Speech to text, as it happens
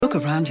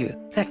Look around you.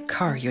 That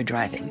car you're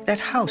driving, that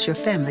house your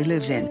family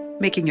lives in,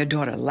 making your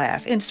daughter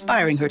laugh,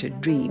 inspiring her to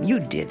dream. You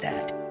did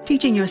that.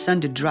 Teaching your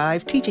son to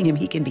drive, teaching him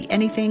he can be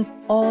anything,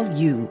 all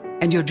you.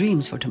 And your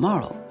dreams for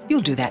tomorrow, you'll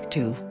do that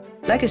too.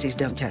 Legacies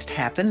don't just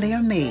happen, they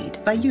are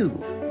made by you.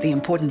 The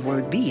important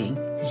word being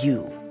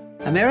you.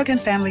 American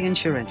Family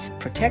Insurance,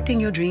 protecting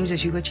your dreams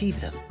as you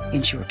achieve them.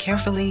 Insure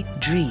carefully,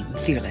 dream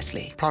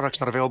fearlessly. Products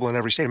not available in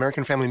every state.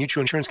 American Family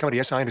Mutual Insurance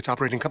Company, SI, and its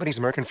operating companies.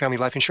 American Family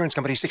Life Insurance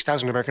Company,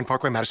 6000 American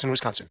Parkway, Madison,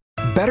 Wisconsin.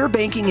 Better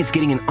Banking is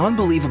getting an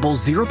unbelievable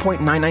 0.99%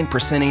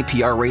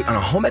 APR rate on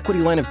a home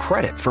equity line of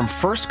credit from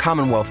First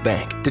Commonwealth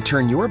Bank to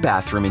turn your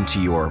bathroom into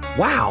your,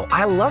 wow,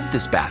 I love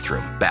this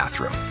bathroom.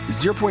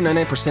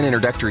 0.99%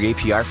 introductory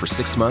APR for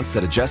 6 months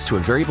that adjusts to a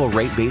variable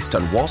rate based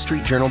on Wall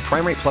Street Journal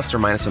prime rate plus or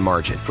minus a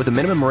margin, with a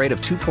minimum rate of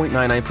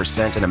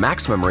 2.99% and a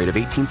maximum rate of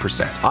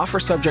 18%. Offer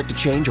subject to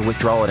change or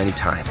withdrawal at any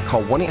time.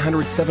 Call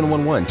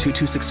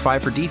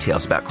 1-800-711-2265 for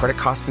details about credit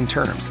costs and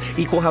terms.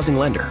 Equal housing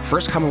lender.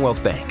 First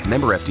Commonwealth Bank.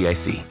 Member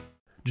FDIC.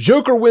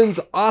 Joker wins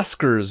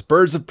Oscars,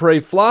 Birds of Prey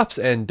flops,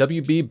 and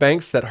WB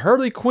banks that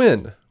Harley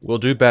Quinn will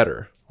do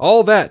better.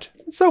 All that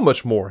and so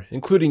much more,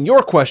 including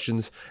your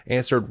questions,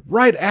 answered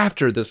right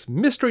after this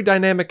mystery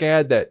dynamic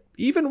ad that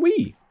even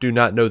we do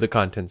not know the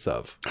contents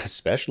of.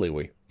 Especially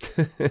we.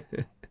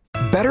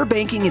 Better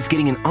Banking is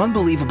getting an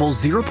unbelievable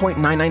 0.99%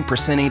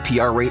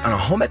 APR rate on a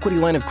home equity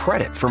line of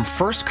credit from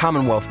First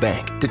Commonwealth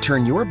Bank to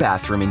turn your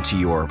bathroom into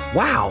your,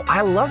 wow,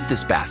 I love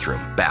this bathroom.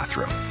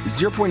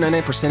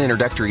 0.99%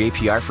 introductory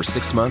APR for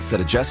 6 months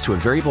that adjusts to a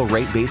variable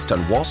rate based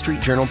on Wall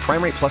Street Journal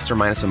prime rate plus or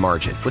minus a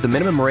margin, with a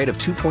minimum rate of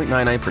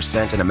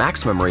 2.99% and a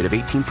maximum rate of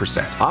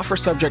 18%. Offer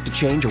subject to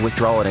change or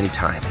withdrawal at any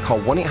time. Call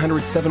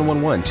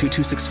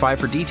 1-800-711-2265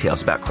 for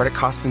details about credit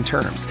costs and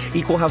terms.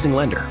 Equal housing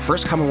lender.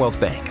 First Commonwealth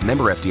Bank.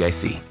 Member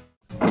FDIC.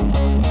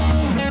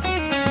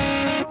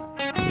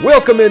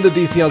 Welcome into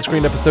DC On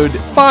Screen episode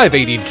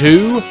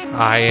 582.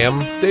 I am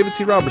David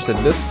C.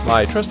 Robertson. This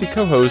my trusty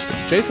co-host,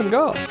 Jason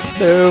Goss.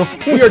 Hello.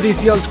 We are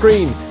DC On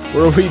Screen,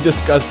 where we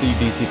discuss the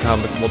DC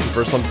Comics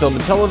multiverse on film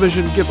and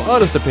television, give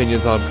honest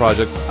opinions on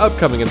projects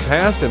upcoming and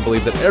past, and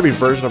believe that every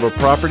version of a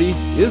property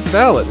is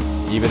valid,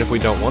 even if we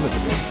don't want it to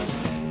be.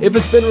 If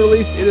it's been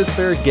released, it is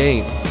fair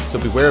game, so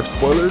beware of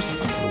spoilers.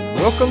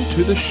 Welcome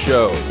to the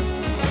show.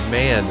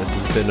 Man, this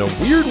has been a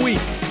weird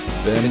week.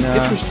 Been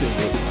an interesting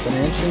week. Been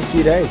an interesting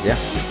few days, yeah.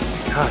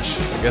 Gosh,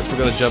 I guess we're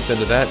going to jump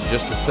into that in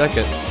just a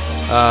second.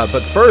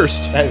 But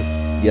first... Hey,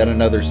 yet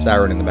another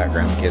siren in the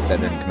background in case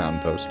that didn't come out in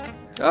post.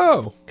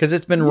 Oh. Because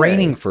it's been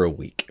raining for a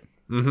week.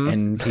 Mm-hmm.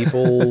 And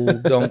people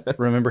don't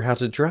remember how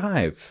to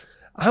drive.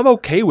 I'm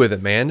okay with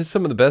it, man. It's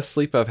some of the best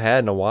sleep I've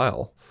had in a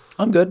while.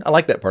 I'm good. I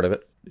like that part of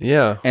it.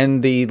 Yeah.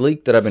 And the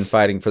leak that I've been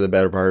fighting for the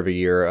better part of a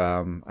year,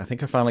 I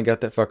think I finally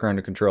got that fucker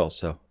under control.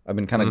 So I've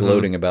been kind of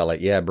gloating about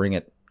like, yeah, bring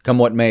it. Come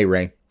what may,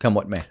 Ray. Come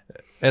what may.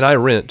 And I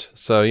rent,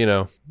 so you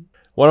know,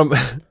 one of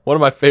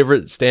my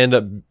favorite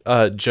stand-up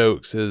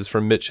jokes is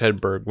from Mitch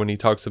Hedberg when he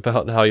talks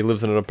about how he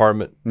lives in an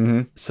apartment.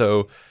 Mm-hmm.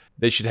 So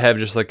they should have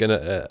just like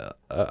a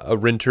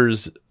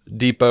renter's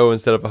depot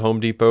instead of a Home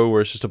Depot, where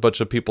it's just a bunch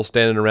of people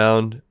standing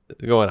around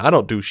going, "I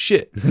don't do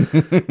shit."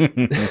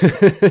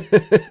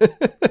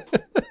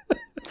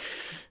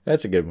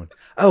 That's a good one.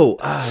 Oh,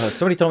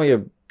 somebody told me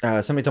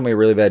a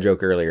really bad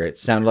joke earlier. It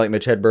sounded like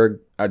Mitch Hedberg.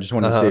 I just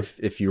wanted to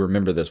see if you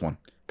remember this one,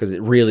 because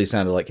it really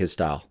sounded like his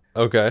style.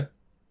 Okay.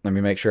 Let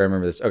me make sure I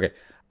remember this. Okay.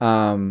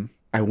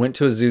 I went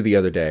to a zoo the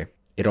other day.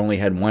 It only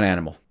had one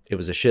animal. It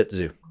was a Shih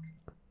Tzu.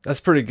 That's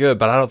pretty good,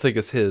 but I don't think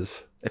it's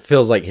his. It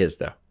feels like his,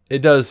 though. It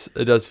does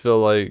feel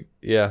like,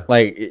 yeah.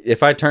 Like,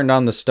 if I turned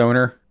on the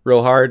stoner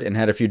real hard and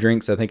had a few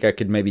drinks, I think I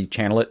could maybe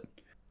channel it.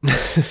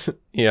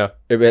 Yeah.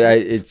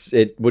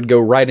 It would go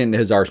right into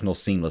his arsenal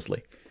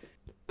seamlessly.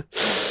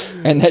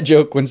 And that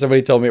joke, when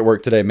somebody told me at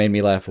work today, made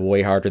me laugh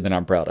way harder than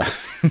I'm proud of.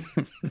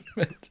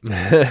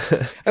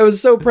 I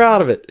was so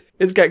proud of it.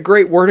 It's got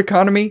great word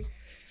economy.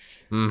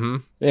 Mm-hmm.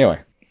 Anyway.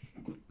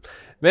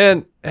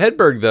 Man,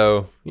 Hedberg,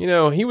 though, you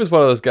know, he was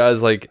one of those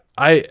guys, like,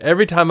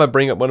 every time I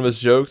bring up one of his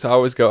jokes, I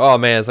always go, oh,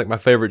 man, it's like my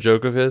favorite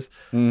joke of his.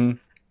 Mm-hmm.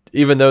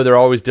 Even though they're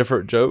always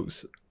different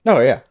jokes.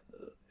 Oh, yeah.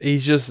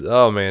 He's just,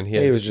 oh, man. He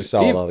was just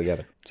solid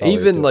altogether.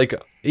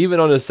 Even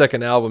on his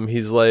second album,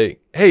 he's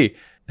like, hey,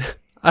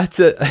 I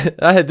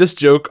had this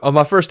joke on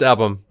my first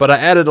album, but I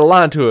added a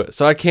line to it,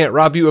 so I can't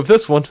rob you of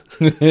this one.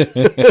 One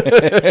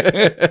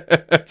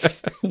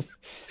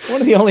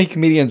of the only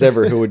comedians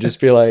ever who would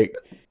just be like,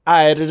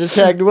 I added a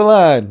tag to a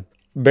line.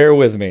 Bear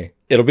with me.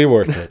 It'll be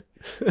worth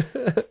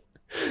it.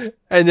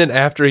 And then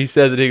after he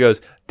says it, he goes,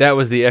 that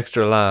was the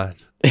extra line.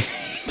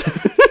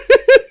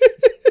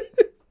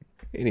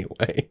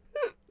 Anyway.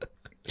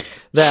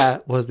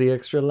 That was the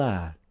extra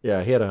line.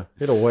 Yeah, he had a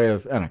way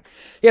of, I don't know.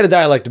 He had a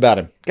dialect about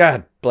him.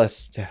 God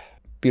bless,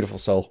 beautiful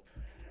soul.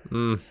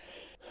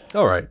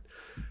 All right.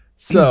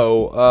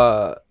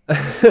 So,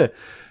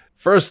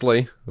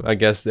 firstly, I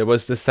guess there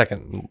was the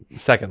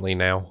secondly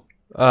now.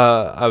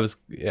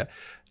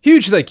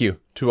 Huge thank you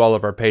to all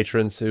of our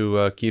patrons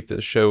who keep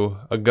this show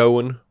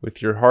a-going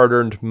with your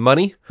hard-earned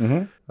money.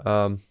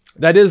 Mm-hmm.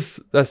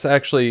 That's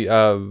actually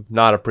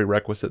not a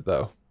prerequisite,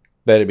 though.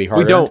 That it'd be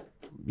hard. We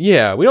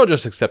don't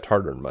just accept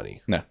hard-earned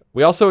money. No.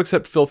 We also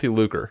accept filthy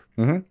lucre.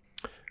 Mm-hmm.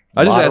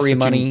 I just Lottery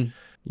money.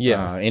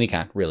 Any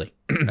kind, really.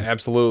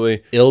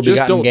 Absolutely.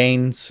 Ill-begotten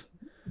gains.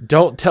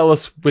 Don't tell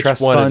us which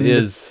Trust one fund. it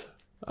is.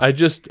 I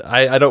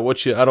don't want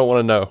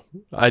to know.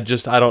 I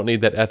don't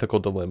need that ethical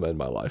dilemma in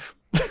my life.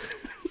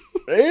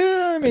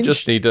 Yeah, I mean, I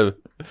just need to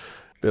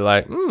be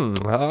like,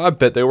 I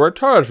bet they worked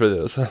hard for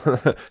this.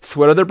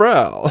 Sweat of their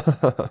brow.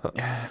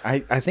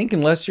 I think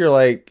unless you're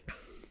like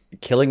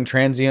killing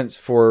transients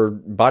for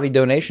body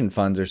donation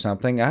funds or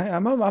something,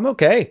 I'm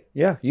okay.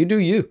 Yeah, you do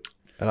you.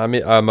 And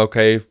I'm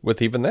okay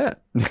with even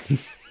that.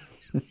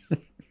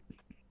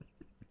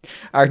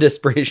 Our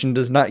desperation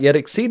does not yet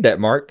exceed that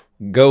mark.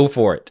 Go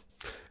for it.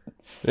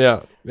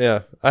 Yeah.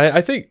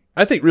 I think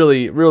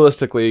really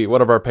realistically,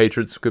 one of our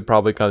patrons could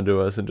probably come to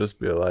us and just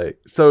be like,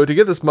 so to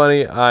get this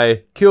money,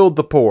 I killed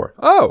the poor.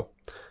 Oh.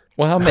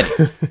 Well, how many?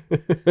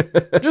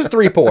 Just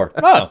 3 poor.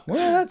 Oh,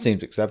 well, that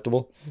seems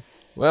acceptable.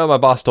 Well, my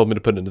boss told me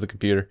to put it into the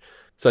computer.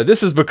 So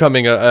this is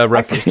becoming a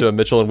reference to a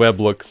Mitchell and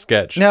Webb look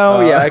sketch. No,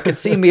 yeah, I could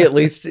see me at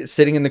least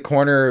sitting in the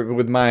corner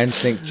with my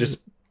instinct, just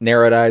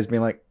narrowed eyes,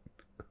 being like,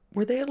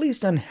 were they at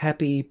least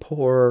unhappy,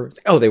 poor?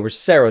 Oh, they were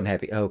so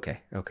unhappy.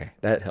 Okay,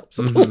 that helps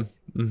a little.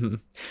 Mm-hmm.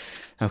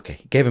 Okay,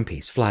 gave him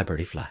peace. Fly,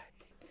 birdie, fly.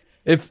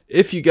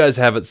 If you guys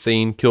haven't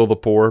seen Kill the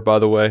Poor, by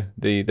the way,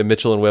 the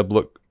Mitchell and Webb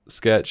look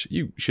sketch,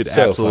 you should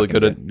absolutely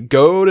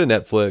go to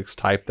Netflix,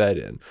 type that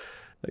in.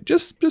 Like,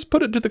 just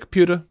put it to the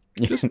computer.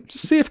 Just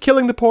see if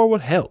killing the poor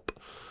would help.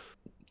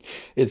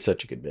 It's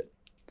such a good bit.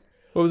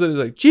 What was it? It was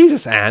like,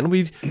 Jesus, Anne,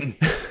 we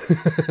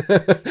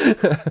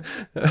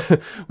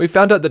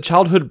found out that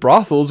childhood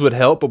brothels would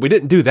help, but we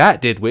didn't do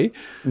that, did we?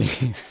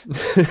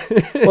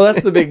 Well,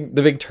 that's the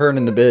big turn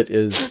in the bit.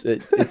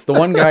 It's the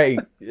one guy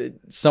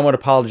somewhat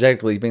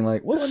apologetically being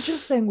like, well, I'm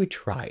just saying we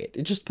try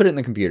it. Just put it in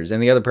the computers.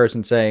 And the other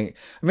person saying,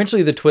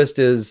 eventually the twist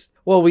is,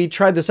 well, we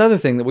tried this other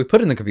thing that we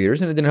put in the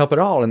computers and it didn't help at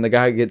all. And the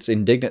guy gets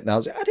indignant. And I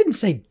was like, I didn't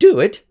say do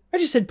it. I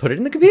just said put it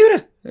in the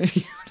computer.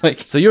 Like,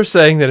 so you're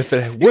saying that if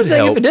it would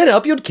help, if it did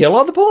help, you'd kill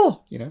all the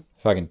poor. You know,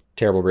 fucking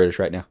terrible British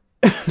right now.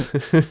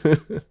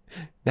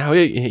 Now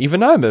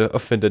even I'm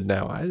offended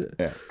now.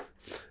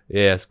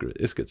 Yeah,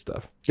 it's good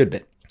stuff. Good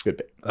bit.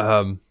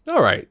 All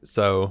right.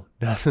 So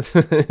now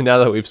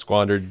that we've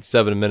squandered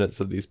 7 minutes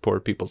of these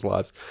poor people's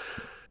lives,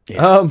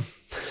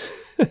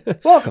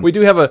 Welcome. We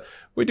do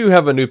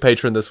have a new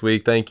patron this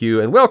week. Thank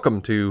you, and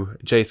welcome to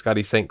J.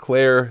 Scotty St.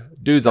 Clair.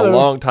 Dude's a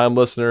long-time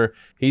listener.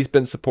 He's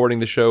been supporting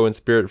the show in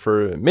spirit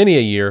for many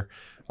a year,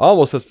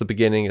 almost since the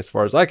beginning, as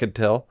far as I could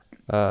tell.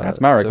 That's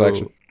my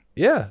recollection.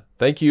 Yeah.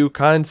 Thank you,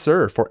 kind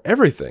sir, for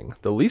everything,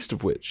 the least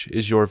of which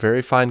is your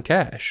very fine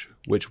cash,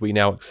 which we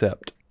now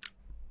accept.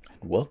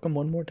 Welcome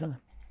one more time.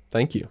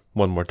 Thank you.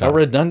 One more time. A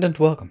redundant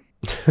welcome.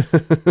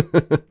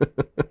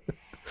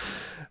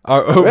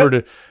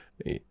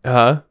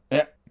 Yeah,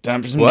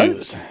 time for some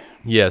news.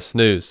 Yes,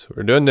 news.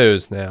 We're doing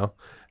news now.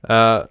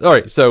 All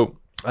right, so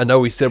I know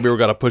we said we were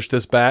going to push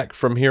this back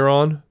from here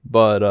on,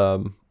 but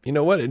you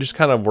know what? It just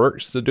kind of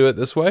works to do it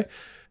this way.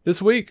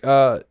 This week,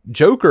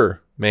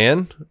 Joker,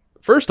 man.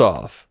 First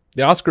off,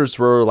 the Oscars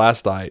were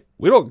last night.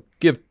 We don't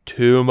give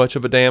too much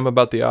of a damn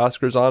about the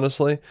Oscars,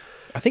 honestly.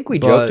 I think we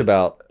joked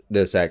about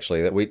this,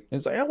 actually, that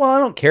it's like, well, I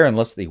don't care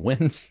unless he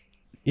wins.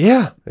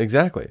 Yeah,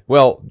 exactly.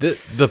 Well,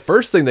 the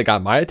first thing that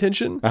got my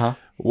attention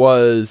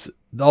was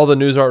all the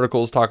news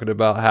articles talking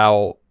about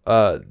how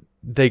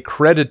they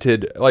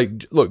credited,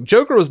 look,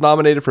 Joker was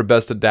nominated for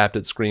Best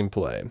Adapted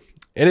Screenplay,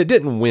 and it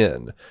didn't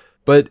win,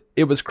 but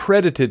it was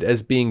credited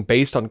as being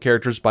based on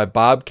characters by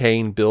Bob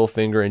Kane, Bill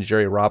Finger, and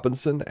Jerry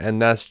Robinson,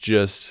 and that's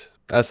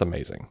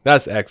amazing.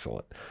 That's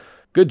excellent.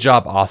 Good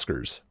job,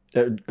 Oscars.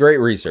 Great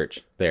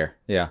research there,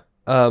 yeah.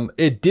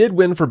 It did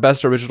win for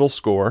Best Original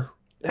Score.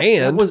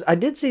 And I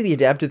did see the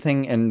adapted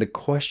thing, and the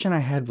question I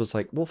had was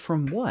like, well,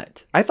 from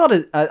what? I thought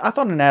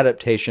an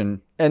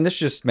adaptation, and this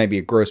just may be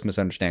a gross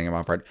misunderstanding on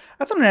my part.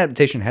 I thought an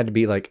adaptation had to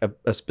be like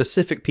a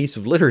specific piece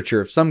of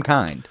literature of some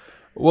kind.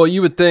 Well,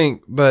 you would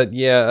think, but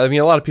yeah, I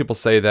mean, a lot of people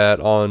say that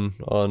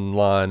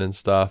online and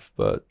stuff,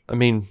 but I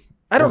mean,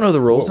 I don't know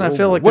the rules, and I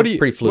feel like they're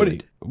pretty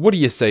fluid. What do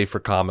you say for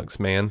comics,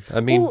 man?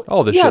 I mean,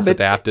 all this shit's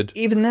adapted.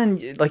 Even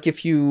then, like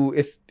if you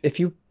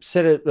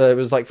said it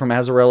was like from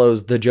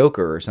Azzarello's The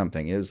Joker or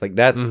something, it was like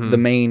that's the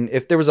main.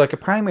 If there was like a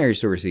primary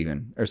source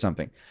even or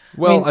something.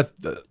 Well,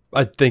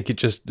 I think it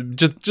just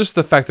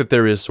the fact that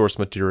there is source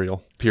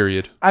material.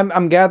 Period.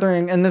 I'm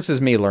gathering, and this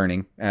is me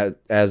learning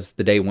as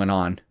the day went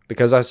on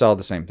because I saw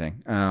the same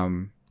thing.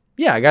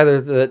 I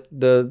gathered that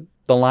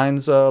the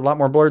line's a lot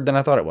more blurred than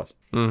I thought it was.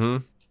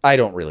 Mm-hmm. I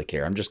don't really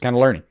care. I'm just kind of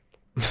learning.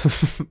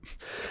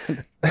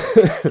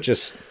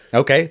 Just,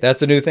 okay,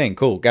 that's a new thing.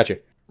 Cool, gotcha.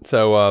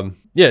 So,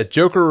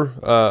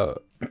 Joker.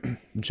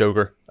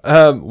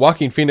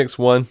 Joaquin Phoenix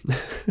won.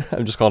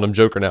 I'm just calling him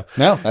Joker now.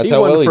 No, that's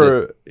how well he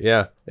did.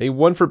 Yeah, he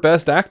won for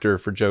Best Actor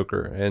for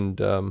Joker,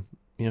 and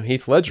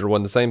Heath Ledger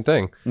won the same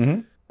thing. Mm-hmm.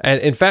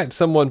 And in fact,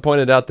 someone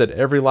pointed out that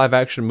every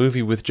live-action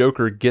movie with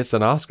Joker gets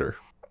an Oscar.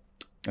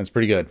 That's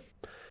pretty good.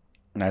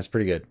 That's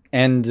pretty good.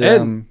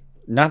 And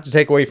not to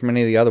take away from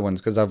any of the other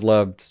ones, because I've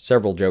loved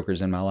several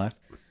Jokers in my life.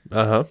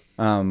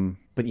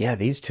 But yeah,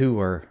 these two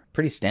are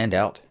pretty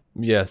standout.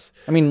 Yes.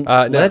 I mean,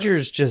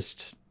 Ledger's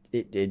just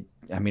it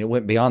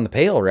went beyond the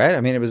pale, right?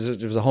 I mean, it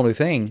was a whole new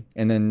thing,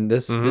 and then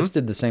this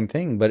did the same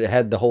thing, but it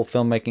had the whole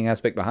filmmaking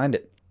aspect behind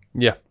it.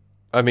 Yeah,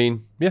 I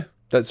mean, yeah,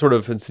 that sort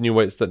of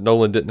insinuates that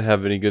Nolan didn't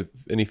have any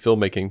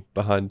filmmaking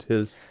behind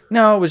his.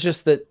 No, it was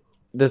just that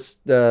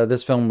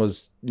this film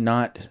was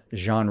not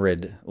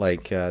genred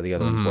like the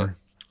other ones were.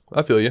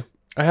 I feel you.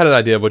 I had an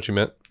idea of what you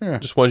meant. Yeah.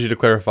 Just wanted you to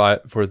clarify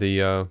it for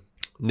the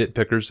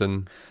nitpickers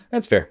and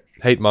that's fair.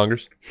 Hate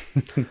mongers.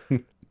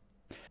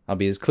 I'll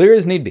be as clear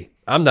as need be.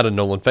 I'm not a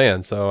Nolan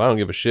fan, so I don't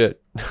give a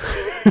shit.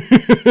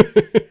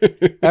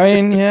 I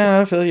mean, yeah,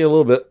 I feel you a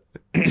little bit.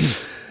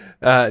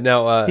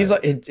 Now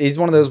he's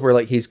one of those where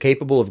like he's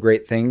capable of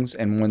great things,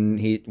 and when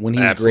he's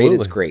great,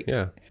 it's great.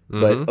 Yeah.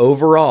 But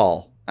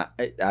overall,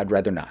 I'd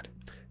rather not.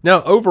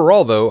 Now,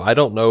 overall, though, I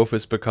don't know if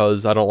it's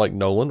because I don't like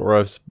Nolan or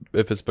if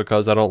it's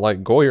because I don't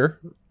like Goyer.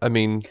 I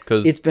mean,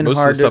 because it's been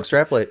hard to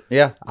extrapolate.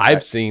 Yeah,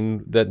 I've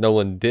seen that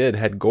Nolan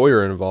had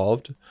Goyer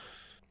involved.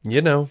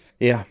 You know.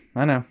 Yeah,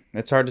 I know.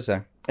 It's hard to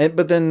say.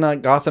 But then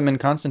Gotham and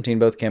Constantine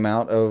both came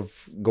out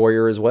of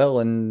Goyer as well,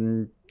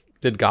 and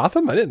did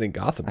Gotham? I didn't think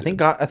Gotham. I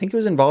think he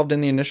was involved in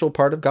the initial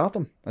part of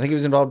Gotham. I think he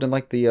was involved in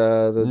like the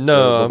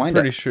No, the I'm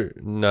pretty sure.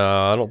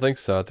 No, I don't think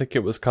so. I think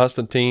it was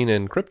Constantine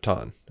and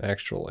Krypton,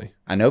 actually.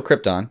 I know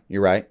Krypton.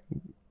 You're right.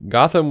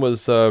 Gotham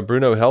was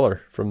Bruno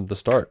Heller from the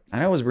start.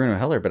 I know it was Bruno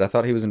Heller, but I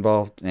thought he was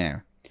involved.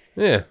 Yeah.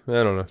 Yeah, I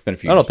don't know. It's been a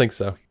few I years. don't think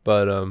so.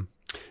 But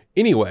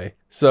anyway,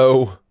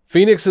 so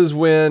Phoenix's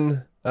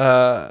win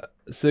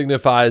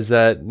signifies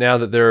that now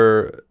that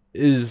there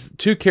is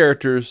two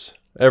characters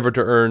ever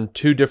to earn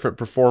two different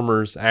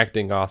performers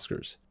acting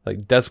Oscars.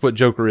 Like, that's what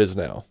Joker is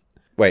now.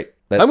 Wait,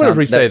 I'm going to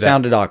re-say that.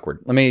 Sounded awkward.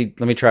 Let me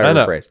try to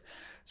rephrase.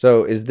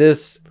 So is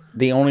this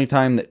the only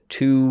time that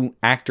two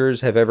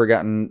actors have ever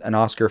gotten an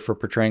Oscar for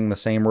portraying the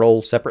same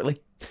role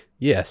separately?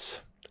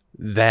 Yes.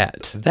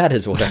 That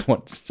is what I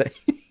want to say.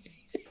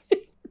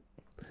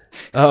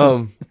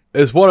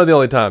 It's one of the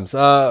only times.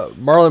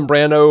 Marlon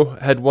Brando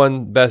had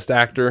won Best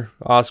Actor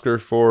Oscar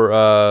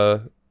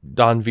for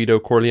Don Vito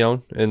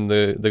Corleone in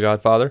The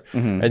Godfather.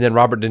 And then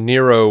Robert De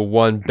Niro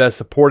won Best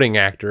Supporting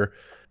Actor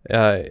in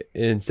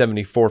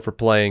 1974 for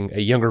playing a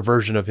younger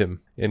version of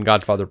him in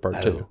Godfather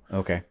Part 2.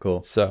 Okay,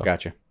 cool. So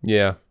gotcha.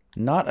 Yeah.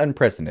 Not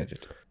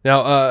unprecedented.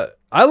 Now,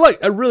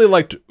 I really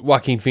liked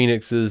Joaquin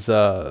Phoenix's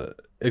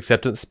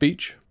acceptance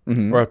speech,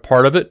 or a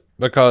part of it,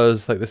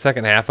 because like the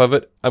second half of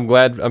it,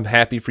 I'm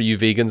happy for you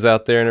vegans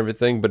out there and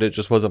everything, but it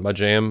just wasn't my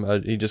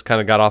jam. He just kind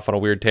of got off on a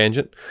weird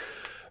tangent.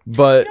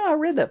 But I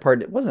read that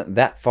part. It wasn't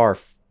that far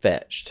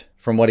fetched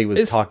from what he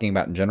was talking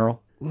about in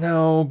general.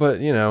 No, but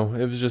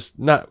it was just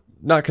not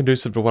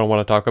conducive to what I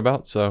want to talk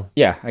about. So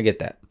yeah, I get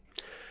that.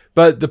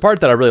 But the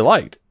part that I really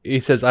liked, he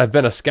says, "I've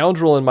been a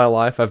scoundrel in my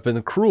life. I've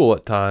been cruel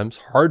at times,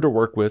 hard to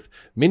work with.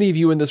 Many of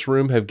you in this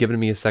room have given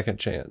me a second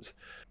chance.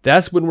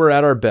 That's when we're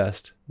at our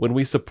best, when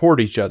we support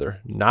each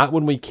other, not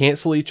when we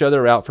cancel each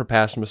other out for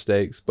past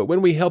mistakes, but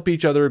when we help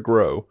each other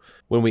grow,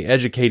 when we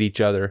educate each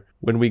other,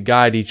 when we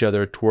guide each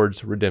other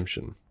towards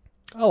redemption."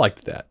 I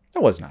liked that.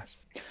 That was nice.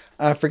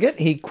 I forget,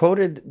 he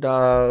quoted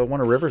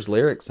one of Rivers'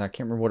 lyrics. I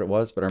can't remember what it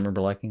was, but I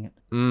remember liking it.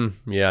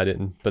 Yeah, I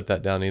didn't put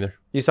that down either.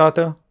 You saw it,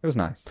 though? It was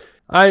nice.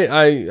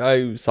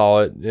 I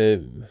saw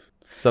it.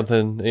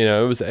 Something,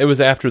 it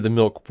was after the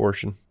milk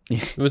portion.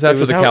 It was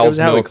after the cow's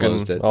milk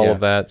and all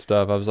of that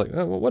stuff. I was like,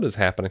 oh, well, what is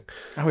happening?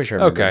 I wish I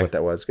remembered what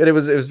that was. But it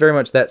was very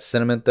much that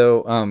sentiment,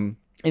 though. And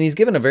he's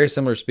given a very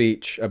similar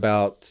speech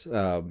about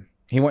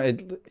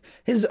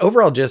his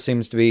overall gist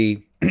seems to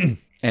be,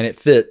 and it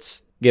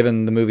fits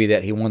given the movie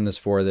that he won this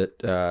for,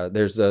 that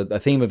there's a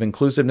theme of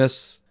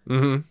inclusiveness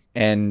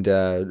and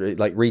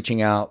like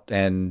reaching out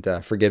and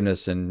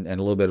forgiveness and a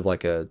little bit of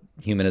like a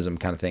humanism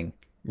kind of thing.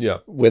 Yeah.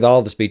 With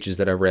all the speeches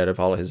that I've read of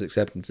all of his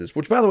acceptances,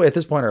 which by the way, at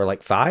this point are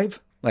like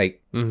 5.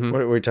 Like,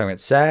 what are we talking about?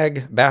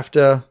 SAG,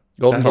 BAFTA,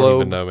 Golden Globe. I don't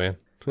even know, man.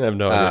 I have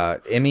no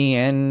idea. Emmy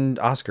and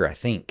Oscar, I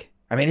think.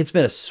 I mean, it's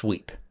been a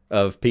sweep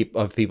of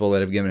people that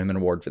have given him an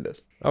award for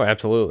this. Oh,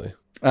 absolutely.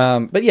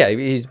 But yeah,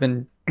 he's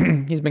been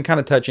kind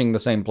of touching the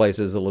same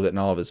places a little bit in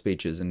all of his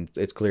speeches, and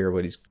it's clear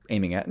what he's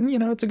aiming at. And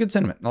it's a good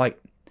sentiment. I like.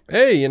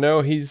 Hey,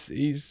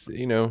 he's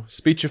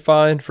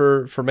speechifying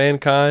for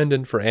mankind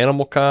and for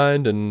animal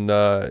kind,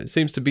 and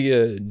seems to be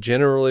a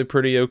generally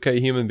pretty okay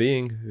human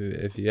being,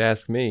 if you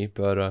ask me.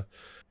 But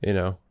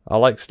I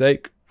like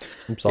steak.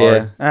 I'm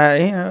sorry.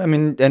 Yeah, I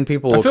mean, and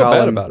people will call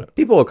him about it.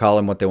 People will call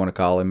him what they want to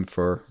call him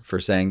for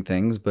saying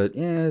things, but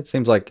yeah, it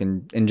seems like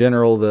in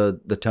general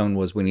the tone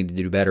was we need to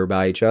do better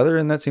by each other,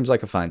 and that seems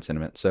like a fine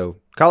sentiment. So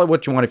call it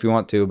what you want if you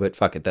want to, but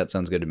fuck it, that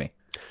sounds good to me.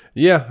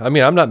 Yeah, I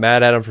mean, I'm not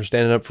mad at him for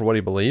standing up for what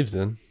he believes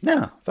in.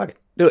 No, fuck it,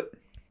 do it.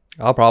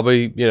 I'll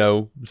probably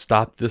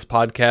stop this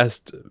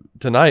podcast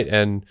tonight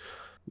and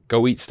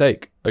go eat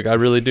steak. Like, I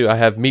really do. I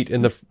have meat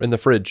in the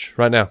fridge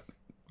right now.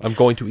 I'm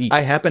going to eat.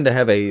 I happen to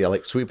have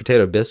a sweet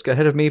potato bisque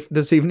ahead of me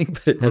this evening,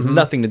 but it has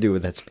nothing to do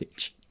with that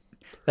speech.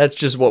 That's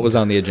just what was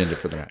on the agenda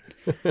for the night.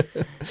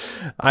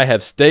 I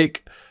have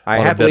steak. I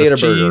on happily a ate bed a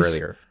of burger cheese,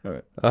 earlier. All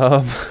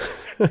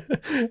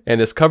right.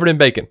 and it's covered in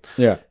bacon.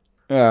 Yeah.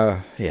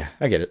 Yeah,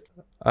 I get it.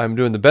 I'm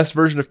doing the best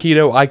version of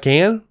keto I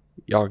can.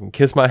 Y'all can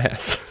kiss my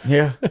ass.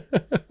 Yeah.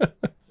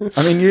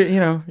 I mean,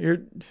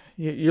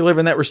 you're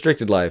living that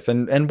restricted life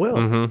and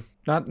will.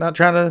 Not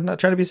trying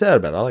to be sad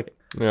about it. I like it.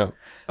 Yeah.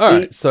 All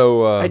right.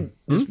 So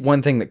just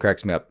one thing that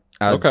cracks me up.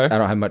 Okay. I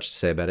don't have much to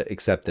say about it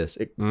except this.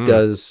 It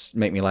does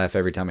make me laugh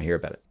every time I hear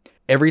about it.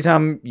 Every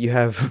time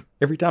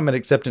an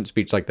acceptance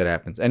speech like that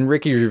happens, and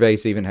Ricky Gervais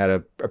even had a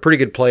pretty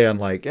good play on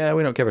like, yeah,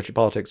 we don't care about your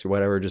politics or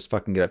whatever. Just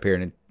fucking get up here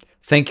and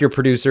thank your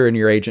producer and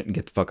your agent and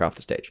get the fuck off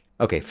the stage.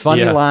 Okay,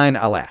 funny line.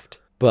 I laughed,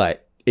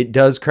 but it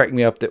does crack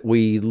me up that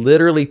we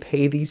literally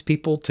pay these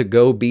people to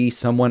go be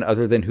someone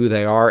other than who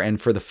they are,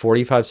 and for the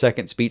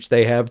 45-second speech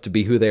they have to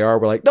be who they are,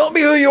 we're like, don't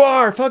be who you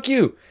are. Fuck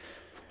you.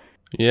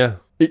 Yeah.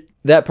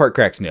 That part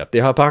cracks me up.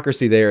 The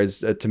hypocrisy there is,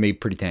 to me,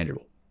 pretty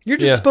tangible. You're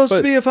just supposed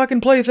to be a fucking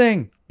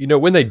plaything. You know,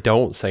 when they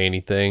don't say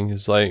anything,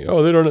 it's like,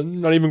 oh, they're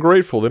not even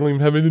grateful. They don't even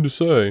have anything to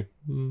say.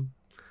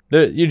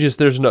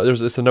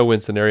 It's a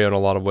no-win scenario in a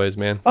lot of ways,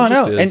 man. Oh,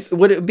 no. And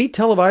would it be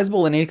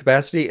televisable in any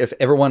capacity if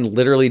everyone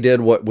literally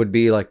did what would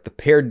be like the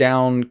pared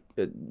down,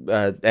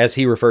 as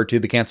he referred to,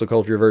 the cancel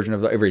culture version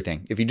of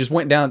everything? If you just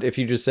went down, if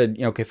you just said,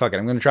 okay, fuck it,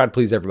 I'm going to try to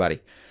please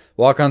everybody.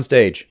 Walk on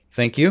stage.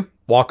 Thank you.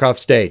 Walk off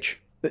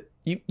stage.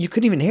 You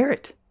couldn't even hear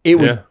it.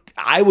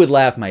 I would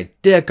laugh my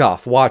dick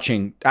off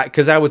watching,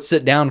 because I would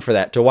sit down for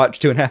that to watch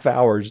 2.5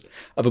 hours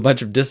of a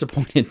bunch of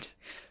disappointed,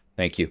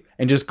 thank you,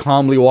 and just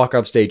calmly walk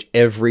off stage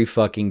every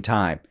fucking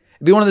time.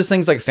 It'd be one of those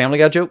things like a Family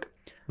Guy joke,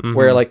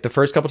 where like the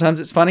first couple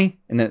times it's funny,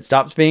 and then it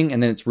stops being,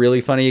 and then it's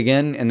really funny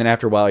again, and then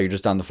after a while you're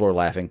just on the floor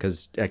laughing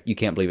because you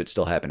can't believe it's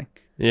still happening.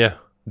 Yeah.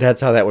 That's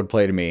how that would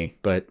play to me,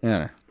 but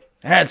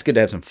it's good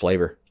to have some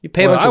flavor. You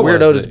pay a bunch of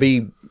weirdos to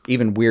be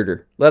even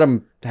weirder. Let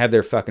them have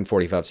their fucking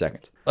 45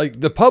 seconds. Like,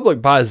 the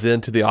public buys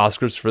into the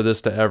Oscars for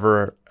this to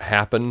ever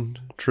happen,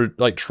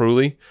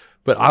 truly.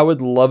 But I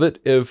would love it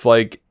if,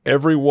 like,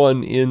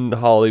 everyone in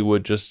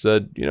Hollywood just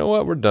said, you know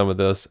what, we're done with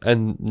this.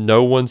 And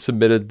no one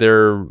submitted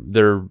their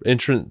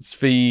entrance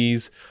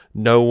fees.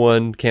 No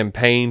one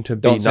campaigned to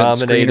be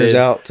nominated. Screeners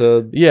out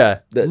to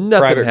nothing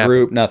private happened.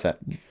 group,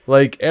 nothing.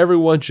 Like,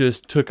 everyone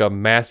just took a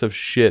massive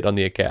shit on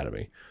the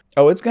Academy.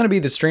 Oh, it's going to be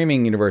the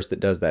streaming universe that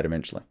does that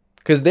eventually.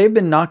 Because they've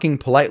been knocking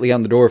politely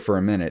on the door for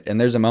a minute. And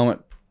there's a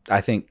moment,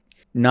 I think,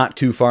 not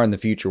too far in the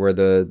future where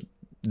the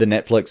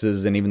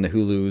Netflixes and even the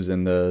Hulus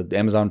and the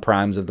Amazon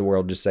Primes of the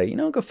world just say,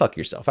 go fuck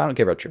yourself. I don't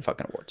care about your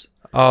fucking awards.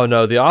 Oh,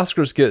 no. The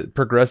Oscars get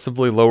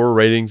progressively lower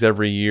ratings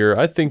every year.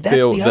 I think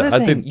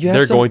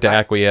they're going to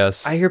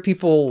acquiesce. I hear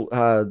people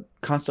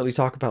constantly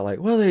talk about like,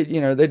 well, they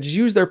just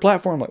use their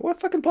platform. Like, what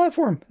fucking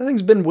platform? That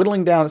thing's been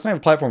whittling down. It's not even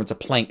a platform. It's a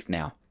plank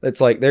now.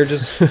 It's like, they're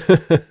just...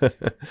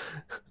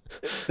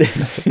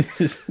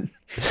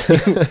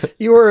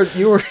 you were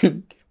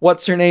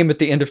what's her name at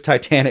the end of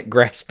Titanic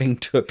grasping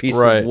to a piece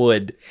of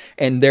wood,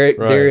 and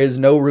there is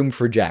no room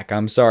for Jack.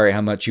 I'm sorry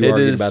how much you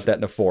argued about that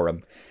in a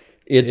forum.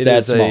 It's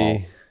that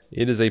small.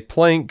 It is a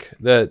plank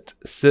that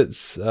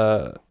sits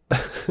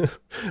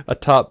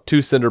atop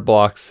 2 cinder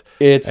blocks,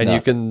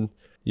 you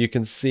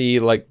can see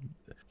like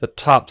the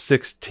top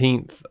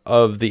 16th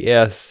of the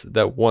S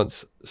that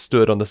once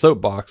stood on the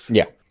soapbox.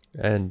 Yeah,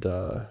 and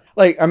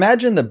like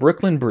imagine the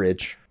Brooklyn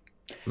Bridge.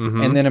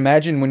 And then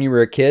imagine when you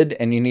were a kid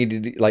and you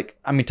needed,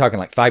 talking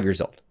like 5 years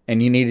old,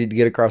 and you needed to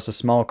get across a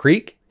small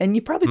creek, and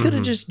you probably could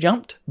have just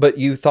jumped, but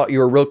you thought you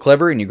were real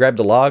clever and you grabbed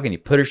a log and you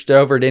pushed it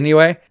over it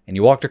anyway, and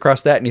you walked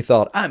across that and you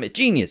thought, I'm a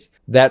genius.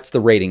 That's the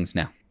ratings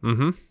now.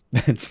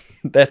 That's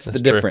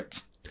the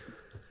difference.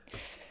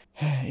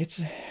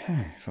 It's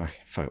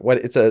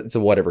a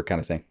whatever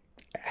kind of thing.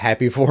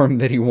 Happy for him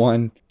that he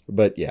won,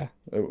 but yeah,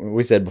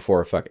 we said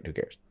before, fuck it, who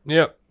cares?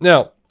 Yep.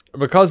 Now,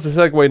 because the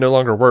segue no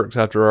longer works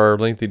after our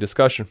lengthy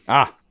discussion.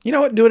 You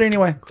know what? Do it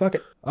anyway. Fuck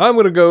it. I'm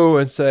going to go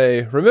and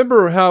say,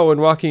 remember how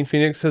when Joaquin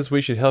Phoenix says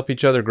we should help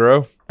each other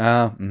grow?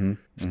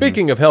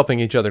 Speaking of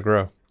helping each other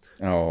grow.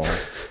 Oh,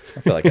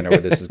 I feel like I know where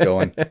this is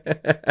going.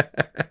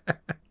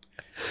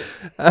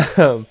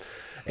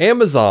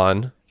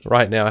 Amazon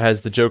right now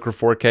has the Joker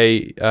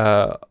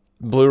 4K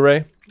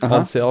Blu-ray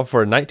on sale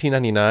for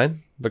 $19.99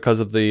 because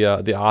of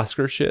the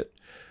Oscar shit,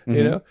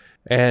 you know?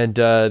 And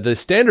the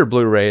standard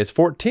Blu-ray is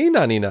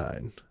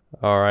 $14.99.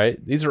 All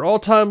right. These are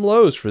all-time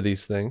lows for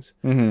these things.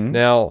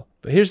 Now,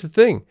 but here's the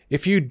thing.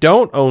 If you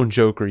don't own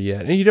Joker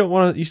yet, and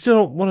you still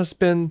don't want to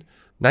spend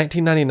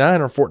 $19.99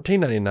 or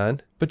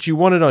 $14.99, but you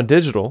want it on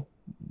digital,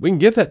 we can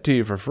give that to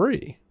you for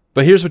free.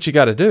 But here's what you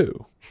got to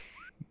do.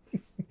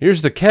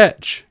 Here's the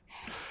catch.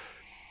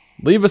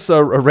 Leave us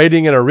a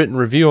rating and a written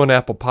review on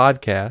Apple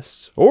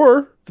Podcasts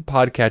or the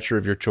podcatcher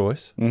of your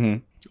choice.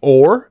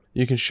 Or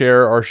you can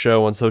share our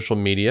show on social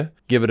media.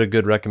 Give it a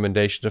good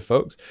recommendation to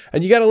folks.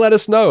 And you got to let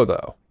us know,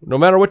 though. No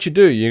matter what you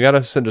do, you got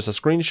to send us a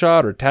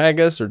screenshot or tag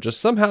us or just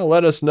somehow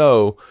let us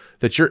know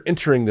that you're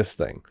entering this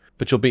thing.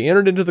 But you'll be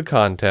entered into the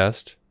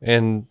contest.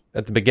 And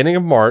at the beginning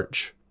of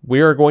March,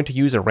 we are going to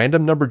use a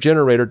random number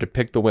generator to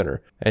pick the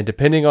winner. And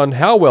depending on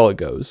how well it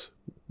goes,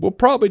 we'll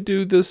probably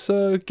do this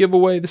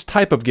giveaway, this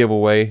type of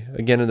giveaway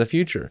again in the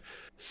future.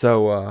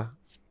 So,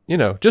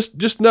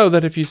 just know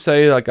that if you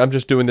say, like, I'm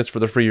just doing this for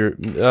the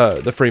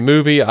free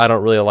movie, I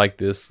don't really like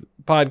this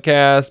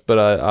podcast, but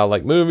I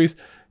like movies,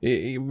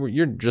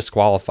 you're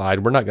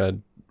disqualified. We're not going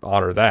to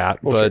honor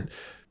that. Well, but, sure.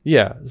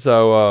 Yeah.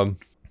 So,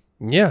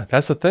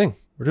 that's the thing.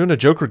 We're doing a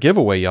Joker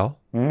giveaway, y'all.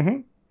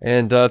 Mm-hmm.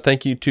 And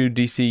thank you to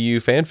DCU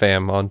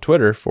FanFam on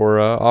Twitter for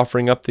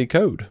offering up the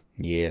code.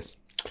 Yes.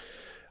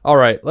 All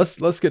right,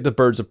 let's get to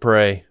Birds of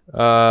Prey.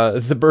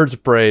 The Birds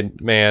of Prey,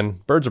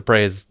 man. Birds of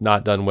Prey has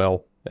not done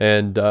well.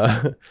 And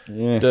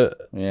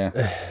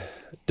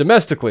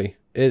domestically,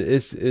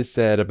 it's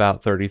at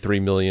about 33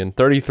 million.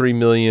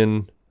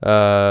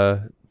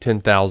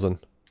 10,000.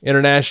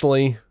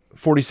 Internationally,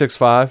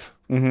 46.5.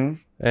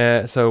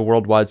 Mm-hmm. So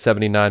worldwide,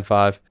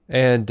 79.5.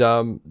 And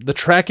the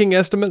tracking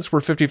estimates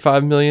were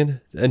 55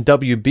 million, and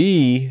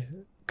WB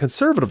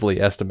conservatively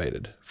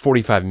estimated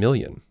 45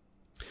 million.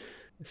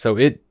 So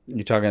you're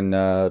talking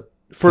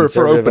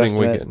for opening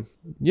weekend,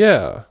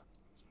 yeah.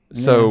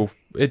 So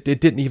it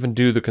didn't even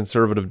do the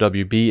conservative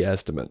WB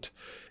estimate.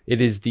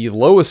 It is the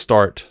lowest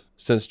start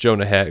since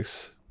Jonah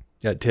Hex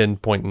at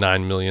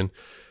 10.9 million,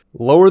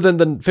 lower than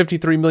the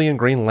 53 million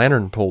Green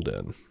Lantern pulled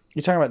in.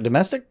 You talking about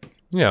domestic?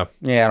 Yeah,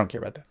 I don't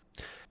care about that.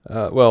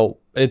 Well,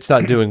 it's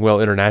not doing well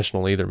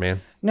international either,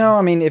 man. No,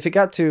 I mean, if it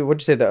got to,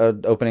 what'd you say, the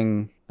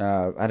opening,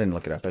 I didn't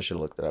look it up. I should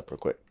have looked it up real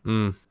quick.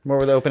 What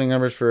were the opening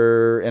numbers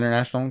for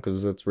international?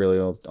 Because that's really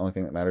the only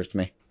thing that matters to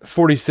me.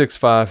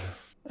 46.5.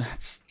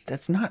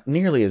 That's not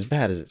nearly as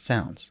bad as it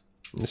sounds.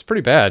 It's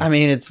pretty bad. I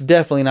mean, it's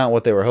definitely not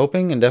what they were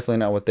hoping and definitely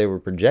not what they were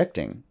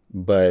projecting,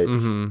 but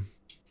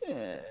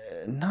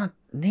not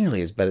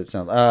nearly as bad as it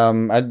sounds.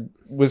 I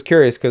was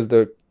curious because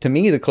to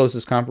me, the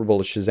closest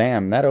comparable is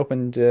Shazam. That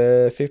opened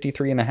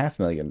 53.5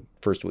 million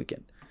first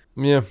weekend.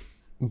 Yeah,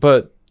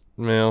 but,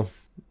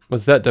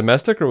 was that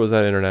domestic or was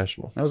that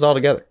international? That was all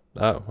together.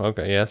 Oh,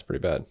 okay. Yeah, that's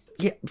pretty bad.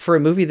 Yeah, for a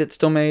movie that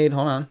still made,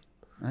 hold on.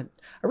 I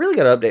really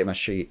got to update my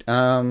sheet.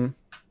 Well,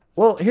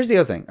 here's the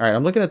other thing. All right,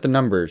 I'm looking at the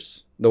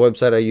numbers, the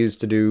website I use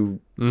to do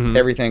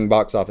everything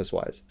box office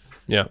wise.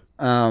 Yeah.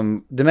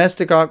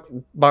 Domestic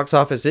box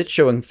office, it's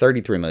showing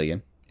 33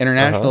 million.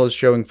 International is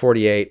showing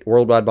 48.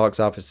 Worldwide box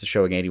office is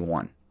showing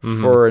 81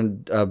 for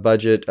a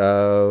budget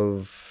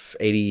of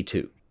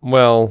 82.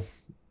 Well,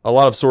 a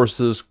lot of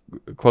sources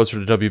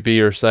closer to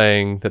WB are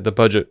saying that the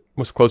budget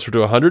was closer to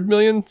 100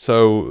 million.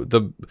 So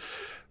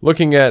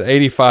looking at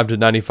 85 to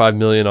 95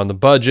 million on the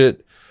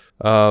budget,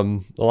 a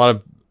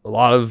lot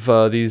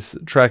of these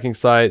tracking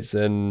sites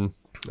and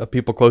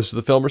people close to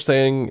the film are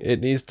saying it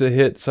needs to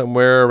hit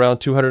somewhere around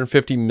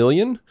 250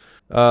 million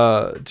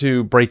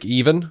to break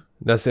even.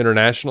 That's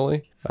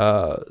internationally.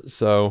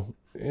 So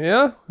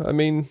yeah, I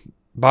mean,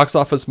 Box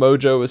Office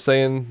Mojo is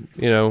saying,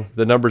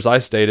 the numbers I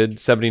stated,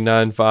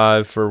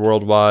 79.5 for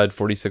worldwide,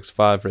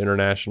 46.5 for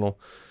international.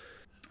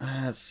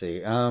 Let's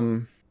see.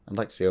 I'd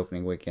like to see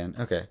opening weekend.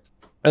 Okay.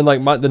 And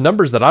the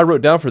numbers that I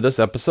wrote down for this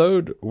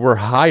episode were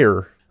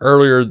higher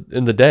earlier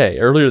in the day,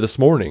 earlier this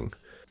morning,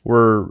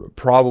 were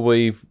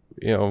probably,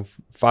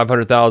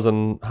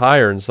 500,000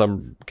 higher in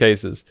some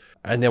cases.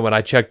 And then when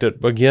I checked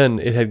it again,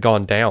 it had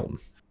gone down.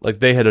 Like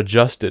they had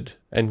adjusted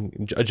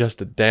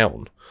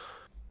down.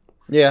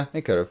 Yeah,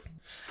 it could have.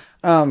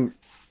 I'm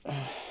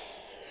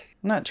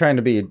not trying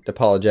to be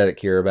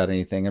apologetic here about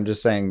anything. I'm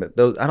just saying that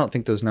I don't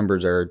think those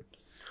numbers are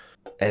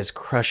as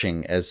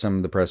crushing as some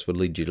of the press would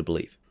lead you to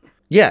believe.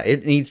 Yeah,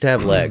 it needs to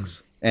have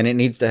legs. And it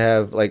needs to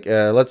have,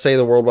 let's say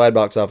the worldwide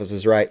box office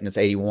is right and it's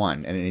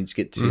 81 and it needs to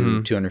get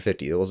to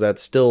 250. Well,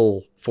 that's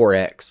still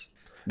 4X.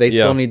 They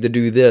still need to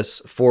do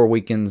this 4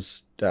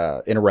 weekends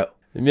in a row.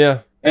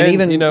 Yeah. And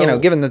even,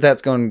 given that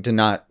that's going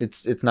to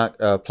it's not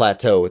a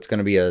plateau, it's going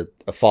to be a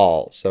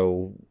fall.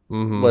 So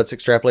let's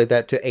extrapolate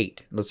that to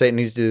 8. Let's say it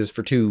needs to do this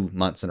for 2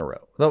 months in a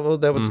row.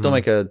 That would still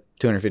make a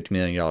 $250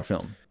 million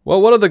film. Well,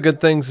 one of the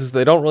good things is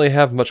they don't really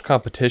have much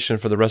competition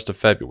for the rest of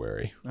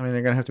February. I mean,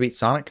 they're going to have to beat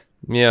Sonic.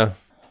 Yeah.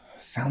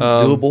 Sounds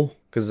doable,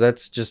 because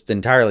that's just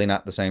entirely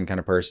not the same kind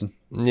of person.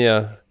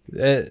 Yeah.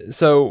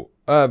 So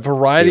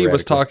Variety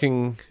was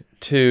talking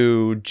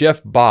to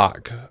Jeff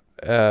Bach,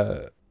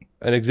 an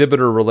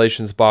exhibitor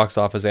relations box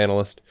office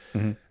analyst,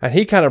 and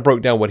he kind of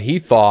broke down what he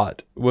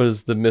thought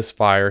was the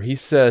misfire. He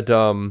said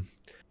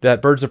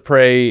that Birds of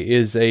Prey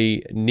is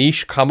a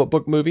niche comic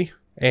book movie,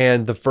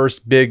 and the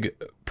first big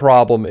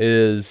problem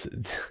is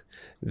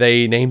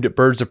they named it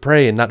Birds of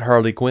Prey and not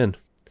Harley Quinn.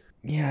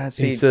 Yeah,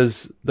 he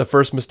says the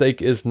first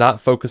mistake is not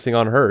focusing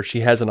on her.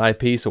 She has an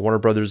IP, so Warner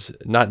Brothers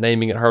not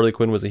naming it Harley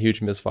Quinn was a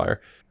huge misfire.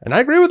 And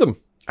I agree with him.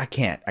 I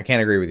can't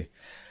agree with you.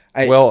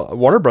 Well,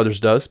 Warner Brothers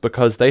does,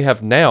 because they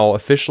have now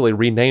officially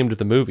renamed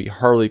the movie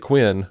Harley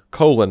Quinn,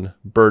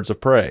 Birds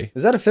of Prey.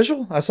 Is that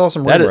official? I saw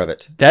some rumor of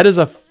it. That is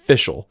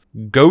official.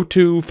 Go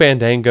to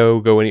Fandango,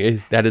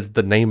 that is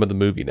the name of the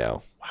movie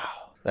now.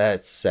 Wow,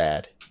 that's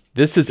sad.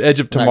 This is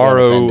Edge of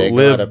Tomorrow,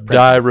 Live,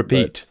 Die,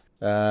 Repeat.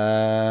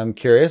 I'm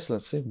curious.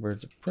 Let's see.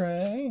 Birds of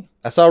Prey.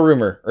 I saw a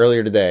rumor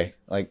earlier today.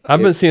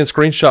 I've been seeing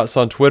screenshots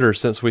on Twitter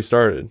since we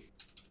started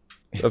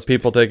of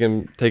people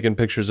taking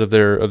pictures of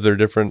their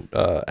different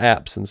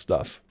apps and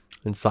stuff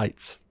and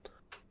sites.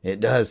 It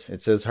does.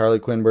 It says Harley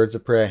Quinn Birds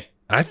of Prey.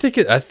 I think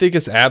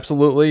it's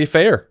absolutely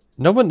fair.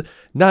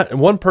 Not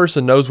one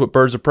person knows what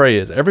Birds of Prey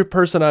is. Every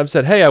person I've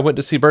said, "Hey, I went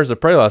to see Birds of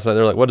Prey last night,"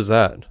 they're like, "What is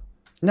that?"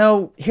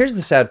 No, here's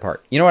the sad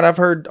part. You know what I've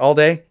heard all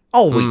day,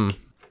 all week,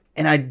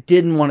 and I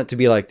didn't want it to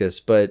be like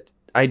this, but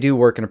I do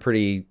work in a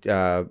pretty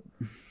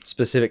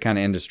specific kind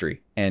of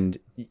industry, and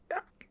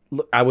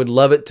I would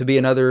love it to be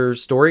another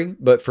story,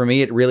 but for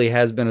me, it really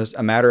has been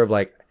a matter of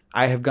like,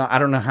 I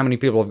don't know how many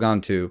people have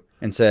gone to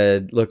and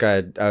said, look,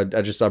 I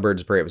just saw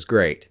Birds of Prey. It was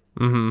great.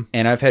 Mm-hmm.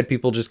 And I've had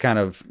people just kind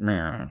of,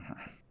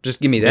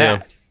 just give me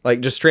that. Yeah.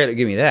 Like, just straight up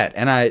give me that.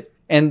 And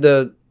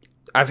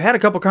I've had a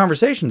couple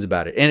conversations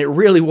about it, and it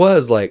really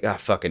was like,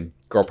 fucking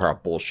girl power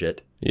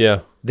bullshit.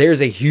 Yeah.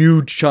 There's a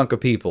huge chunk of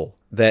people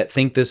that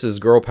think this is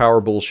girl power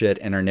bullshit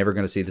and are never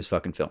going to see this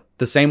fucking film.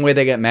 The same way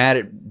they got mad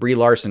at Brie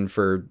Larson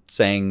for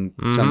saying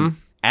some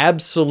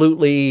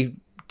absolutely,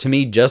 to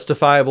me,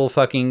 justifiable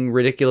fucking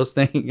ridiculous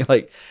thing.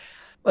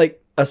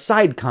 like a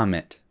side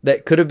comment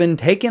that could have been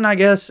taken, I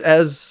guess,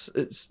 as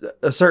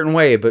a certain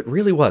way, but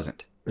really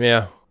wasn't.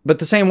 Yeah. But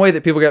the same way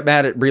that people got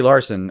mad at Brie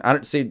Larson, I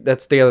don't see.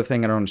 That's the other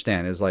thing I don't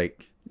understand is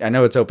like, I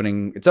know it's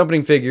opening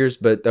figures,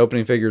 but the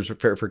opening figures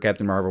for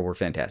Captain Marvel were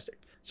fantastic.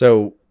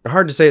 So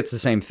hard to say it's the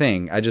same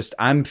thing.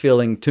 I'm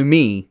feeling, to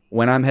me,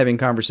 when I'm having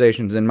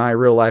conversations in my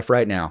real life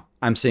right now,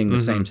 I'm seeing the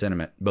same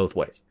sentiment both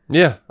ways.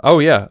 Yeah. Oh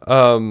yeah.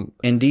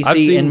 And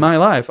DC in my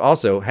life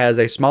also has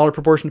a smaller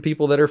proportion of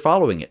people that are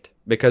following it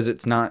because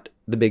it's not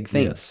the big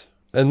thing. Yes.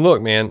 And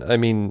look, man, I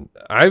mean,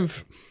 I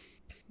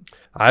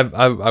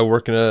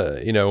work in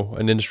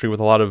an industry with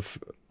a lot of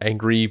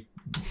angry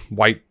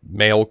white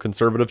male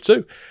conservatives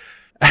too.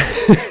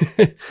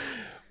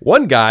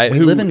 One guy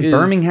we live in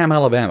Birmingham,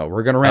 Alabama.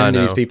 We're going to run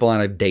into these people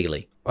on a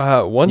daily.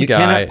 You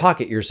cannot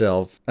pocket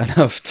yourself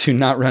enough to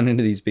not run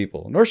into these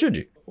people, nor should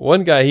you.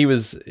 One guy, he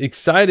was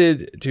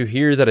excited to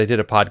hear that I did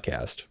a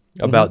podcast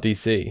about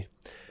DC.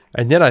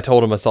 And then I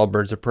told him I saw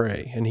Birds of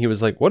Prey. And he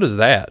was like, "What is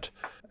that?"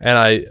 And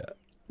I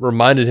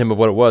reminded him of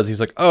what it was. He was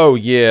like, "Oh,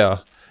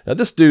 yeah. Now,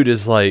 this dude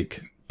is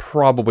like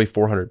probably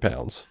 400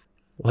 pounds.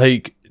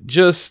 Like,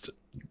 just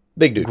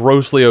big dude.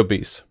 Grossly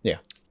obese." Yeah.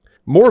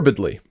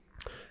 Morbidly.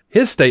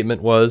 His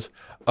statement was,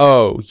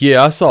 "Oh,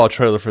 yeah, I saw a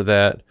trailer for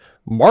that.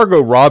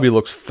 Margot Robbie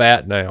looks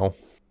fat now."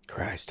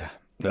 Christ.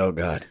 Oh,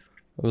 God.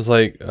 I was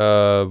like,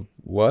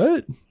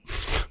 what?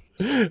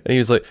 And he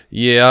was like,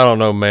 "Yeah, I don't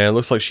know, man.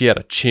 Looks like she had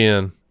a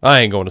chin. I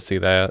ain't going to see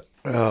that."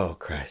 Oh,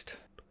 Christ.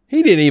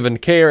 He didn't even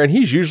care, and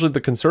he's usually the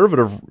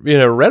conservative,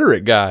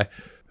 rhetoric guy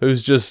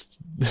who's just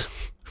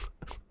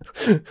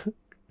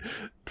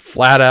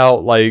flat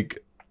out like,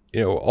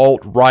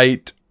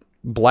 alt-right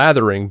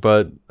blathering,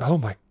 but oh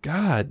my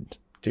God.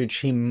 Dude,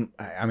 he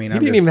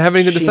didn't even have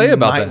anything to say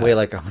about that. She might weigh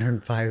like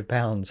 105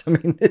 pounds. I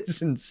mean,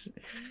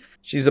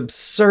 she's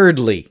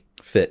absurdly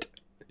fit.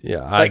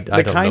 Yeah, like I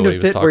the don't kind know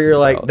of fit where you're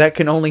like, that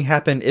can only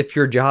happen if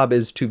your job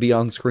is to be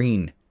on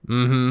screen.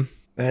 Mm-hmm.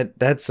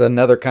 That's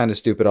another kind of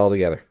stupid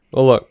altogether.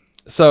 Well, look,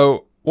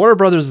 so Warner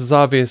Brothers is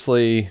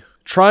obviously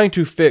trying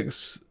to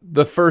fix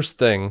the first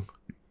thing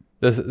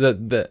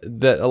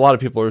that a lot of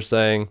people are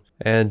saying,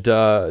 and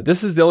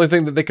this is the only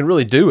thing that they can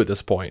really do at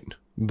this point.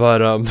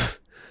 But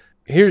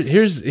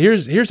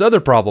here's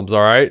other problems.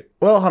 All right.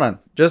 Well, hold on.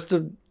 Just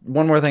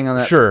one more thing on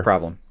that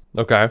problem.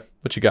 Okay.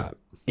 What you got?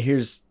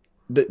 Here's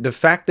the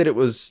fact that it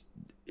was,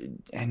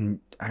 and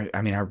I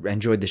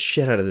enjoyed the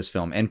shit out of this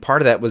film, and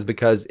part of that was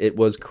because it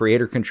was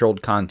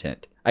creator-controlled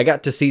content. I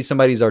got to see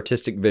somebody's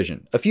artistic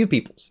vision, a few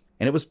people's,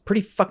 and it was pretty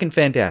fucking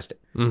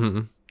fantastic.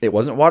 Mm-hmm. It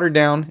wasn't watered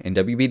down, and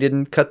WB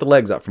didn't cut the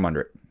legs out from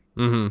under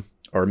it,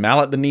 or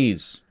mallet the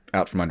knees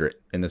out from under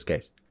it. In this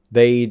case,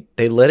 they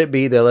let it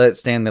be, they let it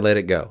stand, they let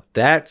it go.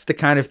 That's the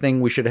kind of thing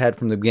we should have had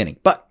from the beginning.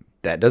 But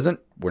that doesn't.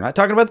 We're not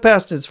talking about the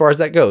past as far as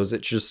that goes.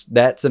 It's just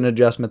that's an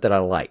adjustment that I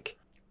like.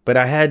 But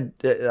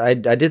I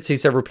did see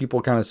several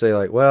people kind of say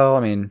like, well, I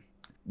mean,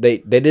 they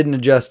didn't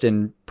adjust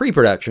in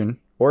pre-production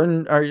or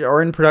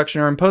in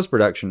production or in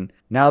post-production.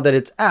 Now that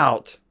it's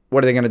out,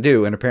 what are they going to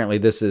do? And apparently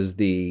this is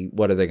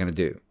what are they going to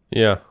do?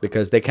 Yeah.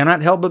 Because they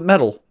cannot help but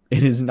meddle.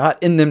 It is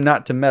not in them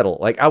not to meddle.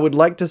 Like, I would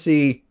like to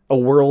see a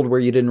world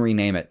where you didn't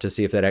rename it to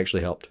see if that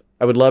actually helped.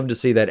 I would love to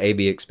see that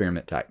A/B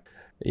experiment type.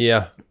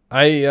 Yeah.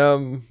 I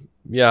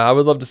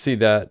would love to see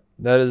that.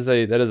 That is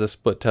a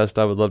split test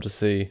I would love to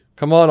see.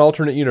 Come on,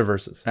 alternate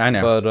universes. I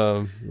know.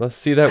 But let's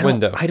see that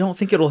window. I don't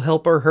think it'll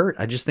help or hurt.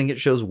 I just think it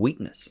shows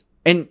weakness.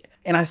 And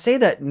I say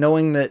that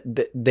knowing that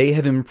they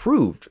have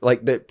improved.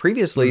 Like that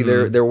previously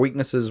their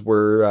weaknesses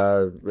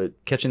were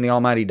catching the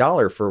almighty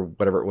dollar for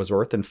whatever it was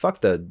worth and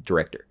fuck the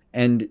director.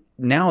 And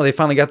now they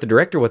finally got the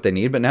director what they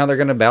need, but now they're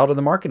going to bow to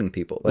the marketing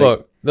people.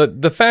 Like,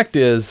 look, the fact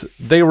is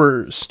they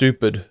were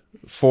stupid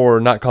for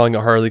not calling it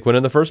Harley Quinn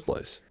in the first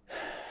place.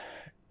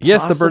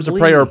 Yes, the Birds of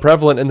Prey are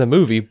prevalent in the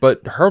movie,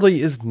 but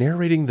Harley is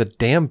narrating the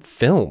damn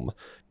film.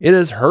 It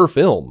is her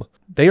film.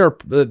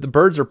 The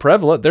birds are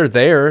prevalent. They're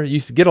there. You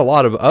get a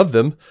lot of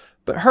them.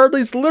 But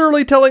Harley's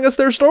literally telling us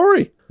their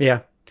story. Yeah.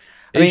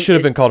 It should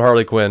have been called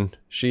Harley Quinn.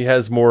 She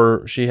has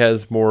more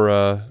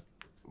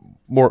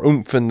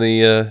oomph in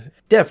the...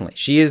 Definitely.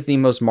 She is the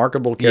most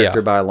marketable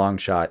character by a long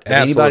shot of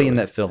anybody in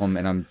that film.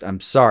 And I'm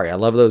sorry. I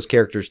love those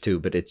characters too,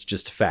 but it's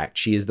just a fact.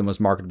 She is the most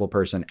marketable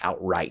person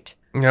outright.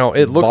 No,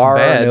 it looks bar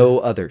bad. No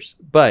others.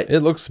 But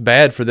it looks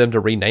bad for them to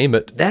rename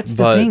it. That's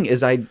the thing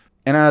is I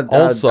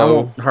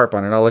won't harp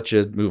on it. I'll let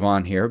you move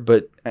on here.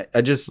 But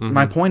I just,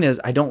 my point is,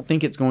 I don't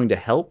think it's going to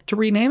help to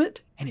rename it.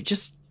 And it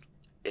just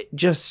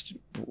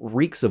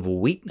reeks of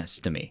weakness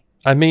to me.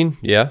 I mean,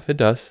 yeah, it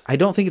does. I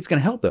don't think it's going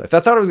to help though. If I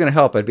thought it was going to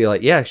help, I'd be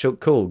like, yeah,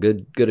 cool,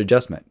 good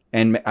adjustment.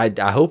 And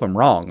I hope I'm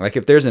wrong. Like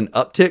if there's an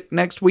uptick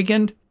next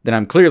weekend, then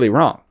I'm clearly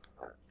wrong.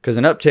 Because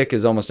an uptick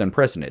is almost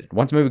unprecedented.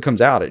 Once a movie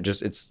comes out,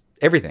 it's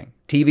everything.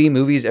 TV,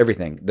 movies,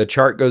 everything. The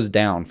chart goes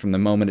down from the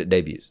moment it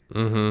debuts.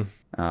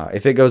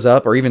 If it goes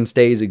up or even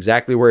stays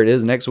exactly where it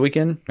is next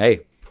weekend,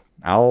 hey,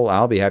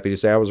 I'll be happy to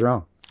say I was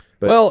wrong.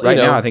 But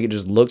now, I think it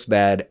just looks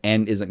bad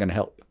and isn't going to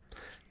help.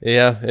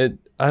 Yeah,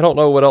 I don't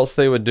know what else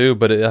they would do,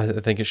 but I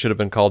think it should have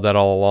been called that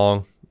all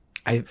along.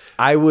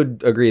 I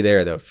would agree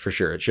there, though, for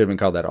sure. It should have been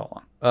called that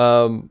all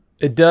along.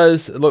 It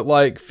does look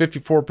like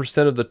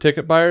 54% of the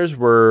ticket buyers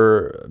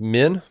were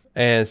men,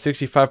 and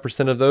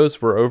 65% of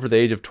those were over the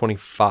age of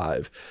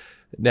 25.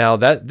 Now,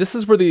 this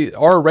is where the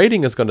R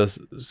rating is going to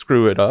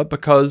screw it up,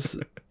 because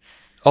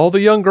all the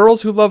young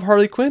girls who love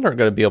Harley Quinn aren't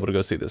going to be able to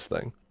go see this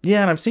thing.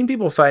 Yeah, and I've seen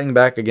people fighting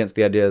back against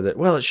the idea that,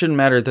 well, it shouldn't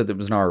matter that it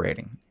was an R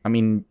rating. I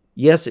mean,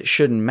 yes, it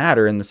shouldn't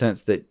matter in the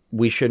sense that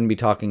we shouldn't be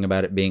talking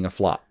about it being a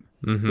flop,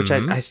 which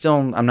I'm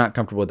not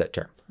comfortable with that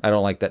term. I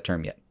don't like that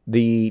term yet.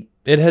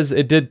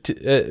 It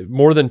did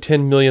more than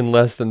 10 million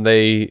less than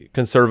they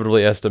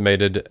conservatively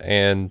estimated,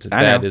 and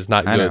that is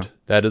not good.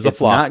 That is a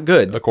flop. Not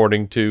good,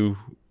 according to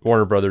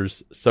Warner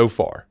Brothers so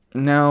far.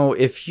 Now,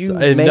 if you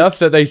enough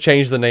that they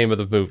changed the name of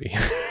the movie.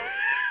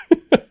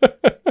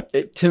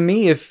 To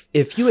me,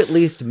 if you at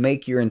least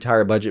make your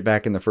entire budget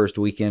back in the first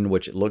weekend,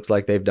 which it looks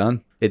like they've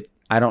done,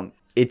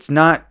 it's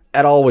not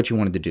at all what you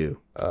wanted to do.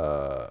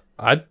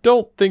 I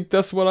don't think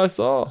that's what I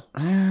saw.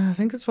 I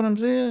think that's what I'm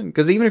saying.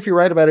 Because even if you're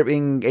right about it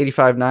being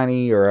 85,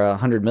 90, or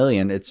 100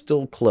 million, it's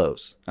still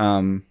close.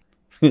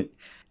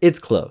 It's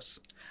close.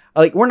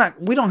 Like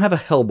we don't have a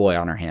Hellboy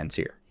on our hands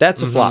here.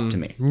 That's a flop to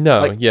me.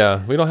 No, we don't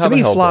have a Hellboy. To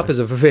me, flop is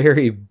a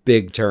very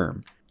big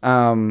term.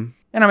 And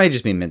I may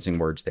just be mincing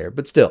words there,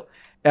 but still.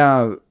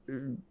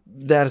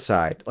 That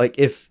aside, like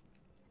if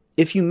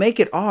you make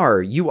it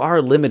R, you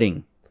are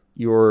limiting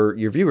your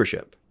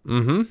viewership.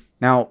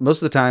 Now,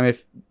 most of the time,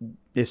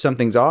 if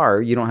something's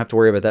R, you don't have to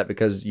worry about that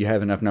because you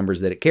have enough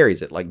numbers that it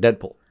carries it, like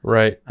Deadpool.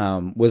 Right.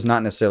 Was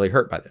not necessarily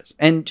hurt by this.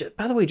 And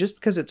by the way, just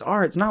because it's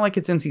R, it's not like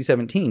it's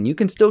NC-17. You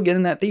can still get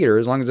in that theater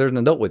as long as there's an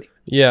adult with you.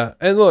 Yeah.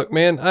 And look,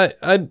 man,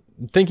 I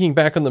thinking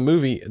back on the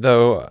movie,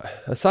 though,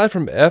 aside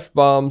from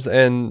F-bombs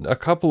and a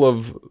couple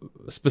of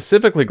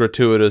specifically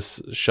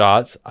gratuitous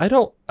shots, I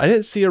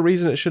didn't see a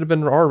reason it should have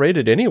been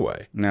R-rated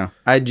anyway. No.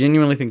 I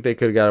genuinely think they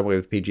could have got away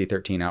with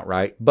PG-13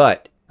 outright.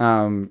 But,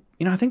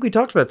 I think we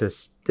talked about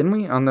this, didn't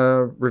we, on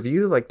the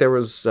review? Like there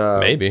was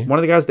maybe one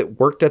of the guys that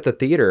worked at the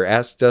theater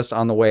asked us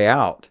on the way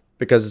out,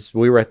 because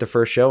we were at the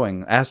first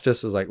showing, asked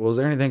us, was like, well, is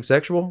there anything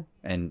sexual?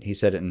 And he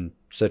said it in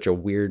such a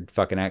weird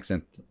fucking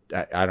accent.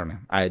 I don't know.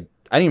 I didn't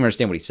even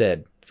understand what he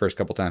said the first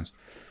couple times.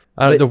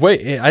 The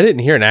way I didn't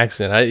hear an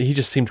accent, he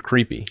just seemed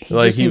creepy. He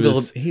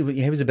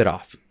was a bit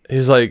off. He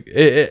was like,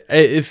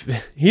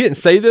 if he didn't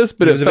say this,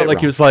 but it felt like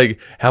wrong. He was like,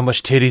 how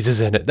much titties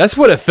is in it? That's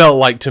what it felt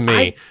like to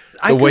me.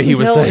 The way he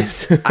was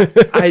saying.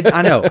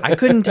 I know. I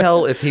couldn't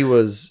tell if he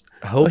was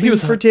hoping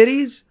for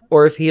titties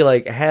or if he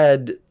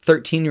had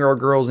 13-year-old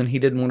girls and he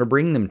didn't want to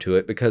bring them to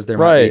it because there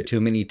might be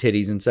too many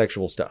titties and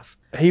sexual stuff.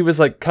 He was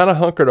kind of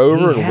hunkered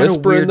over and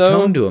whispering, though. He had a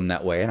weird tone to him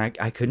that way, and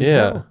I couldn't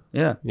tell.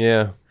 Yeah.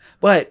 Yeah.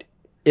 But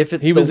if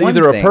it's he was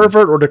either a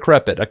pervert or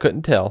decrepit. I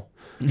couldn't tell.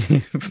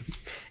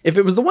 If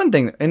it was the one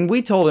thing, and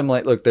we told him,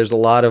 look, there's a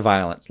lot of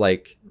violence,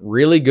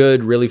 really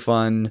good, really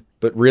fun,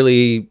 but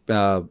really,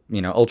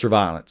 ultra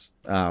violence.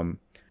 A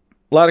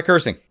lot of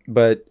cursing,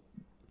 but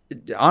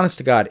honest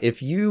to God,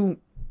 if you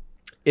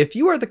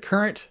are the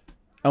current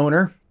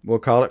owner, we'll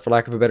call it for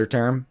lack of a better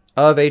term,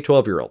 of a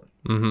 12-year-old.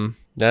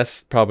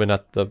 That's probably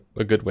not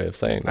a good way of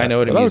saying that. I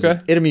know it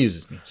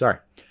amuses me. Sorry.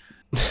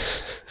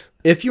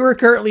 If you are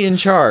currently in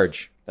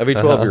charge of a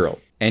 12-year-old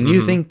and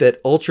you think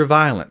that ultra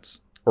violence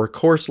or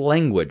coarse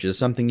language is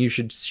something you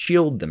should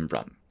shield them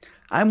from,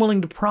 I'm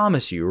willing to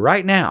promise you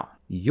right now,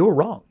 you're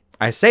wrong.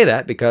 I say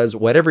that because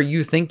whatever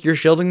you think you're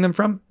shielding them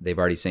from, they've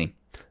already seen.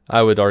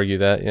 I would argue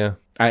that, yeah.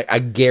 I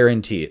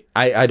guarantee it.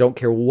 I don't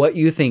care what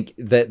you think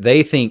that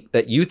they think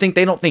that you think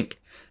they don't think.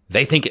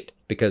 They think it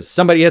because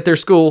somebody at their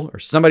school or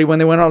somebody when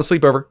they went on a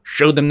sleepover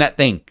showed them that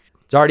thing.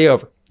 It's already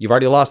over. You've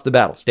already lost the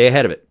battle. Stay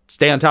ahead of it.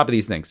 Stay on top of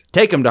these things.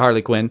 Take them to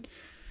Harley Quinn.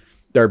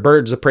 Or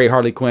Birds of Prey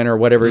Harley Quinn or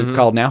whatever it's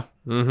called now.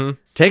 Mm-hmm.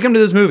 Take them to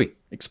this movie.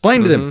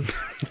 Explain to them.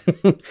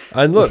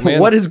 And look, man,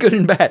 what is good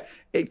and bad.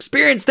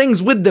 Experience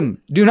things with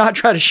them. Do not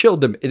try to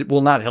shield them. It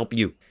will not help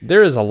you.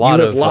 there is a lot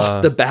You of have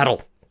lost the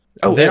battle.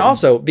 Oh, and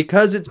also,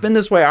 because it's been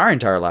this way our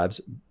entire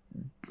lives,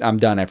 I'm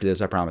done after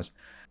this, I promise.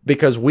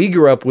 Because we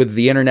grew up with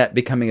the internet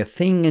becoming a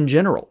thing in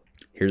general.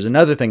 Here's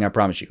another thing I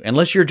promise you.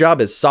 Unless your job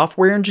is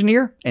software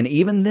engineer, and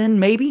even then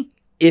maybe,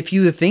 if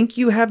you think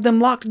you have them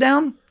locked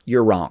down,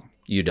 you're wrong.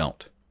 You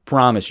don't.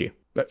 Promise you.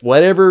 But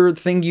whatever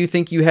thing you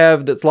think you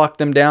have that's locked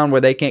them down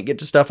where they can't get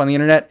to stuff on the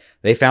internet,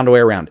 they found a way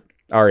around it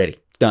already.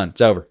 It's done.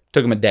 It's over.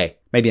 Took them a day,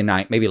 maybe a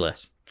night, maybe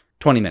less.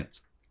 20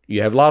 minutes.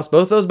 You have lost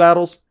both those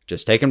battles.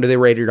 Just take them to the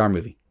rated R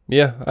movie.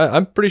 Yeah,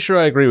 I'm pretty sure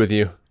I agree with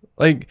you.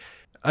 Like,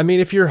 I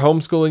mean, if you're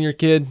homeschooling your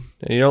kid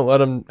and you don't let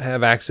them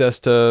have access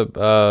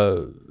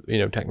to,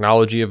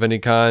 technology of any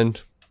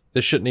kind,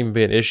 this shouldn't even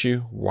be an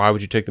issue. Why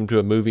would you take them to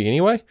a movie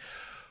anyway?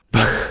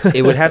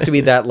 It would have to be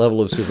that level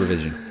of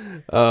supervision.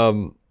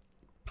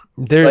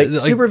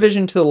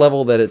 Supervision to the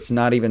level that it's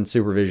not even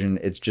supervision.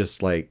 It's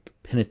just like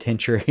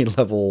penitentiary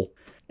level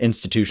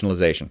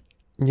institutionalization.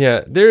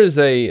 Yeah, there's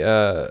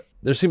I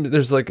was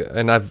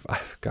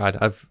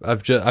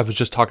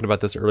just talking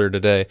about this earlier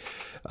today.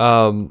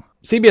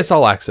 CBS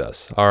All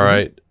Access. All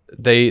right.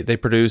 They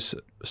produce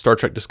Star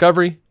Trek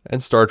Discovery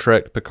and Star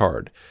Trek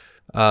Picard.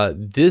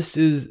 This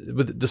is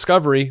with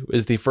Discovery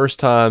is the first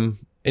time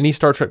any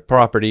Star Trek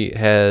property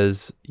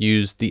has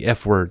used the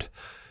F word.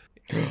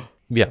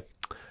 Yeah.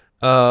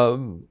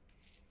 And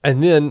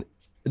then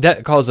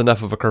that caused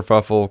enough of a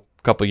kerfuffle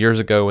a couple years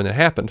ago when it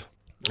happened.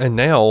 And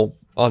now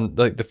on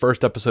like the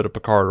first episode of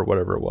Picard or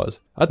whatever it was,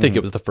 I think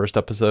it was the first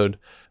episode,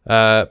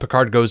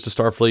 Picard goes to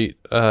Starfleet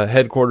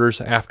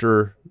headquarters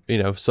after,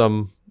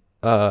 some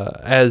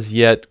as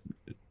yet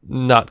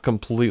not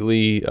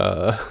completely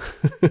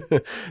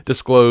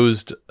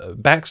disclosed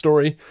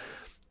backstory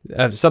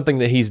of something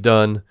that he's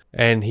done.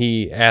 And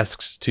he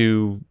asks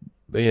to,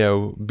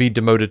 be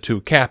demoted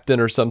to captain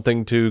or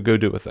something to go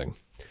do a thing.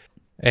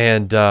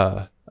 And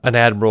an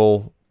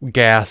admiral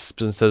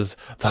gasps and says,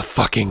 "The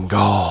fucking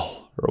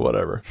gall," or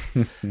whatever.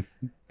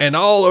 And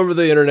all over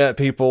the internet,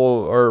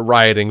 people are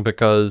rioting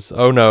because,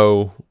 oh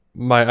no,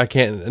 I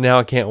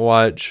can't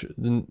watch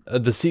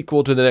the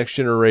sequel to The Next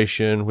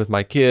Generation with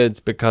my kids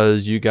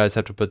because you guys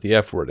have to put the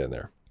F word in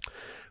there.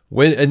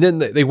 And then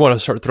they want to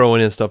start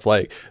throwing in stuff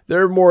like,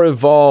 they're more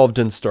evolved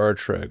in Star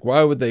Trek.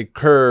 Why would they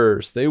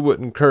curse? They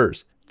wouldn't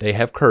curse. They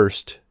have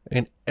cursed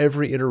in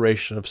every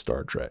iteration of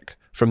Star Trek.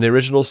 From the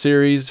original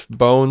series,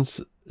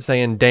 Bones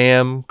saying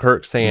damn,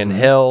 Kirk saying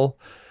hell.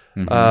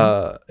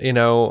 Bones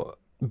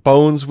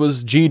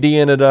was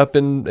GDing it up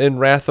in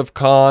Wrath of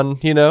Khan,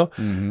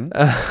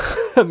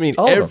 I mean,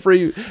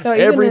 every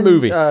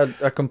movie.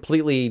 A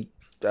completely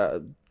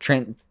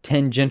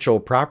tangential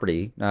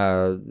property,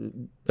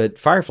 but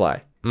Firefly.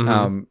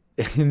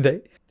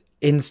 They,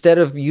 instead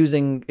of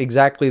using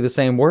exactly the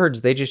same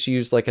words, they just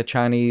use like a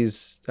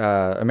Chinese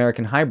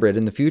American hybrid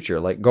in the future,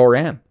 like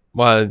Goram.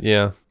 Well,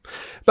 yeah.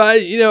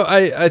 But,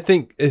 I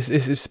think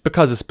it's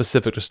because it's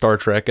specific to Star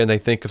Trek, and they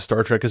think of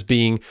Star Trek as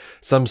being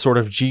some sort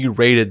of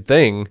G-rated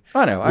thing.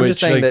 I know. I'm just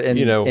saying that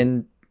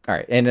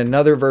in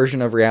another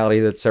version of reality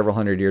that's several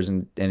hundred years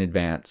in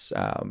advance,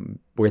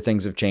 where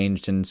things have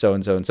changed and so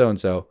and so and so and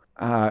so.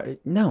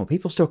 No,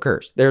 people still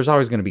curse. There's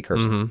always going to be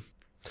cursing.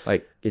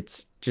 Like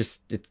it's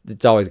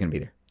always going to be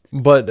there.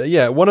 But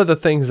yeah, one of the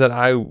things that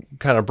I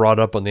kind of brought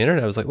up on the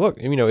internet, I was like, look,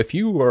 if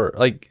you were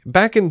like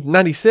back in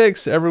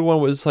 '96, everyone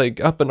was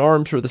like up in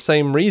arms for the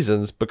same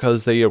reasons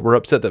because they were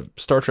upset that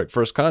Star Trek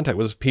First Contact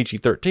was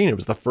PG-13. It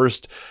was the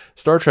first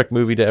Star Trek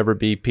movie to ever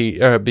be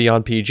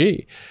beyond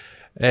PG.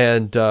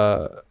 And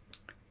but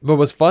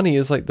what's funny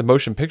is like the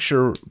motion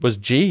picture was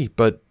G,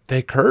 but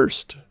they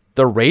cursed.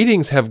 The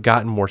ratings have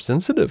gotten more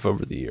sensitive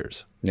over the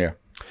years. Yeah.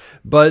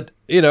 But,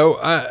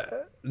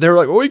 they're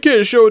like, we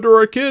can't show it to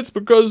our kids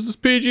because this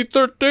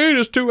PG-13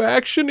 is too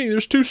actiony.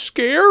 It's too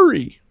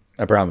scary.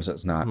 I promise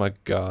it's not. Oh, my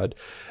God.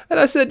 And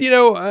I said,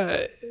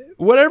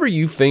 whatever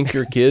you think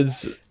your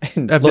kids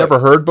have never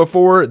heard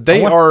before,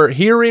 they are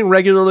hearing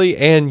regularly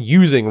and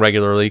using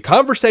regularly,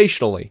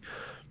 conversationally,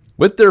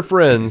 with their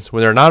friends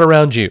when they're not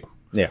around you.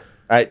 Yeah.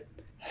 I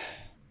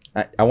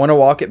want to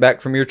walk it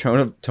back from your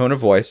tone of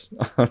voice.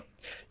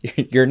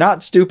 You're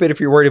not stupid if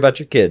you're worried about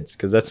your kids,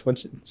 because that's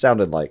what it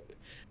sounded like.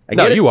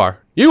 No, you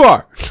are. You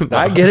are. No.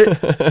 I get it.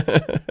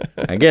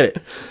 I get it.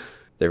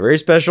 They're very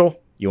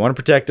special. You want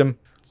to protect them.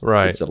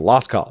 Right. It's a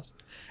lost cause.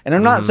 And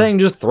I'm not saying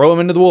just throw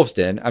them into the wolf's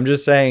den. I'm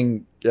just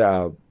saying.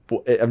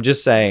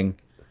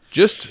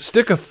 Just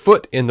stick a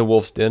foot in the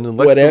wolf's den and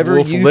let whatever the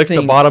wolf lick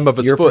the bottom of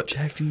its you're foot.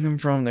 Protecting them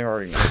from, they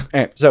already know.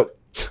 Anyway, so,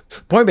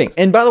 point being,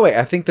 and by the way,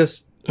 I think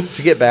this,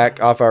 to get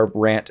back off our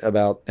rant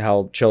about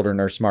how children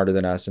are smarter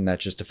than us, and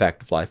that's just a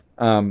fact of life.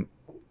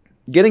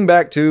 Getting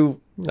back to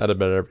not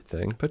about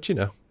everything, but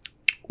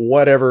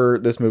whatever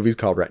this movie's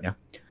called right now.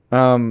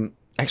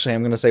 Actually,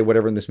 I'm going to say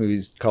whatever this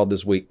movie's called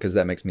this week because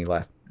that makes me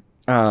laugh.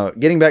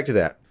 Getting back to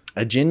that,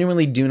 I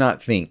genuinely do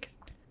not think,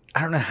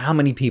 I don't know how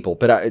many people,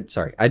 but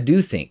I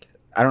do think,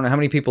 I don't know how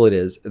many people it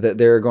is, that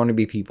there are going to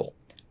be people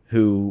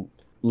who,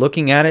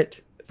 looking at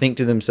it, think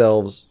to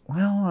themselves,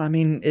 well, I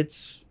mean,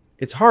 it's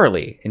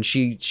Harley, and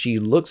she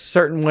looks a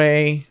certain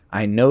way.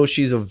 I know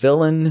she's a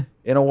villain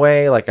in a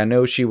way. Like, I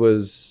know she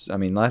was, I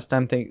mean, last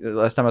time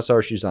I saw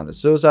her, she was on the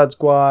Suicide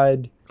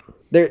Squad.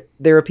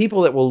 There are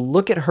people that will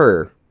look at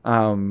her,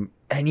 and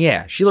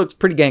yeah, she looks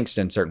pretty gangsta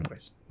in certain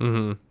ways,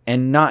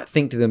 and not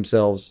think to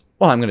themselves,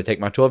 well, I'm going to take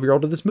my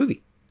 12-year-old to this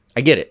movie.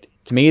 I get it.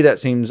 To me, that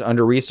seems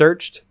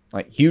under-researched,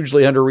 like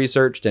hugely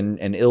under-researched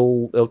and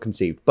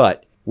ill-conceived,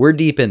 but we're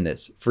deep in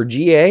this. For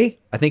GA,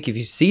 I think if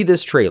you see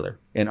this trailer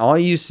and all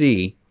you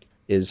see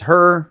is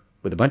her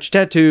with a bunch of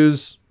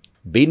tattoos,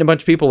 beating a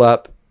bunch of people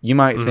up, you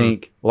might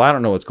think, well, I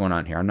don't know what's going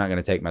on here. I'm not going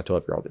to take my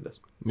 12-year-old to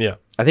this. Yeah.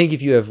 I think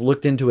if you have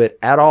looked into it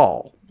at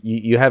all,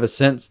 you have a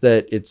sense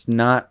that it's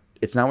not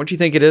what you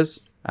think it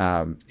is.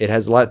 It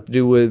has a lot to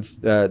do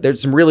with,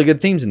 there's some really good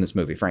themes in this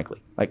movie, frankly.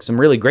 Like some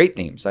really great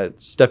themes,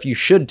 stuff you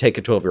should take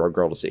a 12-year-old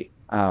girl to see.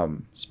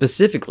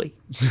 Specifically,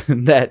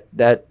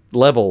 that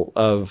level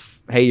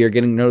of, hey, you're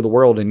getting to know the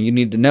world and you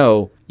need to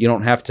know you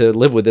don't have to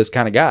live with this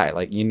kind of guy.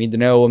 Like, you need to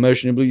know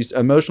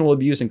emotional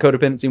abuse and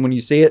codependency when you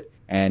see it.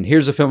 And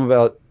here's a film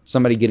about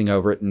somebody getting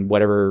over it in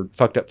whatever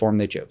fucked up form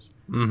they chose.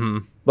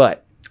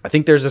 But I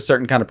think there's a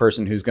certain kind of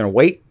person who's going to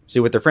wait, see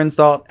what their friends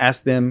thought,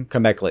 ask them,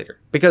 come back later.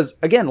 Because,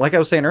 again, like I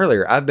was saying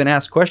earlier, I've been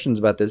asked questions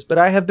about this, but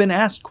I have been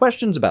asked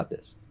questions about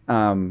this.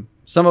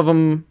 Some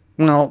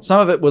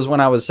of it was when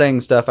I was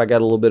saying stuff, I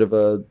got a little bit of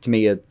a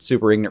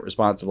super ignorant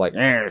response of like,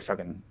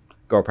 fucking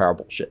girl power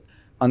bullshit.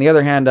 On the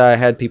other hand, I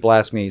had people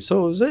ask me,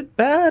 so is it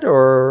bad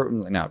or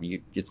no?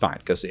 It's fine.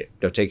 Go see it.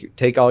 Go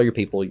take all your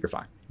people. You're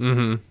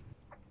fine.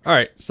 All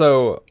right.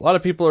 So a lot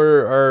of people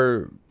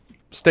are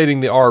stating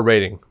the R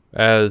rating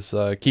as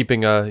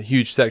keeping a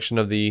huge section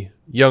of the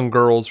young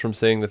girls from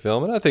seeing the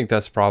film, and I think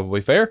that's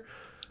probably fair.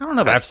 I don't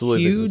know about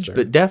absolutely huge,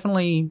 but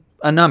definitely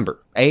a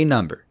number. I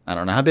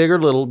don't know how big or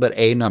little, but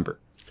a number.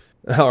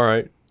 All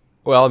right.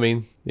 Well, I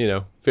mean,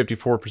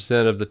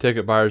 54% of the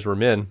ticket buyers were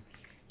men.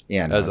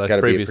 Yeah, no, it's got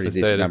to be a pretty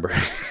decent number.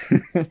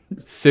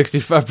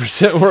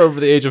 65% were over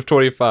the age of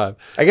 25.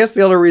 I guess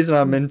the other reason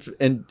I'm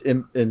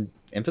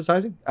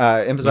emphasizing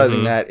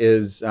that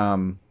is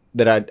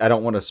that I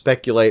don't want to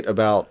speculate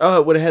about,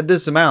 it would have had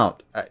this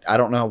amount. I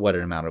don't know what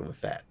it amounted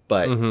with that,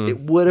 but it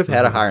would have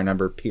had a higher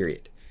number,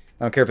 period.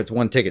 I don't care if it's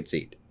one ticket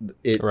seat.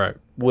 It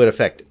would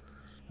affect it.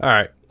 All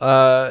right.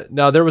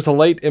 Now, there was a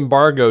late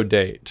embargo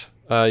date.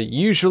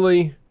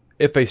 Usually,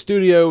 if a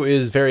studio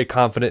is very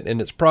confident in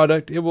its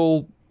product, it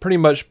will pretty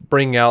much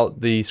bring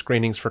out the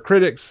screenings for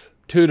critics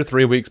 2 to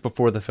 3 weeks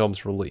before the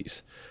film's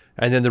release.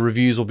 And then the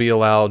reviews will be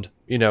allowed,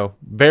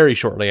 very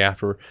shortly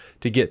after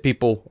to get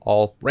people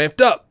all ramped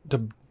up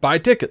to buy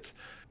tickets,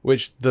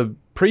 which the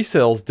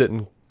pre-sales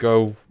didn't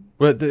go.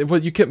 Well,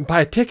 you couldn't buy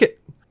a ticket.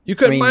 You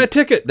couldn't buy a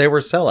ticket. They were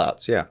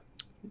sellouts, yeah.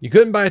 You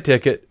couldn't buy a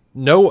ticket.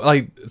 No,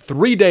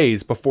 3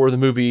 days before the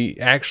movie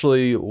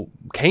actually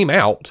came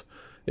out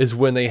is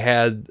when they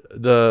had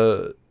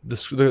the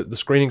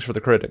screenings for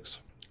the critics.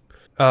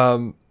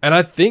 And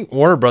I think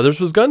Warner Brothers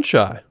was gun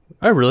shy.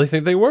 I really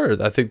think they were.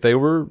 I think they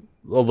were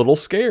a little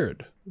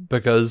scared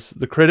because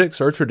the critics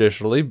are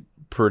traditionally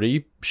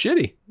pretty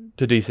shitty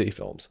to DC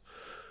films.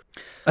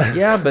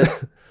 Yeah,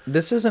 but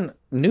this isn't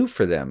new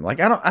for them.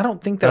 Like, I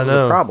don't think that was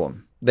a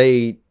problem.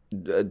 They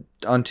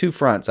on two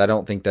fronts, I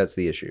don't think that's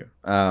the issue.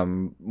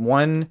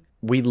 One,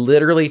 we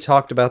literally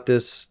talked about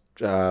this.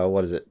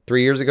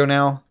 3 years ago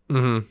now?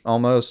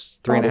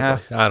 Almost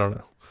 3.5. I don't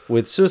know.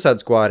 With Suicide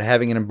Squad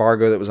having an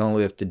embargo that was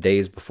only lifted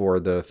days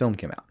before the film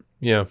came out.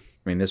 Yeah.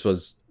 I mean, this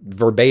was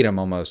verbatim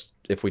almost,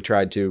 if we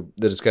tried to,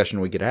 the discussion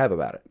we could have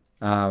about it.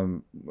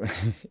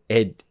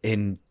 It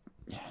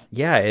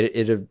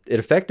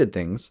affected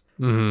things.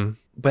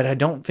 But I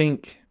don't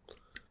think,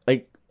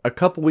 a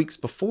couple weeks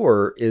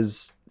before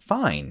is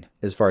fine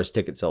as far as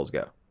ticket sales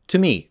go. To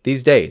me,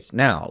 these days,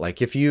 now,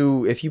 if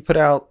you put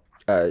out,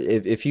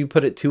 if you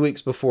put it 2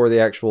 weeks before the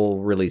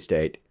actual release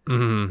date,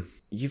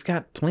 you've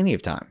got plenty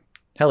of time.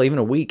 Hell, even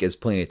a week is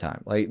plenty of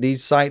time.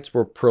 These sites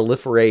will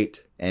proliferate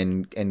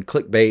and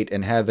clickbait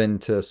and have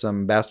into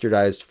some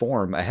bastardized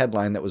form a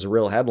headline that was a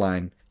real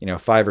headline,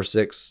 5 or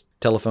 6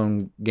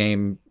 telephone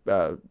game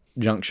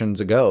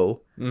junctions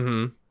ago.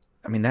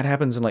 I mean, that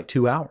happens in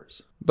 2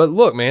 hours. But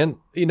look, man,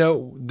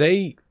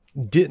 they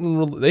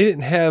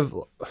didn't have,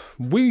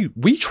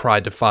 we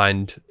tried to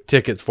find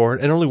tickets for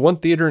it, and only one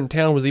theater in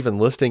town was even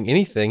listing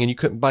anything, and you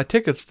couldn't buy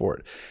tickets for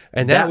it.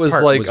 And that was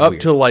up weird.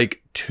 To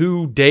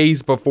 2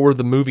 days before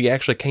the movie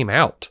actually came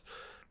out.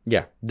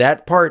 Yeah,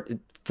 that part,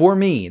 for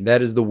me,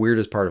 that is the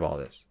weirdest part of all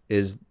this,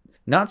 is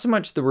not so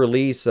much the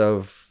release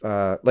of,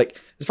 as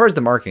far as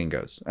the marketing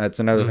goes. That's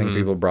another thing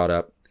people brought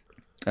up.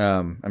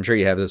 I'm sure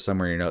you have this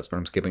somewhere in your notes, but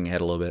I'm skipping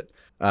ahead a little bit.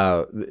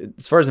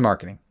 As far as the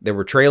marketing, there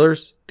were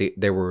trailers.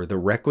 There were the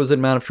requisite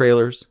amount of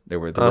trailers. There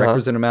were the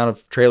requisite amount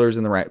of trailers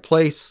in the right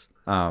place.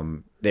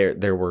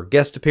 There were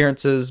guest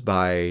appearances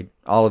by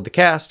all of the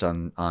cast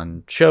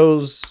on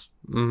shows.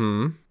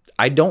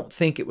 I don't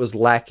think it was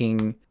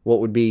lacking what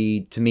would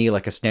be, to me,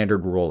 a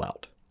standard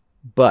rollout.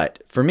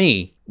 But for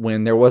me,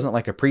 when there wasn't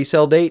like a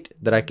pre-sale date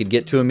that I could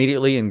get to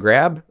immediately and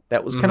grab,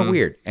 that was kind of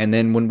weird. And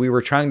then when we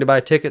were trying to buy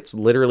tickets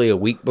literally a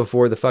week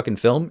before the fucking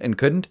film and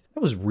couldn't,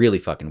 that was really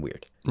fucking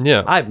weird.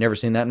 Yeah. I've never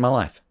seen that in my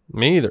life.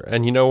 Me either.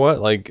 And you know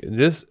what? Like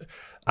this,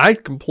 I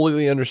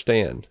completely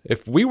understand.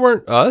 If we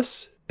weren't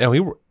us, and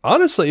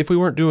if we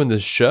weren't doing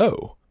this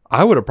show,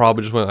 I would have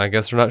probably just went, I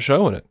guess they're not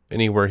showing it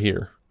anywhere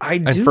here.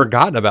 And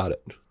forgotten about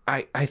it.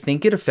 I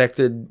think it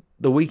affected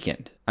the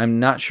weekend. I'm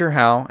not sure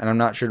how, and I'm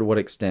not sure to what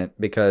extent,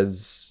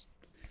 because,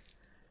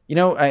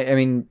 I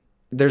mean,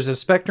 there's a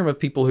spectrum of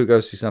people who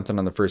go see something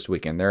on the first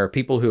weekend. There are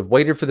people who have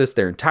waited for this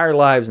their entire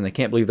lives, and they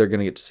can't believe they're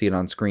going to get to see it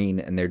on screen,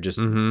 and they're just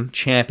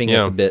champing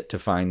at the bit to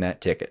find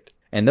that ticket.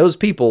 And those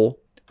people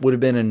would have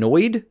been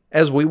annoyed,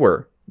 as we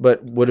were,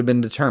 but would have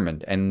been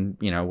determined. And,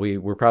 we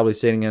were probably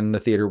sitting in the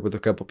theater with a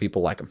couple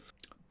people like them.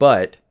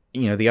 But,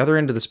 the other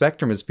end of the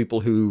spectrum is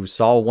people who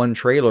saw one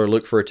trailer,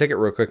 looked for a ticket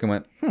real quick and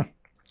went,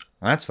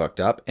 that's fucked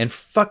up, and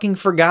fucking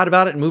forgot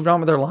about it and moved on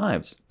with their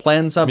lives.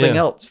 Planned something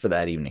else for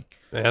that evening.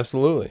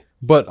 Absolutely.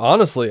 But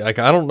honestly, like,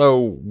 I don't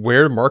know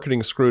where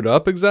marketing screwed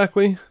up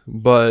exactly,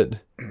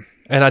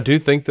 and I do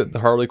think that the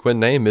Harley Quinn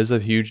name is a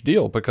huge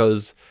deal,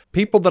 because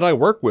people that I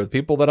work with,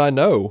 people that I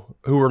know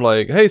who are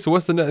like, hey, so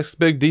what's the next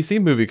big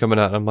DC movie coming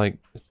out? And I'm like,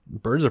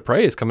 Birds of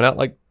Prey is coming out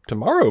like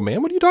tomorrow,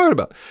 man. What are you talking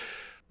about?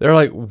 They're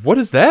like, what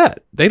is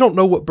that? They don't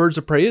know what Birds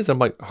of Prey is. I'm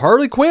like,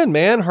 Harley Quinn,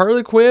 man.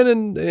 Harley Quinn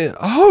and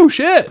oh,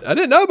 shit. I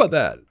didn't know about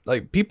that.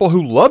 Like, people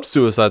who love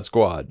Suicide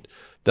Squad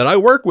that I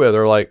work with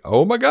are like,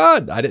 oh, my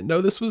God. I didn't know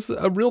this was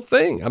a real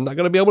thing. I'm not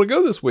going to be able to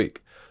go this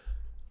week.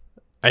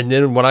 And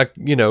then when I,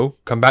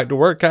 come back to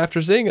work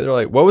after seeing it, they're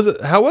like, what was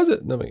it? How was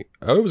it? And I'm like,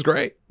 oh, it was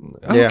great.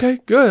 Okay,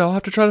 good. I'll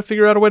have to try to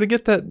figure out a way to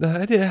get that.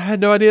 I had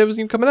no idea it was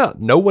even coming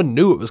out. No one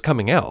knew it was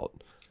coming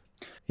out.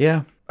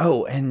 Yeah.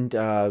 Oh, and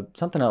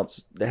something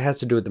else that has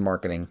to do with the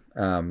marketing.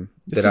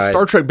 This is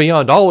Star Trek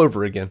Beyond all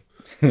over again.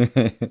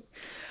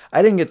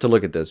 I didn't get to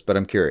look at this, but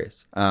I'm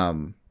curious.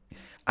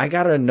 I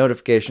got a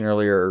notification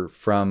earlier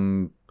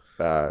from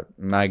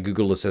my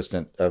Google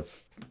Assistant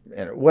of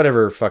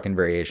whatever fucking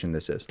variation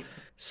this is.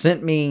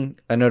 Sent me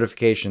a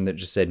notification that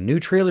just said, new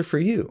trailer for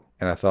you.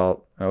 And I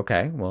thought,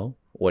 okay, well,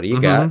 what do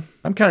you got?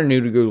 I'm kind of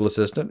new to Google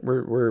Assistant.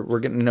 We're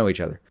getting to know each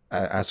other.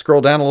 I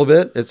scroll down a little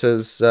bit. It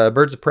says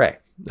Birds of Prey.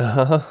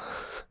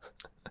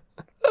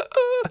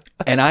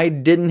 And I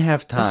didn't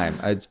have time.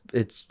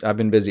 I've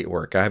been busy at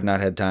work. I have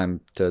not had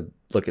time to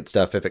look at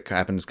stuff if it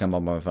happens to come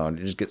on my phone.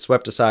 It just gets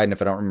swept aside, and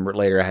if I don't remember it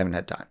later, I haven't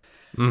had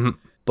time.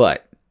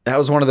 But that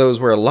was one of those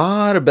where a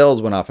lot of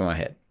bells went off in my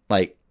head.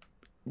 Like,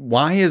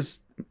 why is...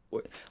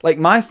 Like,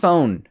 my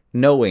phone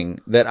knowing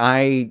that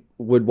I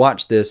would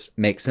watch this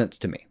makes sense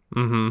to me.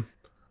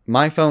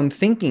 My phone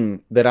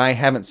thinking that I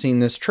haven't seen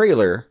this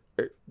trailer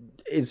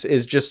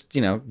is just,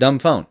 dumb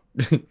phone.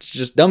 It's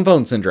just dumb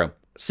phone syndrome.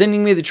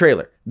 Sending me the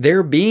trailer.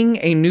 There being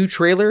a new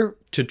trailer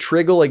to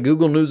trigger a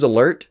Google News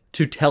alert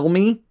to tell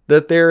me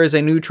that there is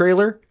a new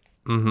trailer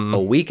a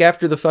week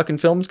after the fucking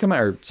films come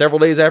out, or several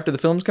days after the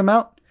films come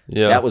out.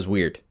 Yeah. That was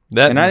weird.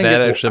 That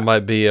actually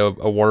might be a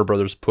Warner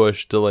Brothers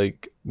push to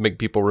like make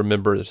people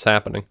remember it's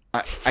happening.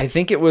 I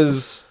think it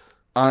was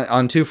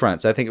on two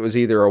fronts. I think it was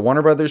either a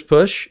Warner Brothers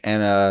push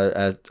and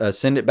a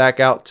send it back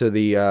out to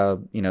the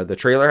the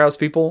Trailer House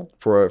people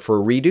for a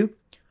redo,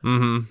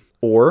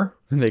 or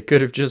they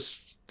could have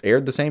just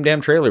aired the same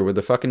damn trailer with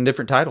a fucking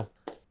different title.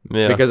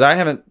 Yeah, because I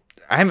haven't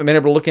been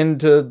able to look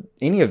into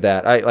any of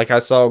that. I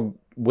saw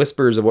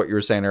whispers of what you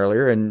were saying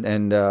earlier,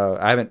 and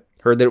I haven't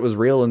heard that it was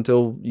real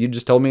until you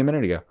just told me a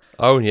minute ago.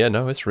 Oh yeah,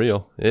 no, it's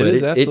real.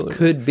 Absolutely. It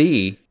could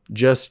be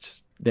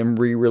just them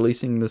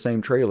re-releasing the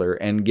same trailer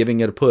and giving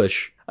it a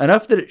push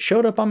enough that it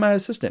showed up on my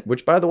assistant,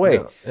 which, by the way,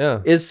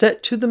 is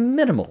set to the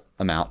minimal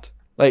amount.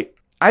 Like,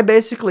 I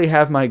basically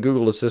have my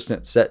Google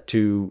Assistant set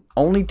to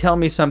only tell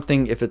me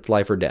something if it's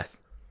life or death.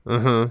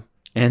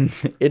 And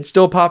it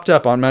still popped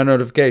up on my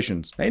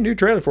notifications. Hey, new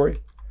trailer for you.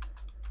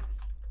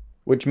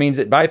 Which means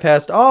it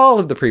bypassed all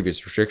of the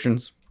previous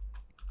restrictions.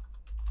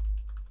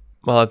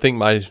 Well, I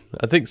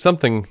think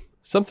something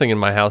in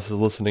my house is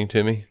listening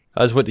to me.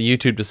 I just went to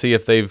YouTube to see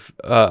if they've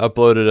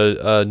uploaded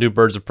a new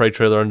Birds of Prey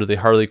trailer under the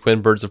Harley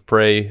Quinn Birds of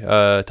Prey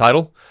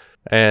title,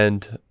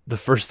 and the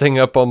first thing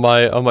up on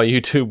my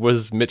YouTube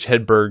was Mitch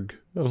Hedberg.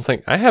 I was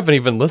like, I haven't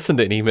even listened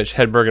to any Mitch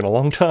Hedberg in a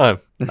long time.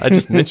 I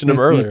just mentioned him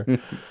earlier.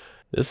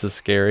 This is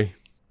scary.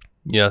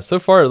 Yeah, so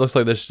far it looks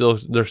like they're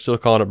still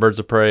calling it Birds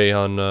of Prey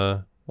on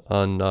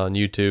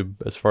YouTube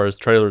as far as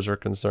trailers are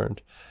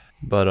concerned.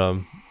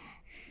 But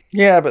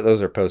yeah, but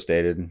those are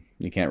post-dated.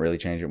 You can't really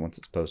change it once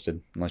it's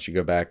posted unless you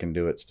go back and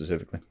do it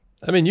specifically.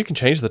 I mean, you can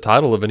change the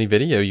title of any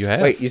video you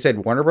have. Wait, you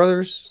said Warner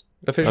Brothers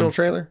official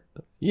trailer?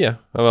 Yeah.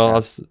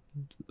 Well,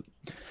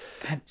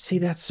 see,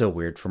 that's so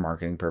weird for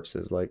marketing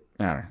purposes. Like,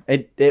 I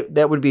don't know.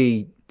 That would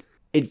be.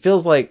 It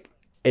feels like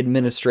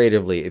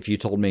administratively, if you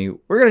told me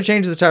we're going to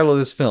change the title of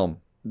this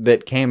film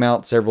that came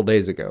out several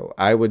days ago,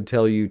 I would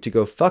tell you to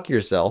go fuck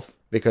yourself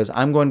because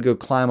I'm going to go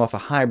climb off a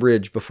high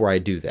bridge before I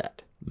do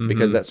that.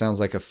 Because that sounds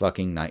like a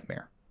fucking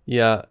nightmare.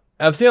 Yeah.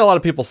 I've seen a lot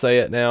of people say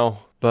it now,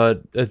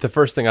 but the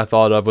first thing I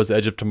thought of was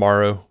Edge of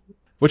Tomorrow,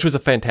 which was a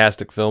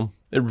fantastic film.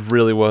 It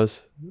really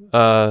was.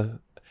 And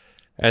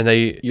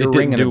it didn't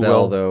ringing do a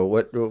bell, well though.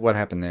 What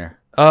happened there?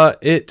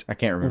 It I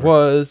can't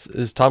remember.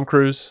 Is Tom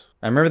Cruise.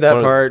 I remember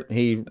that part.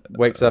 He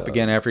wakes up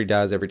again after he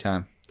dies every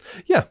time.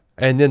 Yeah,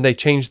 and then they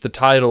changed the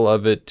title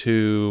of it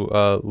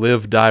to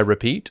Live, Die,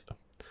 Repeat.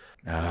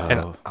 Oh.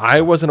 And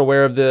I wasn't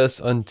aware of this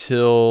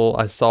until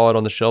I saw it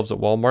on the shelves at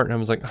Walmart, and I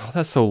was like, oh,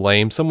 that's so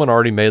lame. Someone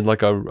already made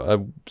like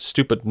a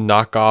stupid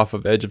knockoff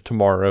of Edge of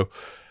Tomorrow.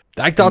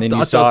 And then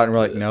you saw it and we're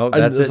like, no,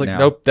 that's it now.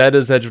 Nope, that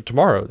is Edge of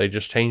Tomorrow. They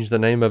just changed the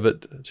name of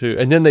it to,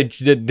 and then they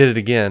did it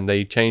again.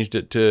 They changed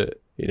it to,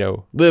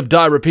 Live,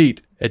 Die,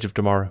 Repeat, Edge of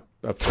Tomorrow.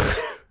 Of course.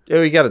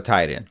 Yeah, you got to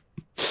tie it in.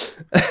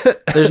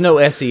 There's no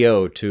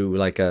SEO to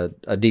like a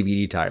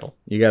DVD title.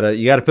 You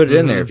gotta put it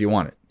in there if you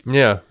want it.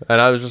 Yeah, and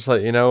I was just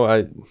like,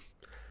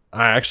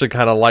 I actually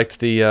kind of liked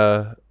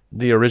the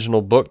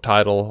original book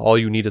title, All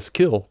You Need Is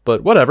Kill,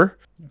 but whatever.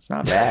 It's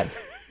not bad.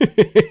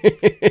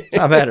 It's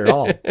not bad at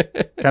all.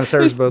 Kind of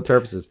serves both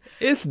purposes.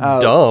 It's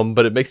dumb,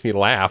 but it makes me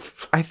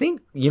laugh. I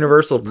think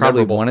Universal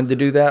probably memorable. wanted to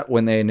do that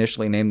when they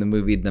initially named the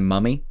movie The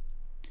Mummy.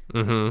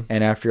 Mm-hmm.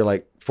 And after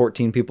like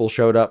 14 people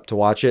showed up to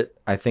watch it,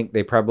 I think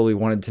they probably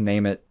wanted to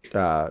name it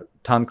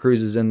Tom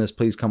Cruise is in this,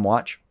 please come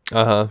watch.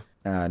 Uh-huh.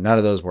 None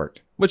of those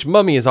worked. Which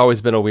Mummy has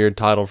always been a weird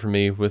title for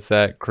me with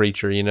that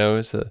creature,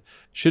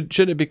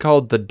 shouldn't it be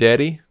called The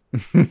Daddy?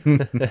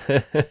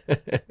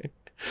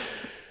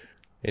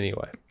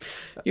 Anyway.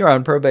 You're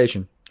on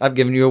probation. I've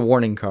given you a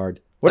warning card.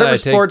 Whatever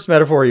sports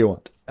metaphor you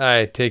want.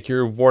 I take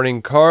your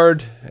warning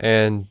card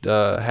and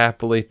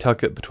happily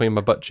tuck it between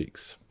my butt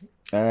cheeks.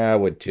 I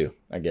would too.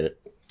 I get it.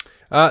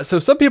 So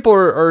some people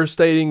are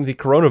stating the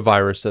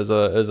coronavirus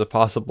as a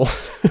possible...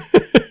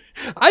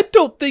 I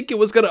don't think it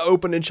was going to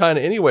open in China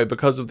anyway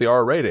because of the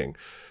R rating.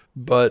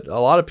 But a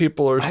lot of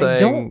people are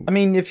saying...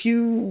 if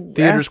you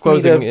theaters asked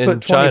closing me to in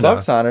put 20 China.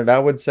 bucks on it, I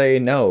would say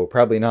no,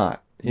 probably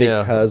not.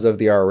 Because of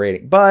the R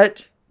rating.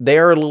 But they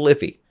are a little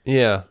iffy.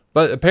 Yeah.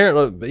 But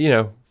apparently,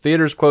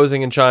 theaters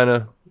closing in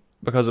China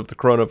because of the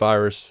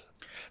coronavirus.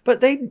 But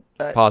they...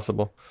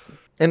 possible.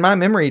 In my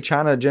memory,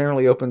 China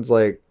generally opens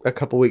like a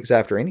couple weeks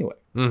after anyway.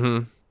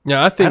 Mm-hmm.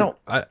 Yeah, I think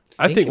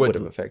it would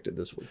have affected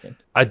this weekend.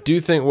 I do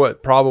think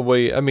what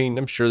probably,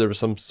 I'm sure there was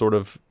some sort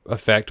of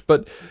effect,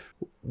 but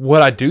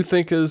what I do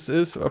think is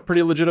a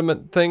pretty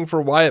legitimate thing for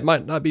why it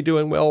might not be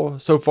doing well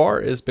so far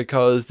is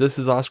because this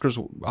is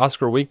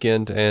Oscar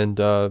weekend and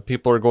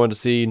people are going to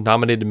see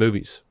nominated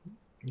movies.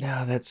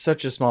 No, that's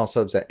such a small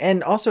subset.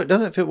 And also it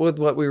doesn't fit with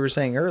what we were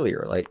saying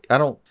earlier. Like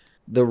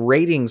the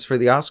ratings for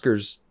the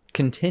Oscars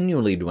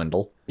continually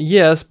dwindle.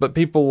 Yes, but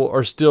people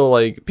are still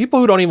like, people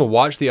who don't even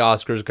watch the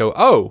Oscars go,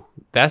 oh,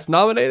 that's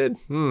nominated?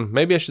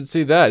 Maybe I should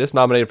see that. It's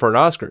nominated for an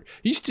Oscar.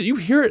 You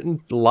hear it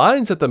in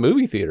lines at the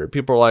movie theater.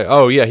 People are like,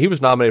 oh, yeah, he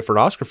was nominated for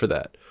an Oscar for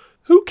that.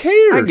 Who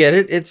cares? I get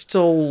it. It's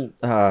still...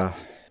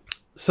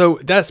 so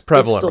that's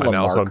prevalent right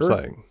now, is what I'm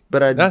saying.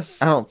 But I don't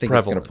think prevalent.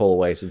 It's going to pull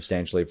away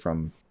substantially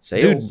from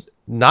sales. Dude,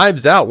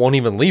 Knives Out won't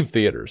even leave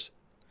theaters.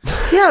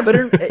 Yeah, but...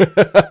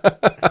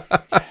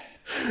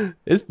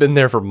 It's been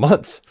there for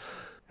months.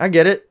 I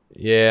get it.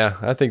 Yeah,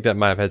 I think that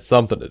might have had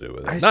something to do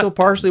with it. I still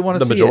partially want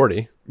to see the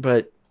majority,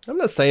 but I'm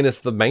not saying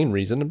it's the main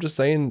reason. I'm just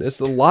saying it's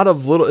a lot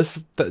of it's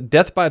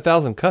death by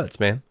 1,000 cuts,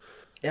 man.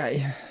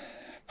 Yeah,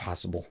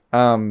 possible.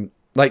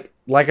 Like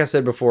I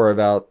said before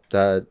about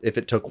if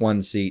it took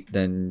one seat,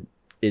 then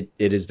it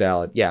is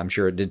valid. Yeah, I'm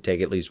sure it did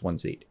take at least one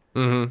seat.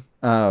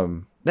 Mm-hmm.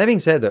 That being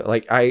said, though,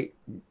 like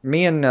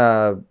me and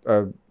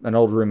an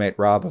old roommate,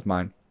 Rob of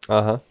mine.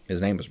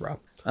 His name was Rob.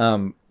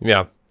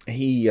 Yeah.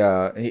 He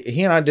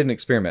and I did an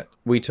experiment.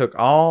 We took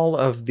all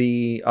of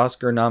the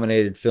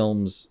Oscar-nominated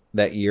films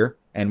that year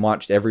and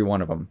watched every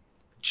one of them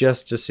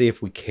just to see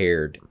if we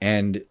cared.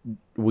 And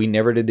we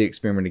never did the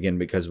experiment again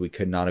because we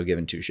could not have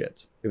given two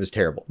shits. It was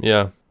terrible.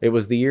 Yeah. It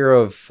was the year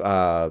of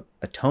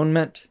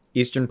Atonement,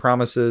 Eastern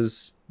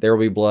Promises, There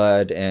Will Be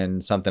Blood,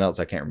 and something else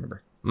I can't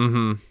remember.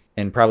 Mm-hmm.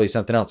 And probably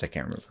something else I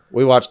can't remember.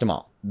 We watched them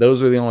all. Those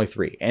were the only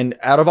three. And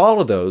out of all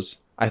of those,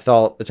 I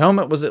thought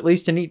Atonement was at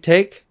least a neat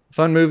take.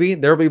 Fun movie.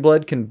 There Will Be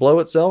Blood can blow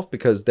itself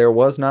because there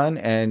was none,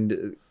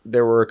 and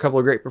there were a couple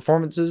of great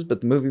performances,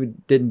 but the movie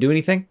didn't do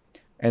anything.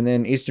 And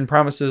then Eastern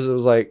Promises, it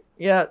was like,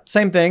 yeah,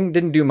 same thing,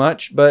 didn't do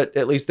much, but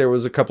at least there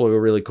was a couple of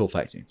really cool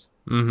fight scenes.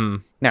 Mm-hmm.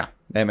 Now,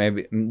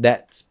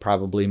 that's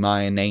probably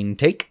my inane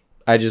take.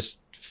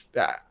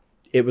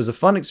 It was a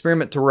fun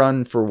experiment to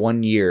run for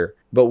 1 year,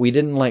 but we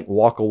didn't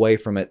walk away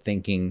from it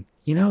thinking,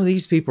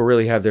 these people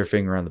really have their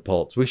finger on the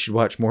pulse. We should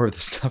watch more of the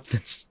stuff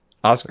that's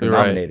Oscar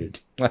nominated.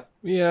 Right.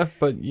 Yeah,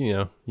 but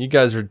you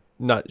guys are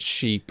not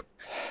sheep.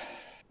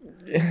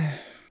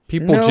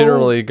 People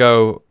generally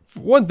go,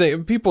 one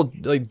thing, people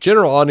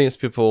general audience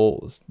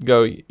people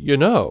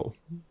go,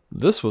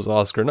 this was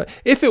Oscar night.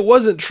 If it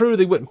wasn't true,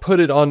 they wouldn't put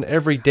it on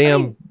every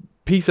damn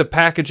piece of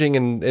packaging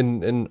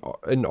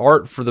and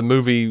art for the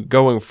movie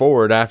going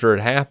forward after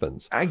it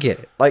happens. I get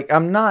it.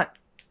 I'm not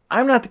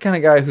the kind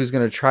of guy who's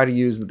going to try to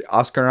use the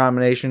Oscar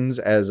nominations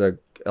as a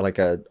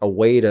a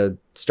way to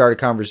start a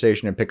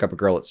conversation and pick up a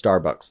girl at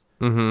Starbucks.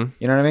 Mm-hmm.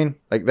 You know what I mean?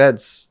 Like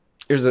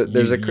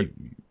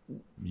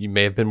you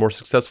may have been more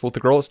successful with the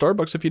girl at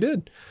Starbucks if you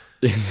did.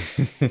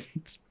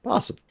 It's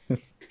possible.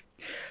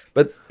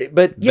 But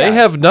yeah. They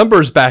have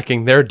numbers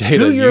backing their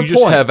data. You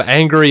just have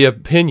angry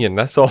opinion.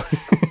 That's all.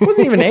 It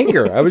wasn't even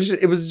anger.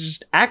 It was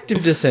just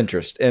active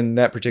disinterest in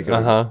that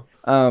particular.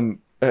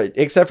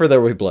 Except for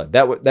There Will Be Blood.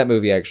 That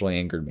movie actually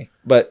angered me.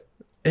 But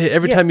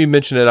every time you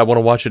mention it, I want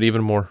to watch it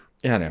even more.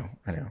 Yeah,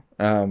 I know.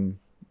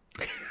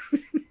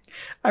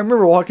 I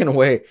remember walking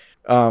away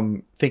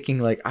thinking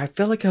like, I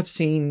feel like I've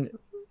seen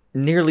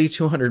nearly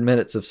 200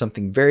 minutes of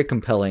something very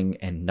compelling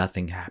and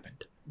nothing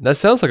happened. That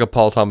sounds like a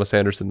Paul Thomas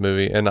Anderson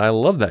movie, and I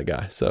love that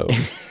guy. So,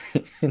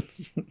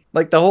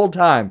 like the whole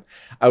time,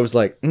 I was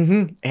like,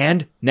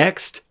 and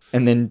next,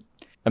 and then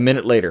a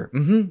minute later,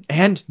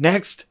 and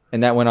next,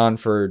 and that went on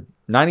for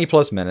 90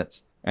 plus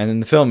minutes, and then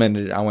the film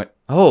ended. I went,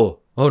 oh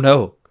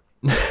no.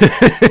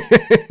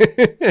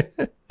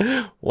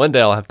 One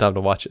day I'll have time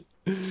to watch it.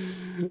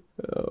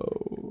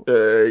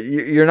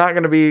 You're not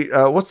going to be.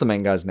 What's the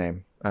main guy's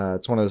name?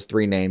 It's one of those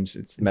three names.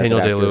 It's Daniel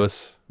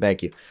Day-Lewis.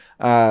 Thank you.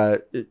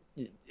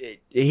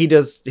 He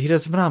does a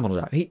phenomenal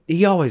job.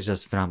 He always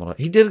does a phenomenal job.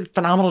 He did a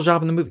phenomenal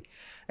job in the movie.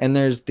 And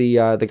there's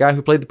the guy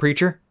who played the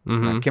preacher. I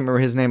can't remember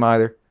his name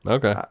either.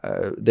 Okay.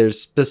 There's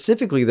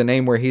specifically the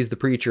name where he's the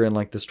preacher in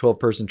like this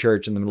 12-person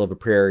church in the middle of a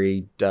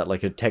prairie,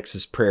 like a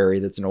Texas prairie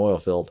that's an oil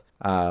field,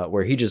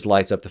 where he just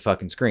lights up the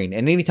fucking screen.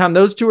 And anytime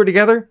those two are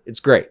together, it's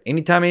great.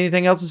 Anytime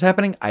anything else is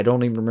happening, I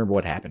don't even remember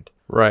what happened.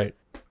 Right.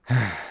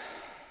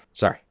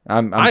 Sorry,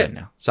 I'm done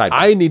now.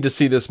 I need to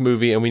see this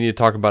movie, and we need to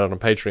talk about it on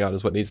Patreon.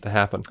 Is what needs to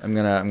happen. I'm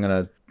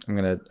gonna.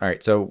 All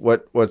right.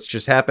 So what's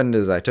just happened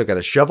is I took out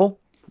a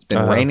shovel. It's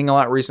been raining a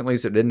lot recently,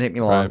 so it didn't take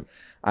me long. Right.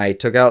 I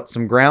took out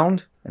some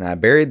ground and I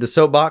buried the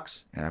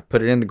soapbox and I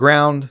put it in the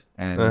ground,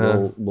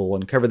 and we'll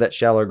uncover that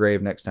shallow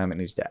grave next time it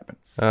needs to happen.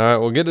 All right,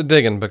 we'll get to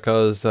digging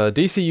because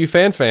DCU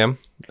FanFam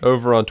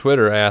over on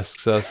Twitter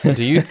asks us,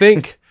 Do you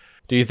think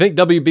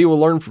WB will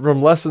learn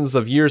from lessons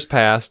of years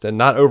past and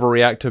not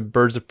overreact to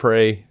Birds of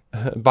Prey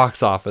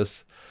box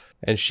office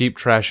and sheep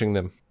trashing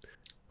them?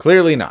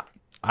 Clearly not.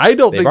 I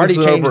don't They've think already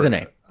changed the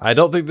name. I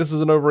don't think this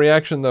is an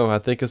overreaction, though. I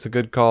think it's a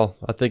good call.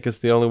 I think it's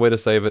the only way to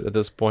save it at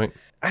this point.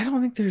 I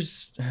don't think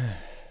there's...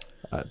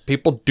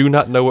 people do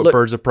not know what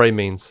Birds of Prey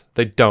means.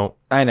 They don't.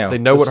 I know. They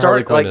know what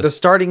Harley Quinn is. The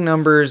starting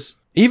numbers...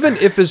 Even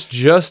if it's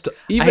just...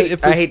 I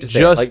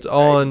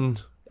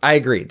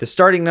agree. The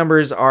starting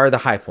numbers are the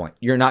high point.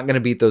 You're not going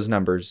to beat those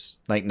numbers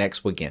like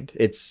next weekend.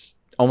 It's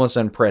almost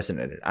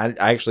unprecedented. I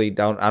actually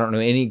don't know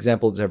any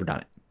example that's ever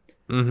done it.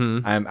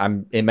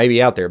 Mm-hmm. It may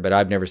be out there, but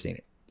I've never seen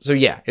it. So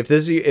yeah, if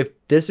this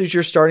is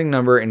your starting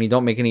number and you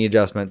don't make any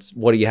adjustments,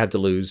 what do you have to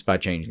lose by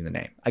changing the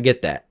name? I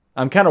get that.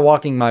 I'm kind of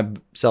walking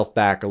myself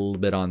back a little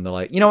bit on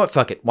the you know what?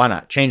 Fuck it. Why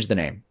not? Change the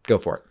name. Go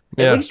for it.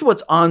 Yeah. At least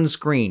what's on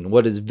screen,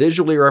 what is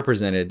visually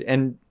represented.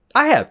 And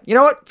I have. You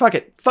know what? Fuck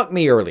it. Fuck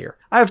me earlier.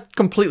 I've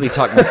completely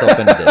talked myself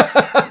into this.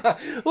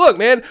 Look,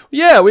 man.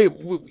 Yeah,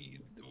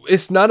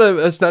 it's not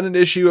an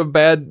issue of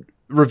bad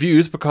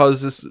reviews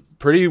because it's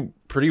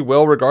pretty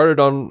well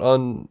regarded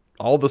on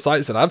all the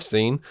sites that I've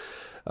seen.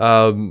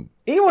 Anyone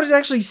who's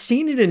actually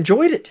seen it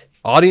enjoyed it.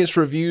 Audience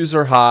reviews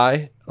are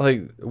high.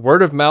 Like,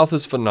 word of mouth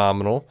is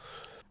phenomenal.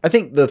 I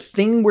think the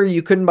thing where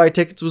you couldn't buy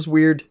tickets was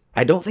weird.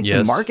 I don't think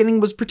the marketing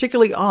was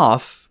particularly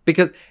off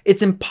because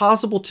it's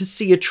impossible to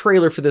see a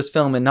trailer for this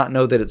film and not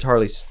know that it's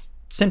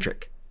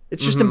Harley-centric.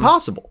 It's just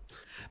impossible.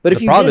 But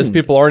the problem is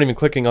people aren't even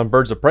clicking on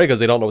Birds of Prey because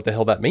they don't know what the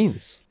hell that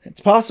means.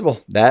 It's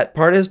possible. That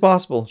part is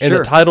possible. And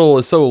the title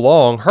is so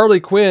long. Harley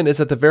Quinn is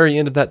at the very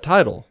end of that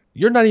title.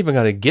 You're not even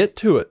going to get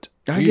to it.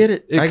 I get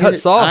it. It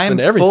cuts off and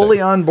everything. I'm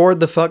fully on board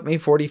the fuck me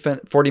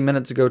 40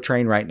 minutes ago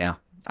train right now.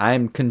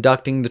 I'm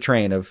conducting the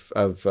train of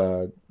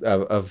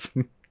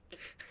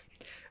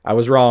I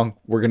was wrong.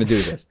 We're going to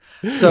do this.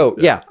 So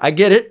yeah, I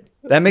get it.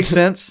 That makes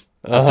sense.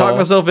 I've talked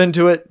myself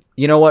into it.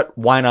 You know what?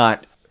 Why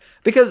not?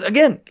 Because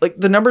again, like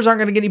the numbers aren't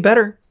going to get any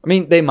better. I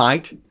mean, they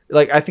might.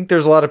 Like, I think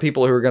there's a lot of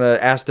people who are going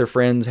to ask their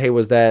friends, "Hey,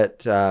 was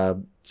that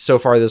so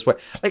far this way?"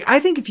 Like, I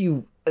think if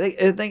you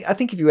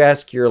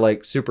ask your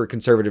like super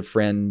conservative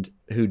friend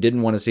who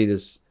didn't want to see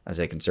this, I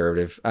say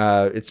conservative.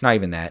 It's not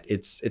even that.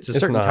 It's a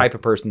certain type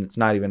of person that's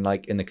not even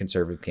like in the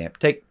conservative camp.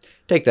 Take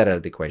that out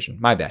of the equation.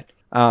 My bad.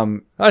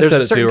 There's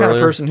a certain kind of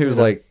person who's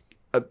like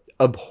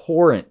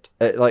abhorrent.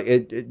 Like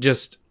it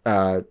just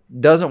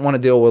doesn't want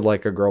to deal with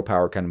like a girl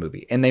power kind of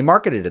movie, and they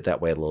marketed it that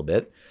way a little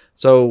bit.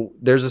 So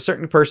there's a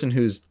certain person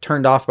who's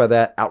turned off by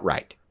that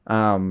outright.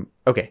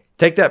 Okay,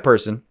 take that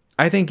person.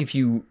 I think if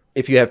you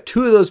have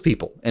two of those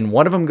people and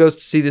one of them goes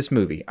to see this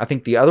movie, I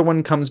think the other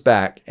one comes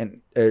back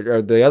and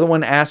or the other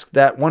one asks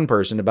that one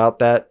person about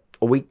that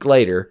a week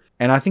later,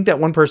 and I think that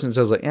one person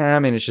says like, "Yeah, I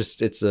mean,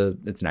 it's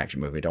an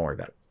action movie. Don't worry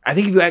about it." I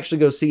think if you actually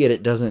go see it,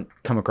 it doesn't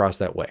come across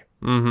that way.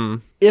 Mm-hmm.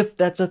 If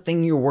that's a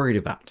thing you're worried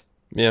about.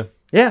 Yeah.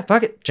 Yeah,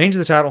 fuck it. Change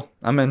the title.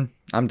 I'm in.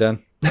 I'm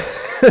done.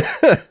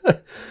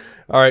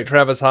 All right,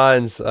 Travis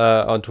Hines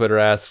on Twitter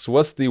asks,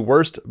 what's the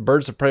worst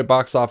Birds of Prey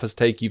box office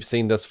take you've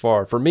seen thus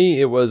far? For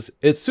me,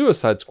 it's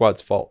Suicide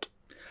Squad's fault.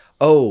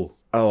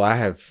 I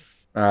have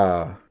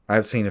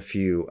I've seen a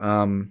few.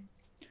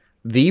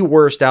 The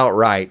worst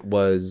outright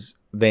was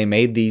they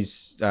made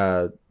these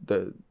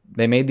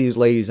they made these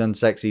ladies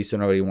unsexy so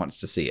nobody wants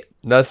to see it.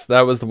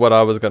 That was what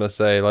I was gonna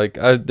say. Like,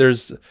 there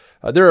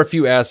are a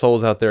few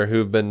assholes out there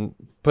who've been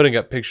putting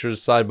up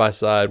pictures side by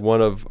side,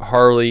 one of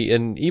Harley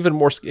in even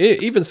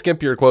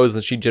skimpier clothes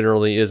than she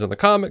generally is in the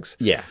comics.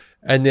 Yeah.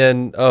 And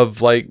then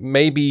of like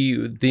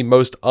maybe the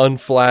most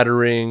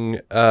unflattering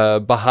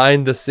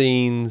behind the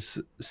scenes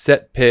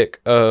set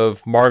pic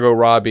of Margot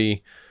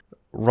Robbie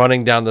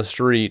running down the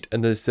street,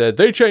 and they said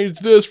they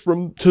changed this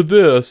to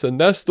this, and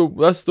that's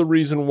the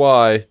reason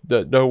why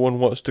that no one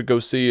wants to go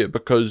see it,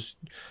 because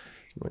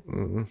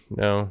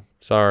no,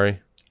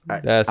 sorry.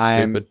 That's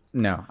stupid.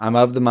 I'm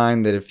of the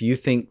mind that if you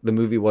think the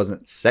movie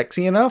wasn't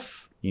sexy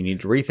enough, you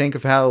need to rethink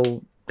of how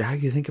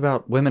you think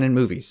about women in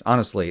movies.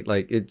 Honestly,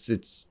 like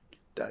it's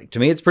to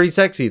me, it's pretty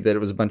sexy that it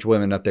was a bunch of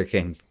women up there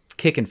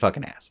kicking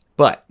fucking ass.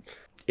 But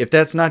if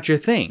that's not your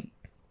thing,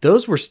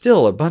 those were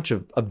still a bunch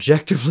of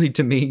objectively,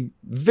 to me,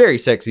 very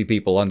sexy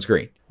people on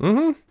screen.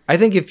 Mm-hmm. I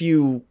think if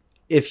you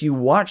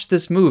watch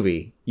this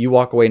movie, you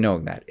walk away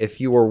knowing that.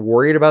 If you were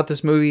worried about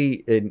this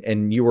movie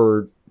and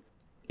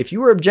if you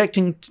were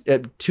objecting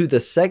to the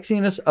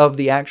sexiness of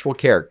the actual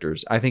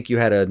characters, I think you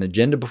had an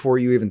agenda before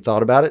you even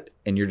thought about it,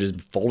 and you're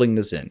just folding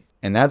this in.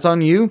 And that's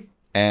on you.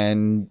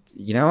 And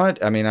you know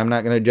what? I mean, I'm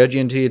not going to judge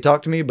you until you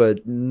talk to me,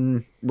 but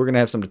we're going to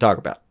have something to talk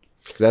about.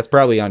 Because that's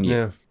probably on you.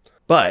 Yeah.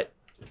 But...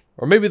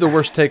 Or maybe the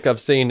worst take I've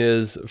seen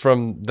is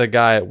from the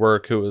guy at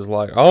work who was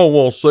like, I don't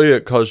want to see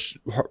it because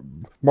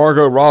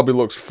Margot Robbie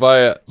looks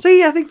fat.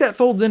 See, I think that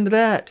folds into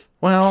that.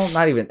 Well,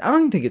 not even. I don't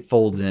even think it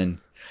folds in.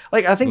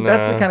 Like, I think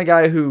that's the kind of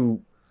guy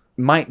who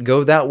might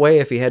go that way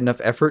if he had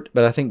enough effort,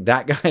 but I think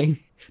that guy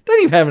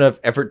doesn't even have enough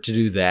effort to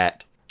do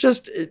that.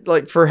 Just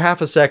like for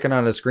half a second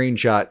on a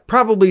screenshot,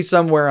 probably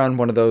somewhere on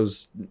one of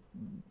those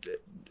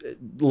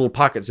little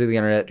pockets of the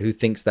internet who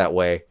thinks that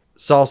way,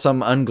 saw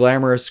some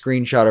unglamorous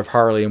screenshot of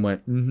Harley and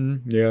went,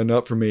 yeah,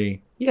 not for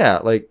me. Yeah,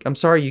 like, I'm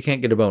sorry you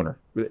can't get a boner.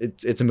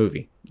 It's a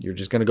movie. You're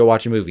just going to go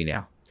watch a movie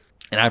now.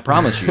 And I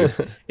promise you,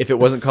 if it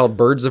wasn't called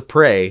Birds of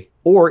Prey,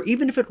 or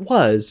even if it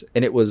was,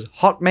 and it was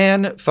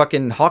Hawkman,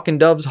 fucking Hawk and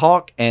Dove's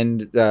Hawk,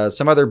 and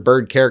some other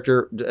bird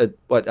character,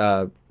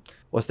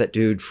 what's that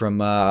dude from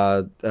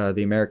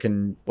the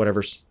American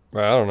whatever's?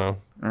 I don't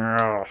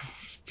know.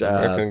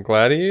 American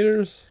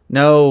Gladiators?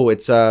 No,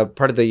 it's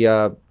part of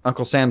the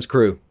Uncle Sam's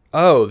crew.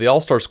 Oh, the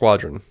All-Star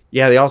Squadron.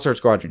 Yeah, the All-Star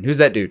Squadron. Who's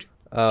that dude?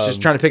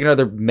 Just trying to pick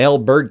another male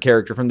bird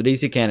character from the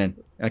DC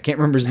canon. I can't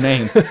remember his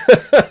name.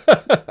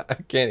 I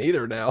can't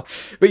either now.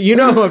 But you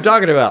know who I'm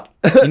talking about.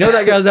 You know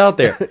that guy's out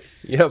there.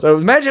 Yep. So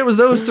imagine it was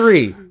those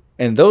three,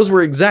 and those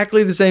were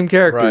exactly the same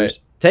characters. Right.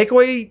 Take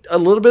away a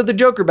little bit of the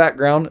Joker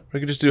background.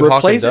 We could just do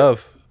Hawk and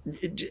Dove.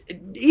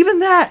 Even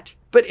that.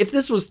 But if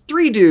this was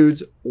three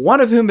dudes, one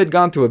of whom had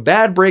gone through a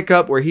bad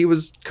breakup where he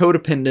was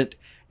codependent,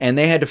 and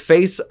they had to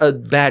face a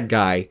bad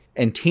guy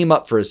and team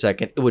up for a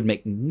second, it would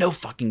make no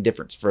fucking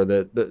difference for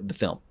the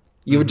film.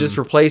 You would just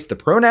replace the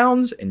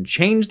pronouns and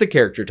change the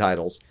character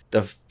titles.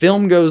 The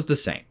film goes the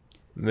same.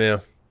 Yeah.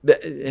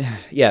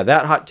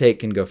 That hot take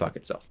can go fuck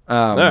itself.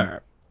 All right.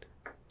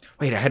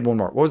 Wait, I had one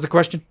more. What was the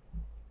question?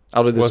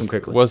 I'll do this one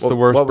quickly. What's the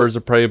worst Birds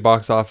of Prey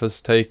box office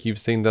take you've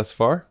seen thus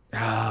far?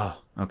 Oh,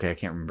 okay. I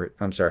can't remember it.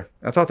 I'm sorry.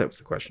 I thought that was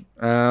the question.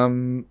 If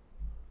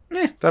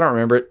I don't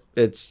remember it,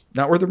 it's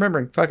not worth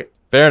remembering. Fuck it.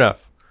 Fair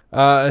enough.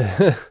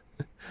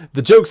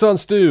 The Jokes on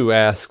Stu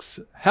asks,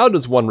 how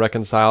does one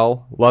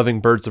reconcile loving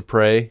Birds of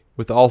Prey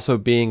with also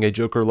being a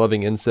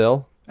Joker-loving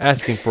incel?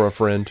 Asking for a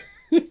friend.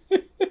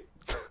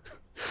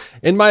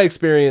 In my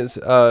experience,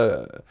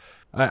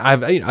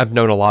 I've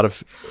known a lot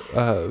of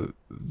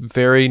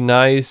very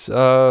nice,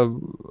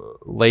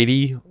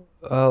 lady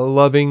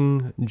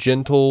loving,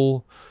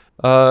 gentle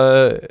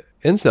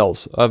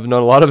incels. I've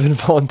known a lot of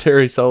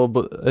involuntarily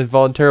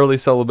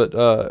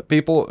celibate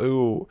people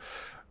who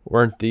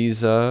weren't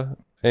these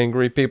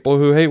angry people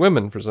who hate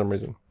women for some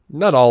reason.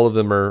 Not all of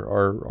them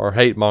are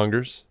hate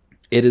mongers.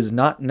 It is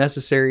not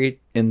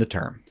necessary in the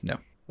term. No.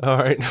 All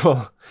right.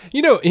 Well,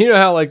 you know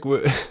how like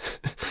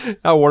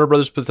how Warner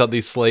Brothers puts out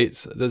these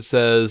slates that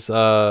says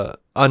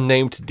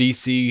unnamed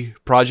DC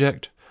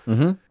project.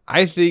 Mm-hmm.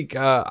 I think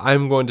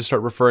I'm going to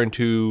start referring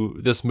to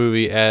this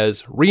movie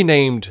as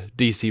renamed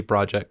DC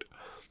project.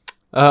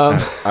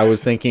 I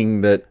was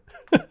thinking that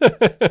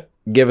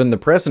given the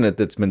precedent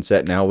that's been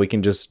set now, we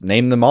can just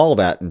name them all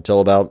that until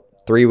about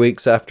 3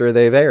 weeks after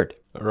they've aired.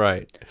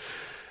 Right.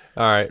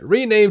 All right.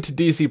 Renamed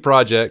DC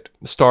project,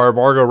 star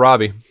Margot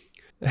Robbie.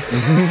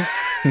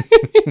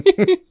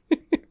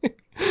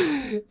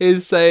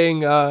 Is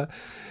saying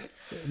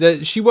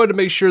that she wanted to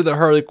make sure that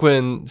Harley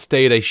Quinn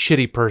stayed a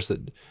shitty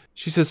person.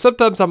 She says,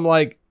 sometimes I'm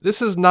like,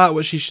 this is not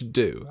what she should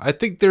do. I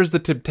think there's the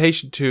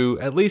temptation to,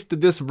 at least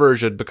in this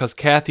version, because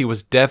Kathy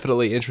was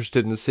definitely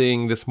interested in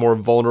seeing this more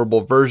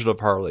vulnerable version of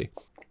Harley.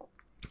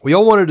 We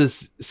all wanted to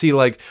see,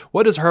 like,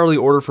 what does Harley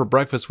order for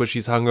breakfast when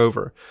she's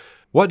hungover?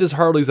 What does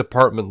Harley's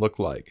apartment look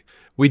like?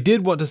 We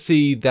did want to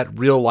see that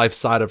real life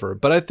side of her,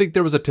 but I think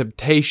there was a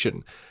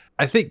temptation.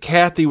 I think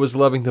Kathy was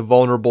loving the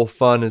vulnerable,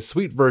 fun, and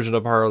sweet version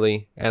of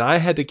Harley, and I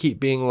had to keep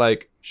being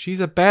like,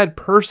 she's a bad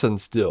person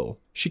still.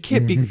 She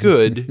can't be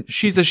good.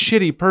 She's a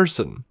shitty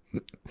person.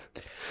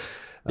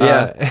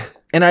 Yeah.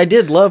 And I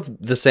did love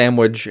the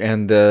sandwich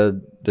and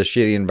the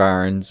shitty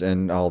environs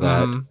and all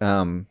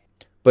that.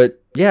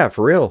 But yeah,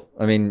 for real.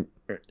 I mean,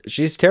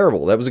 she's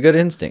terrible. That was a good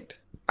instinct.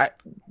 I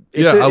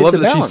love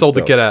that she sold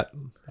the kid out.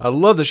 I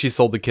love that she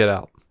sold the kid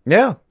out.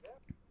 Yeah.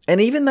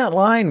 And even that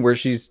line where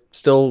she's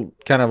still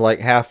kind of like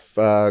half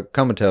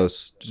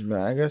comatose.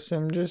 I guess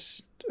I'm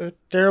just a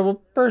terrible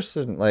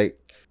person. Like,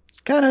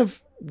 it's kind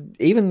of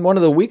even one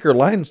of the weaker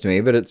lines to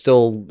me, but it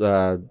still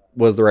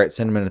was the right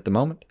sentiment at the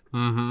moment.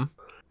 Mm-hmm.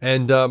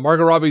 And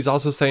Margot Robbie's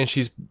also saying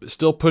she's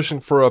still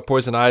pushing for a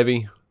Poison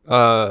Ivy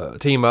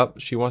team up.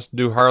 She wants to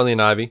do Harley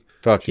and Ivy.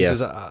 Fuck she yes.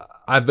 Says,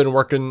 I've been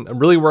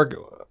really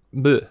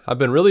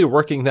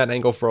working that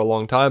angle for a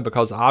long time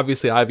because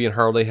obviously Ivy and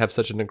Harley have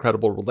such an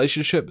incredible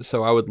relationship,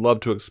 so I would love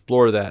to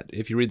explore that.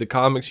 If you read the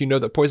comics, you know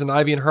that Poison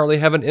Ivy and Harley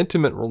have an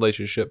intimate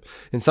relationship.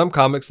 In some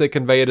comics, they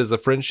convey it as a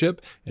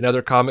friendship. In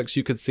other comics,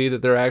 you could see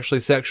that they're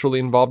actually sexually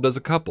involved as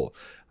a couple.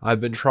 I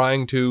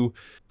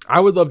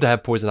would love to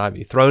have Poison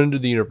Ivy thrown into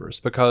the universe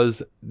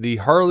because the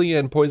Harley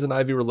and Poison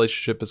Ivy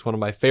relationship is one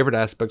of my favorite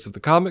aspects of the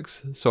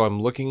comics, so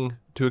I'm looking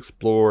to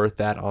explore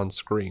that on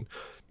screen.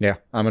 Yeah,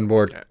 I'm on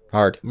board.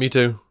 Hard. Me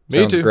too.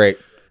 Sounds great.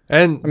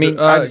 And I mean,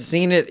 I've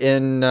seen it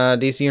in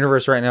DC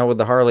Universe right now with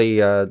the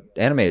Harley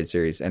animated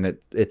series, and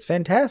it's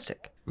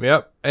fantastic.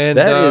 Yep. And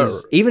that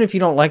is, even if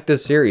you don't like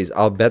this series,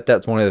 I'll bet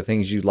that's one of the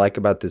things you like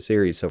about this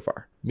series so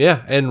far.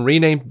 Yeah, and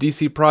renamed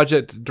DC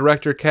Project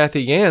director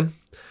Kathy Yan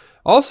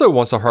also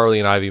wants a Harley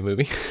and Ivy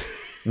movie.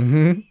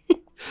 Mm-hmm.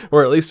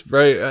 Or at least,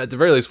 at the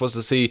very least, wants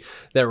to see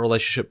that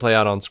relationship play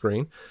out on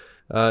screen.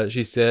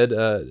 She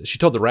said, she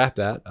told The Wrap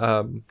that.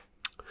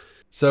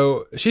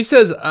 So she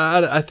says,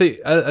 I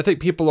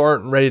think people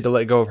aren't ready to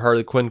let go of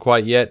Harley Quinn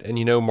quite yet.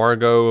 And,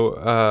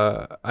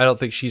 Margot, I don't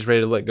think she's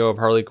ready to let go of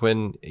Harley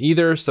Quinn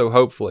either. So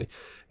hopefully.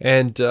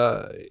 And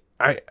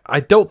I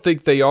don't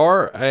think they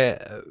are.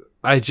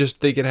 I just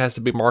think it has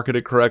to be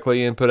marketed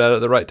correctly and put out at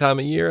the right time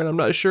of year. And I'm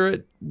not sure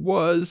it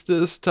was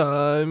this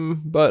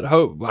time, but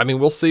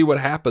we'll see what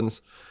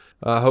happens.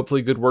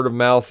 Hopefully good word of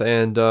mouth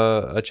and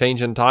a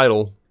change in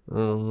title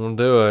will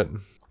do it.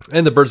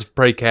 And the Birds of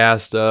Prey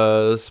cast,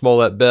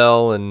 Smollett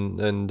Bell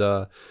and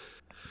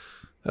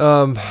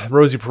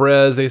Rosie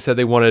Perez, they said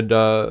they wanted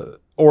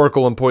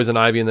Oracle and Poison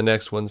Ivy in the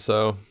next one.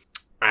 So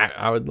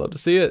I would love to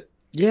see it.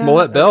 Yeah,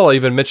 Smollett Bell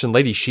even mentioned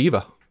Lady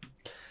Shiva.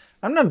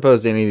 I'm not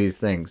opposed to any of these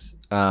things.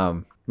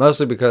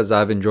 Mostly because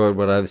I've enjoyed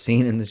what I've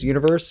seen in this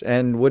universe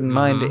and wouldn't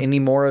mind any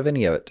more of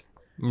any of it.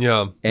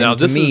 Yeah. And now,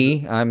 to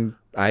me,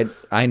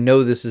 I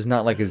know this is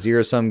not like a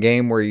zero-sum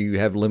game where you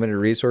have limited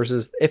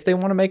resources. If they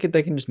want to make it,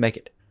 they can just make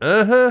it.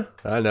 Uh-huh.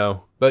 I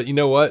know. But you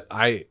know what?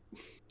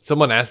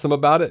 Someone asked them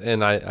about it,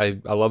 and I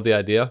love the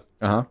idea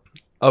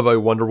of a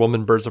Wonder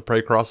Woman Birds of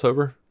Prey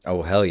crossover.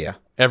 Oh, hell yeah.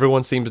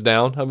 Everyone seems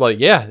down. I'm like,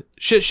 yeah,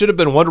 shit should have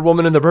been Wonder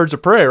Woman and the Birds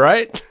of Prey,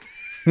 right?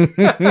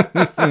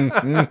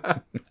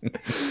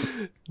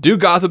 Do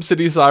Gotham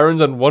City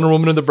Sirens and Wonder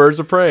Woman and the Birds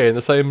of Prey in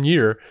the same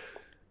year.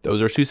 Those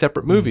are two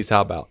separate movies.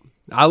 How about?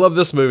 I love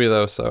this movie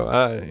though,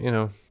 so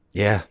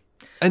yeah.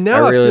 And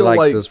now I really feel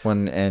like this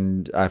one,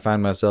 and I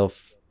find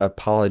myself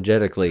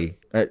unapologetically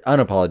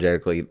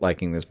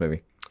liking this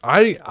movie.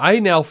 I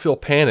now feel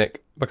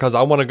panic because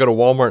I want to go to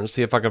Walmart and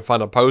see if I can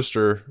find a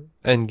poster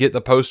and get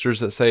the posters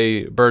that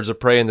say Birds of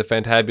Prey and the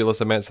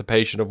Fantabulous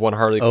Emancipation of one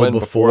Harley Quinn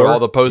before all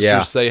the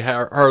posters say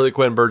Harley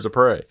Quinn Birds of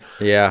Prey.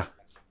 Yeah.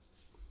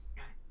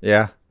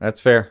 Yeah,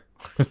 that's fair.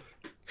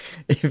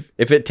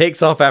 If it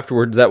takes off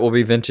afterwards, that will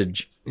be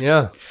vintage.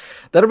 Yeah.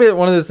 That'll be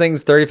one of those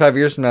things 35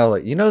 years from now,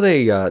 like,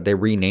 they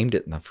renamed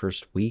it in the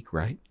first week,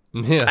 right?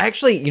 Yeah.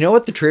 Actually, you know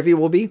what the trivia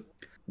will be?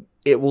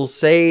 It will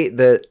say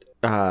that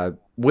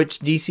which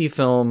DC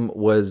film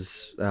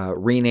was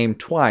renamed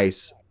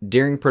twice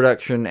during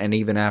production and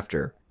even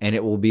after. And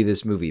it will be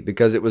this movie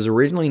because it was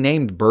originally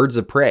named Birds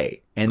of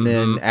Prey. And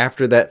then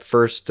after that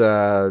first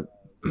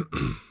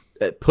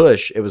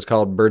push, it was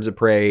called Birds of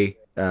Prey.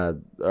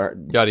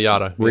 Yada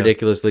yada.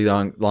 Ridiculously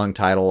long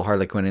title,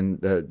 Harley Quinn.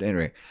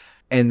 Anyway.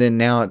 And then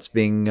now it's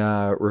being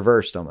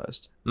reversed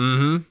almost.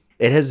 Mm-hmm.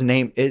 It has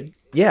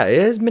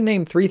been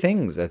named 3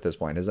 things at this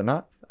point, is it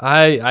not?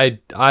 I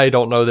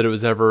don't know that it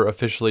was ever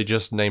officially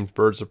just named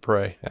Birds of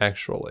Prey,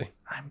 actually.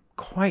 I'm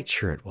quite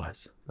sure it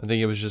was. I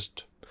think it was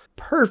just...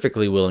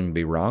 perfectly willing to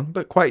be wrong,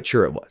 but quite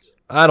sure it was.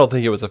 I don't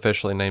think it was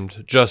officially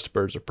named just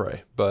Birds of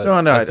Prey, but... No,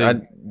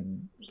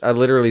 I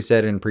literally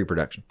said in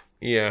pre-production.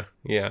 Yeah.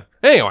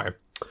 Anyway,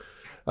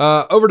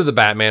 over to the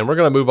Batman. We're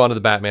going to move on to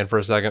the Batman for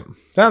a second.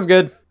 Sounds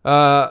good.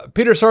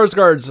 Peter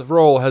Sarsgaard's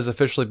role has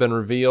officially been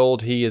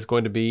revealed. He is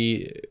going to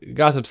be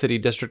Gotham City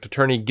District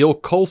Attorney Gil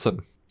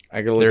Coulson.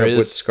 I gotta look up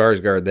what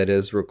Skarsgård that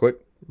is real quick.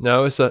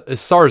 No, it's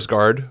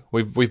Sarsgaard.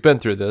 We've been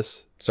through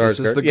this. This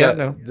is the Yeah,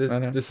 guy. I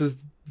know.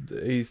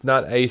 He's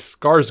not a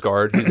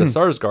Skarsgård. He's a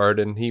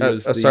Sarsgaard, and he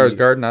was a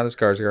Sarsgaard, not a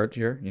Skarsgård.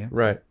 Sure, yeah.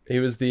 Right. He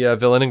was the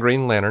villain in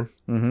Green Lantern.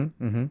 And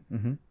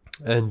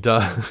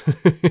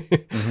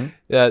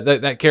yeah,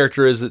 that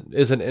character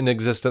isn't in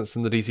existence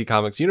in the DC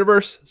Comics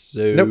universe.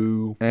 So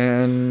Nope.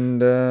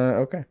 And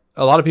okay.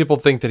 A lot of people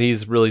think that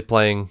he's really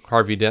playing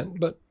Harvey Dent,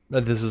 but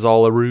this is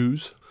all a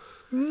ruse.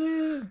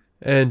 Yeah.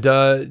 And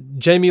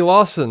Jamie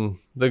Lawson,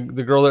 the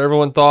girl that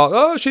everyone thought,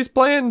 oh, she's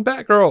playing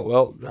Batgirl.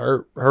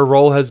 Well, her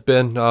role has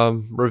been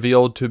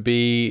revealed to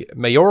be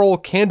mayoral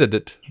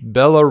candidate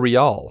Bella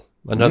Real,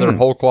 another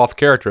whole cloth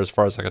character as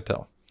far as I can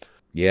tell.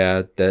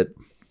 Yeah,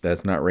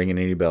 that's not ringing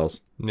any bells.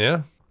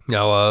 Yeah.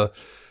 Now,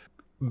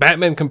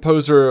 Batman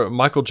composer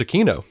Michael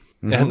Giacchino,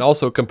 and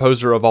also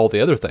composer of all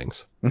the other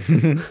things,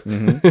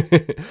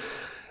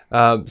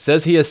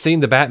 says he has seen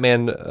the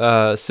Batman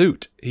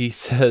suit. He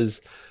says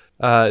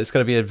it's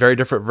going to be a very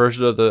different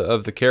version of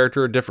the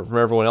character, different from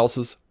everyone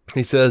else's.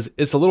 He says,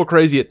 it's a little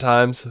crazy at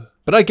times,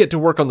 but I get to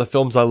work on the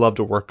films I love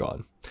to work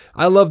on.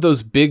 I love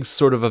those big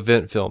sort of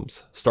event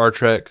films. Star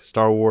Trek,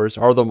 Star Wars,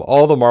 all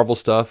the Marvel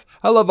stuff.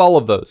 I love all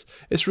of those.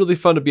 It's really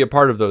fun to be a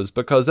part of those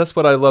because that's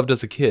what I loved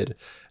as a kid.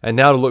 And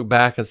now to look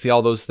back and see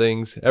all those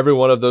things, every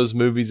one of those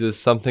movies is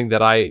something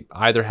that I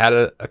either had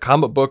a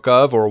comic book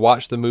of or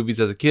watched the movies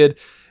as a kid.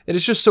 And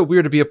it's just so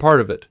weird to be a part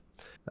of it.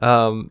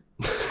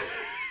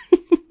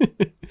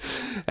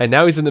 And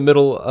now he's in the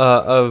middle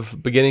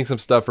of beginning some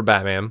stuff for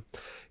Batman.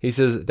 He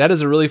says, that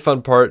is a really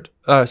fun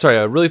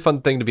a really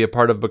fun thing to be a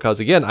part of because,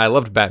 again, I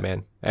loved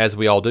Batman, as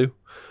we all do.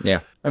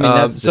 Yeah. I mean,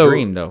 that's the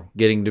dream, though,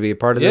 getting to be a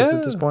part of this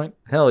at this point.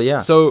 Hell yeah.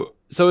 So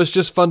it's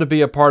just fun to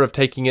be a part of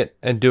taking it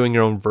and doing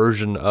your own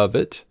version of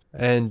it.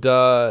 And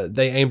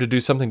they aim to do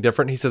something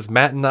different. He says,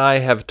 Matt and I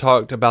have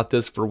talked about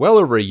this for well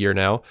over a year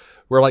now.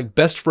 We're like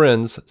best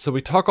friends, so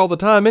we talk all the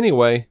time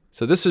anyway.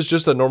 So this is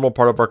just a normal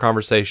part of our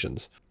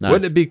conversations. Nice.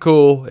 Wouldn't it be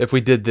cool if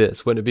we did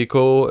this? Wouldn't it be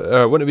cool?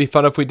 Wouldn't it be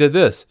fun if we did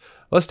this?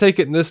 Let's take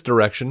it in this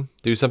direction,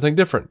 do something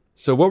different.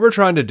 So what we're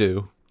trying to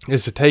do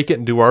is to take it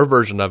and do our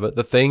version of it,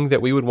 the thing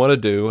that we would want to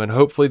do, and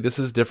hopefully this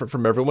is different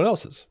from everyone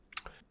else's.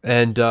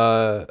 And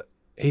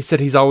he said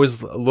he's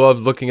always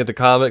loved looking at the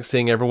comics,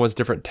 seeing everyone's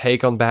different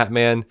take on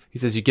Batman. He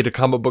says you get a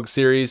comic book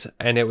series,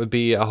 and it would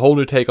be a whole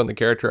new take on the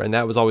character, and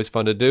that was always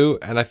fun to do.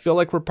 And I feel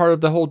like we're part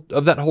of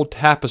that whole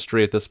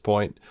tapestry at this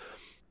point.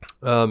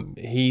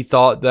 He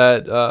thought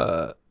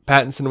that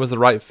Pattinson was the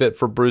right fit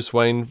for Bruce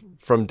Wayne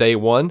from day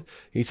one.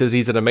 He says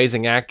he's an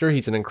amazing actor.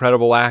 He's an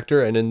incredible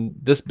actor. And in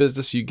this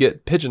business, you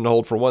get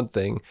pigeonholed for one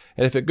thing.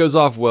 And if it goes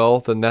off well,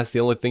 then that's the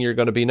only thing you're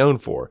going to be known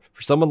for.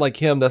 For someone like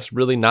him, that's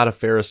really not a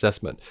fair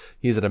assessment.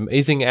 He's an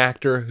amazing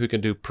actor who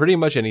can do pretty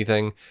much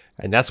anything.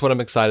 And that's what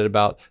I'm excited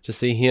about, to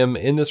see him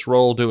in this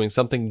role doing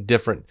something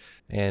different.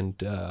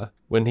 And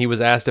when he was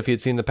asked if he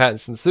had seen the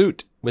Pattinson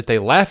suit, with a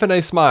laugh and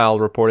a smile,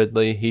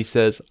 reportedly, he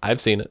says,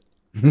 I've seen it.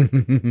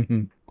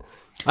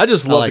 I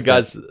just love the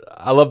guy's.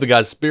 I love the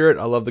guy's spirit.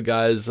 I love the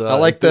guy's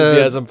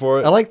enthusiasm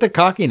for it. I like the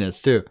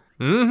cockiness too.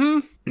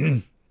 Mm-hmm.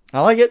 I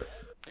like it.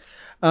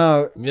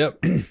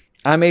 Yep.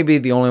 I may be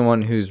the only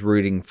one who's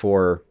rooting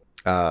for,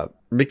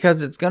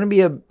 because it's going to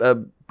be a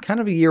kind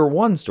of a year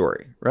one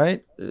story,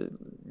 right?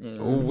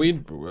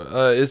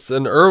 It's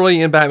an early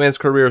in Batman's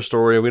career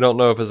story. We don't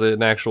know if it's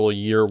an actual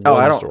year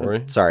one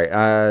story. Sorry,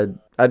 I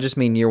just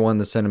mean year one.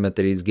 The sentiment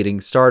that he's getting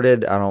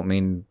started. I don't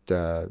mean.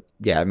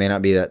 It may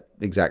not be that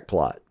exact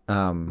plot.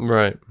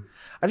 Right.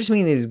 I just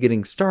mean that he's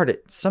getting started.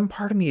 Some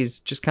part of me is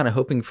just kind of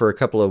hoping for a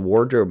couple of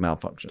wardrobe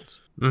malfunctions.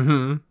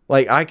 Mm-hmm.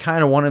 Like, I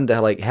kind of want him to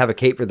like have a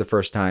cape for the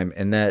first time,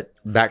 and that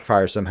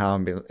backfires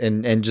somehow,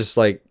 and just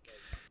like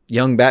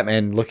young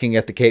Batman looking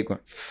at the cape going,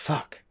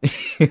 "Fuck,"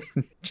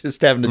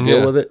 just having to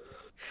deal with it.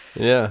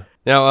 Yeah.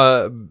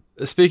 Now,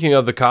 speaking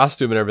of the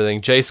costume and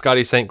everything, J.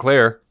 Scotty St.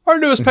 Clair, our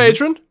newest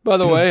patron, by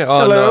the way,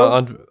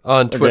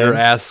 on Twitter,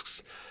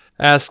 asks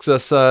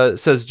us,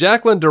 says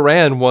Jacqueline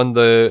Duran won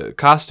the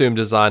costume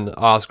design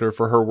Oscar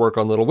for her work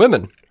on Little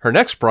Women. Her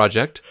next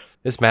project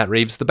is Matt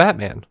Reeves' The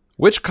Batman.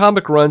 Which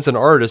comic runs and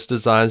artist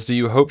designs do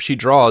you hope she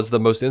draws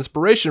the most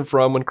inspiration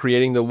from when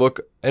creating the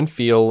look and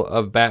feel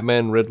of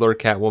Batman, Riddler,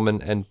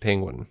 Catwoman, and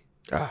Penguin?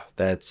 Oh,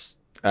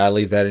 I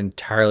leave that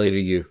entirely to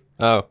you.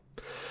 Oh.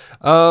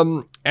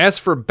 As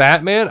for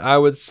Batman, I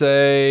would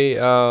say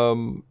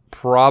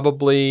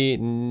probably,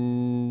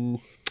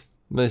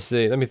 let me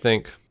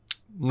think.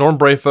 Norm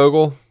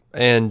Brayfogle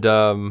and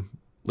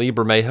Lee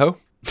Bermejo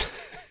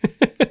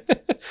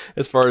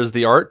as far as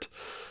the art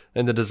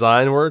and the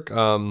design work.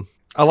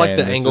 I like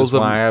the angles. This is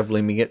why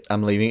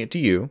I'm leaving it to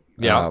you.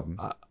 Yeah,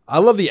 I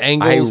love the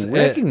angles. I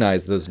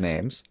recognize those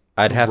names.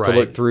 I'd have to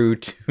look through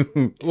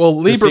to.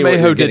 Well, Lee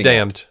Bermejo did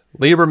Damned.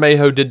 Lee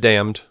Bermejo did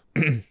Damned.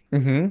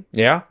 Mm-hmm.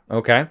 Yeah.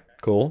 Okay.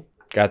 Cool.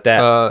 Got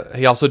that.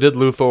 He also did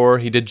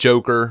Luthor. He did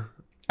Joker.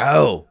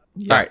 Oh.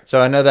 Yeah. All right.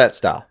 So I know that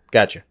style.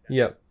 Gotcha.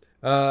 Yep.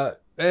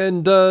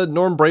 And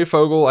Norm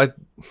Brayfogle,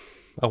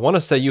 I want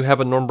to say you have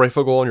a Norm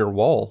Brayfogle on your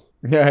wall.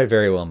 Yeah, I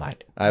very well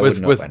might. I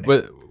wouldn't know if I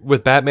knew.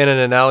 With Batman in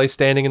an alley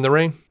standing in the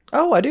rain.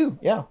 Oh, I do.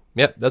 Yeah.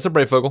 Yep, that's a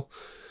Brayfogle.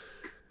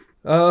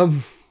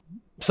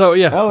 So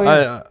yeah. Oh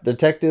yeah.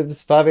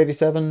 Detectives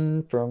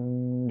 587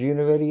 from June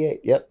of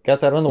 '88. Yep,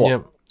 got that on the wall.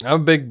 Yeah.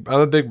 I'm a big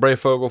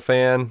Brayfogle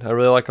fan. I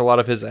really like a lot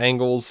of his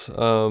angles. It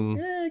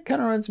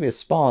kind of reminds me of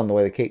Spawn, the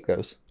way the cape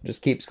goes.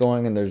 Just keeps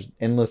going, and there's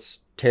endless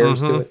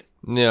tears to it.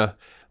 Yeah.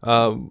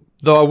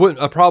 Though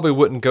I probably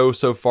wouldn't go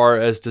so far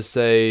as to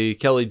say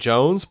Kelly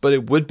Jones, but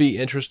it would be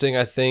interesting,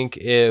 I think,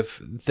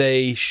 if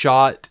they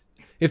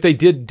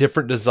did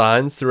different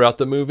designs throughout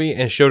the movie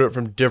and showed it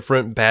from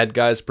different bad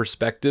guys'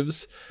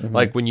 perspectives.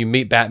 Like when you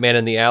meet Batman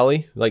in the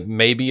alley, like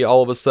maybe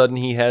all of a sudden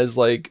he has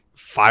like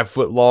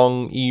 5-foot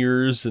long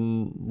ears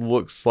and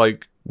looks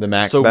like The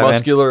Max so Batman?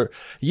 muscular.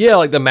 Yeah,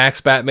 like the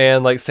Max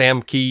Batman, like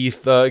Sam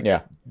Keith,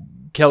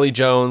 Kelly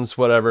Jones,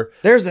 whatever.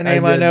 There's a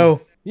name I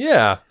know.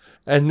 Yeah.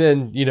 And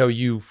then,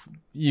 you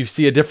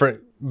see a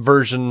different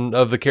version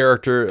of the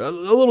character, a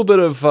little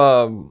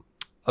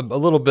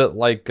bit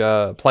like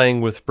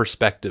playing with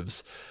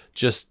perspectives,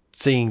 just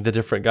seeing the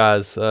different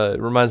guys. It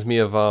reminds me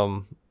of,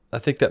 I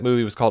think that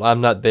movie was called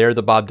I'm Not There,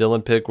 the Bob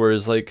Dylan pick, where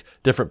it's like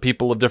different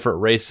people of different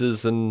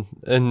races and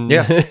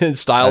and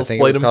styles I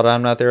think played it was called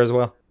I'm Not There as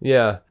well.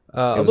 Yeah.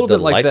 A little bit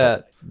like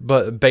that,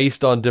 but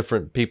based on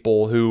different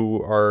people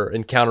who are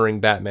encountering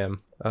Batman.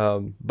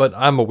 But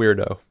I'm a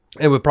weirdo.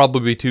 It would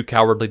probably be too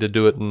cowardly to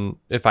do it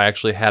if I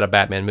actually had a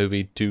Batman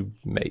movie to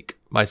make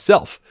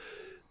myself.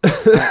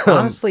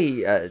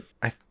 Honestly, I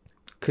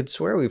could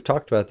swear we've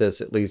talked about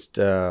this at least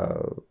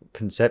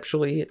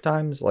conceptually at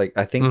times. Like,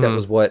 I think that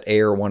was what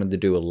Ayer wanted to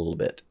do a little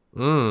bit.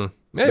 Maybe.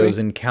 Those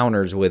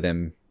encounters with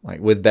him, like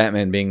with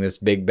Batman being this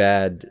big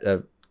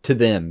bad to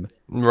them.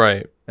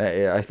 Right.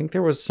 I think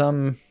there was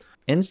some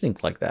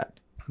instinct like that.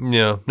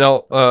 Yeah.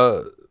 Now,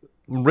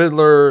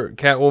 Riddler,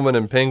 Catwoman,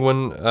 and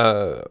Penguin.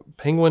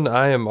 Penguin,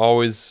 I'm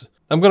going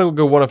to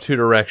go one of two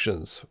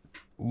directions.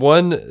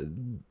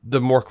 One, the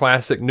more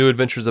classic New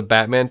Adventures of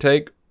Batman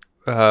take,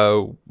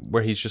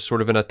 where he's just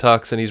sort of in a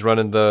tux and he's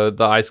running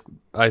the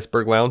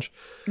Iceberg Lounge.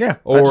 Yeah.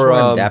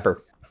 Or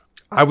dapper.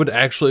 I would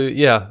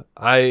actually,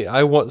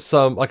 I want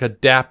some, like a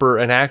dapper,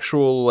 an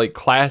actual, like,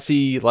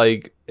 classy,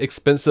 like,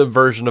 expensive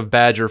version of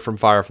Badger from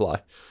Firefly.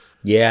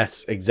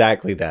 Yes,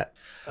 exactly that.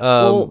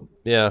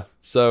 Yeah,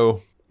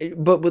 so...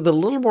 But with a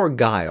little more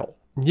guile.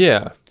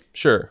 Yeah,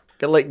 sure.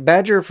 Like,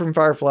 Badger from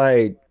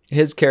Firefly,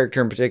 his character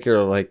in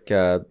particular, like,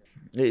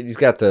 he's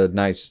got the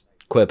nice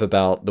quip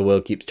about the wheel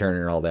keeps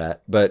turning and all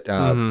that. But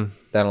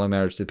that only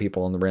matters to the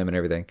people on the rim and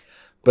everything.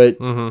 But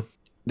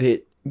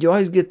you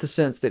always get the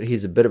sense that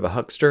he's a bit of a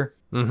huckster.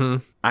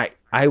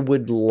 I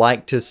would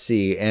like to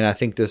see, and I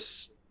think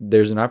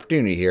there's an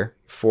opportunity here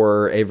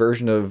for a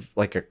version of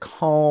like a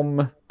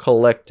calm,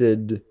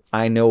 collected,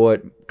 I know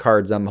what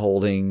cards I'm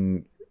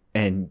holding,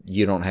 and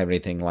you don't have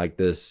anything like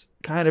this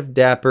kind of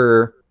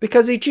dapper,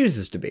 because he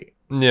chooses to be.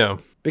 Yeah.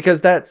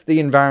 Because that's the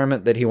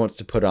environment that he wants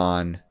to put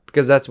on,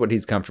 because that's what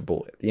he's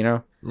comfortable with, you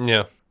know?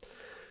 Yeah.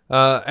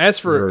 As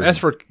for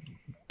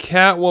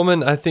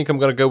Catwoman, I think I'm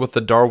going to go with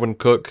the Darwin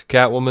Cook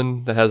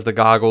Catwoman that has the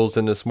goggles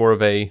and is more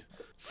of a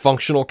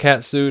functional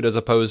cat suit as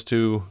opposed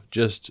to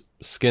just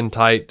skin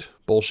tight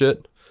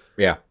bullshit.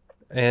 Yeah.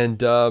 And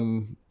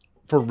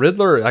for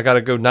Riddler, I got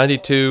to go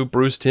 92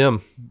 Bruce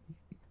Timm.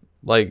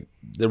 Like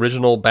the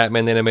original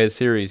Batman the Animated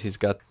Series, he's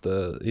got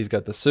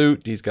the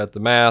suit, he's got the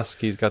mask,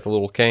 he's got the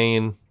little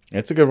cane.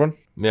 It's a good one.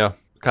 Yeah,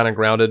 kind of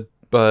grounded,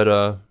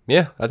 but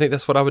yeah, I think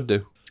that's what I would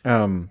do.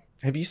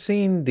 Have you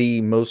seen the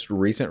most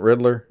recent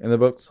Riddler in the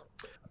books?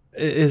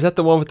 Is that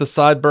the one with the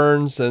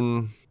sideburns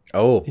and?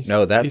 Oh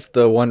no, that's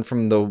the one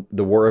from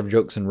the War of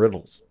Jokes and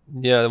Riddles.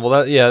 Yeah,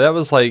 well, that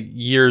was like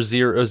zero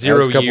that was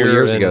a couple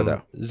years ago,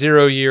 though.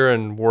 0 year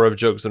and War of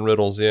Jokes and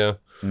Riddles. Yeah.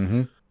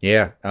 Mm-hmm.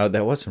 Yeah,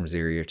 that was from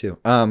 0 year too.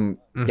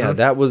 Yeah,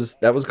 that was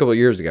a couple of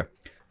years ago.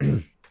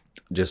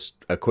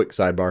 Just a quick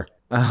sidebar.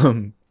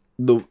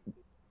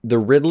 The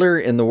Riddler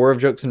in the War of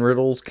Jokes and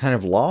Riddles kind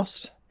of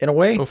lost in a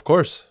way. Of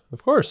course.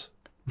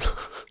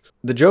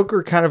 The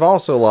Joker kind of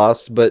also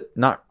lost, but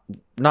not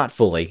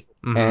fully.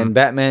 And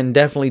Batman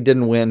definitely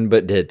didn't win,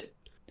 but did.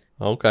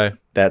 Okay.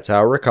 That's how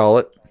I recall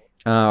it.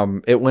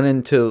 It went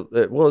into,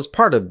 it's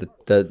part of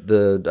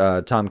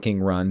the Tom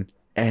King run.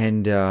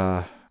 And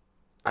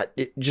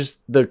just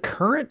the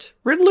current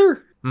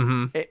Riddler.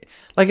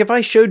 Like if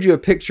I showed you a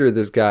picture of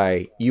this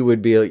guy,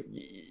 you'd be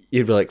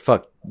like,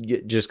 fuck,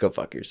 just go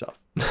fuck yourself.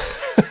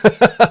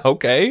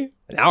 Okay.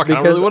 Now I kind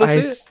of really want to see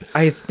it.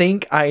 I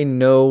think I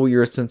know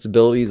your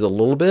sensibilities a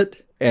little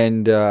bit,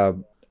 and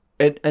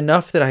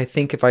enough that I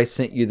think if I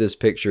sent you this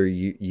picture,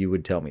 you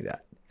would tell me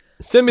that.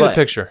 Send me the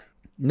picture.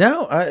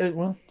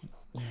 No,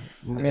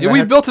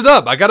 we've built it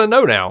up. I got to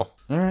know now.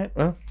 All right,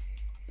 well,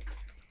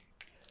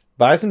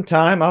 buy some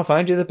time. I'll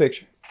find you the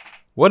picture.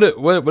 What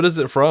is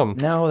it from?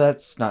 No,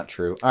 that's not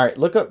true. All right,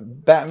 look up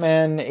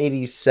Batman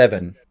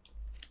 87.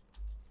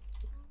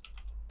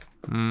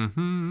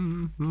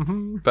 Batman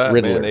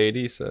Riddler.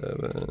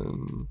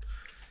 87.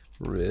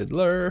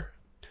 Riddler.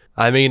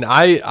 I mean,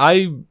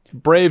 I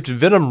braved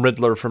Venom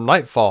Riddler from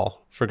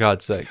Nightfall, for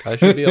God's sake. I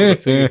should be able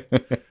to figure.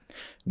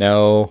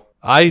 No.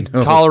 I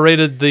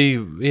tolerated the,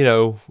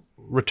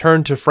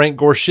 return to Frank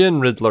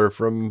Gorshin Riddler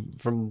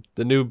from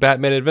the new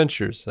Batman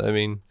Adventures. I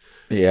mean,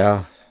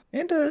 yeah,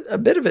 and a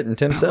bit of it in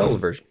Tim Sale's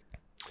version.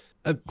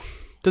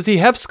 Does he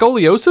have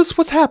scoliosis?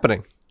 What's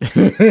happening?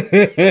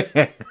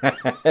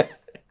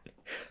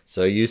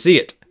 So you see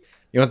it.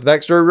 You want the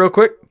backstory real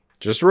quick?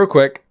 Just real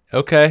quick.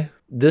 Okay.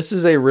 This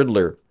is a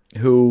Riddler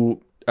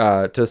who,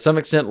 to some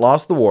extent,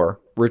 lost the war,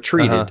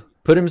 retreated,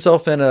 put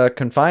himself in a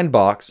confined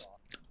box,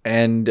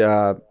 and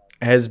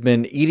has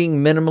been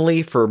eating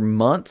minimally for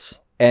months,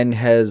 and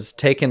has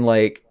taken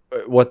like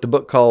what the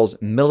book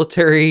calls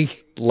military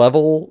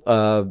level,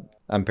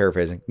 I'm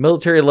paraphrasing,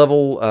 military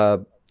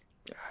level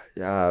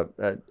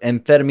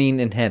amphetamine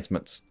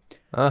enhancements.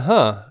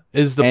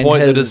 Is the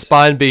point that his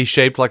spine be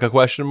shaped like a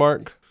question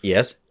mark?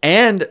 Yes.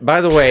 And,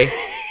 by the way,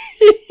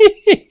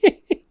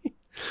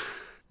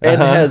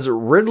 and has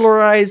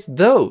Riddlerized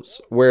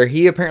those, where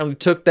he apparently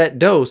took that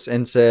dose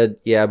and said,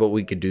 yeah, but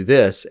we could do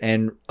this,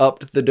 and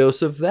upped the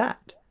dose of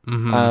that.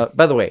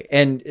 By the way,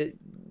 and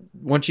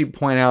once you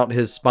point out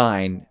his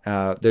spine,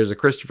 there's a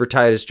Christopher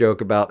Titus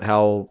joke about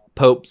how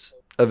popes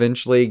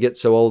eventually get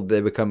so old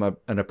they become an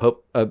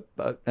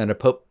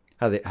apoptrophy.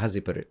 How's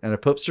he put it? An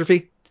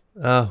apoptrophy?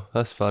 Oh,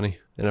 that's funny.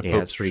 Yeah,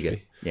 that's pretty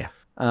good. Yeah.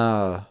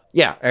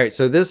 Yeah. All right.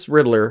 So this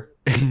Riddler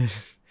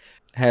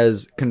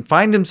has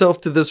confined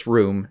himself to this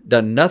room,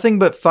 done nothing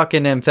but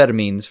fucking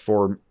amphetamines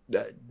for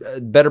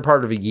a better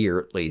part of a year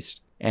at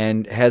least,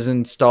 and has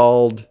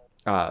installed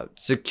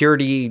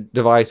security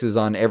devices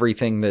on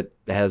everything that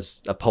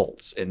has a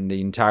pulse in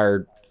the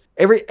entire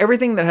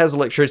everything that has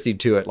electricity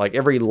to it, like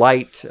every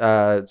light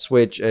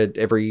switch,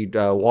 every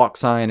walk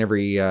sign,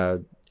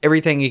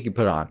 everything he could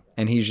put on.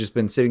 And he's just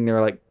been sitting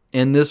there like,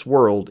 in this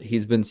world,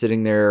 he's been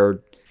sitting there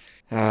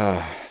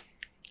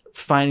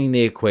finding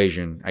the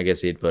equation, I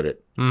guess he'd put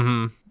it,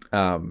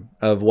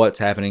 of what's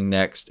happening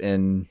next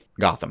in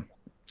Gotham.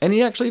 And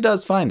he actually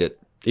does find it,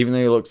 even though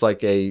he looks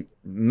like a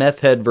meth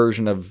head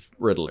version of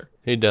Riddler.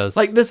 He does.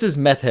 Like, this is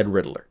meth head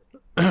Riddler.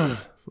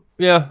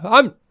 Yeah,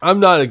 I'm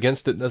not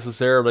against it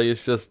necessarily.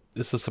 It's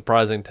a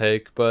surprising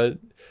take, but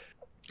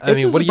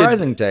It's a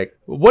surprising take.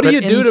 What do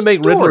you do to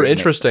make Riddler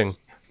interesting?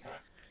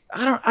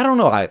 I don't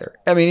know either.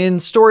 I mean, in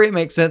story it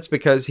makes sense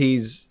because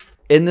he's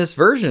in this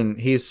version.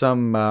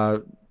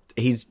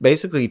 He's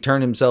basically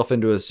turned himself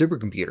into a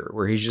supercomputer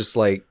where he's just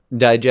like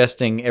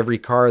digesting every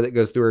car that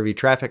goes through every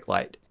traffic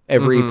light,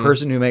 every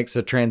person who makes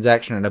a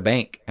transaction in a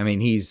bank. I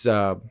mean, he's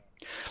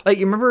like,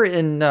 you remember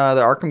in the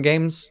Arkham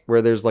games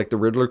where there's like the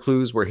Riddler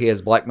clues where he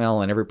has blackmail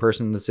on every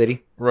person in the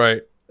city?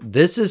 Right.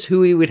 This is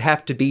who he would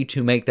have to be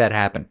to make that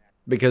happen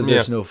because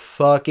there's no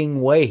fucking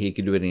way he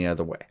could do it any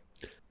other way.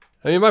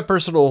 I mean,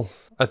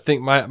 I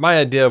think my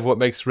idea of what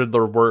makes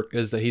Riddler work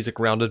is that he's a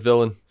grounded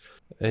villain.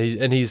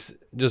 He's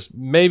just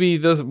maybe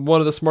one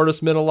of the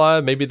smartest men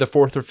alive, maybe the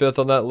fourth or fifth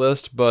on that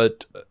list,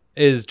 but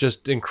is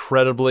just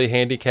incredibly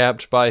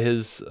handicapped by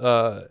his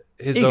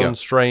own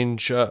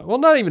strange, well,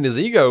 not even his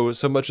ego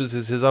so much as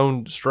his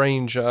own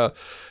strange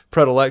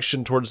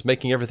predilection towards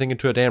making everything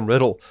into a damn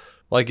riddle.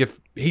 Like, if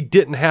he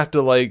didn't have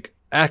to like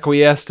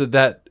acquiesce to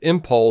that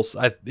impulse,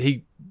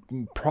 he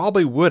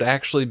probably would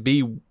actually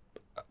be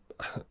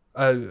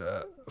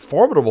a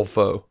formidable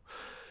foe.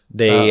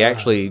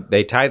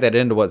 They tie that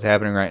into what's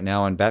happening right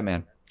now in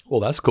Batman.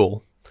 Well, that's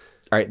cool.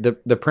 All right,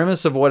 the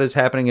premise of what is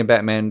happening in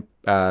Batman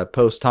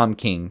post Tom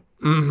King.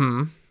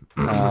 Let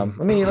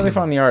me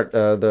find the art,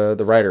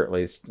 the writer at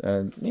least.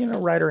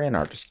 Writer and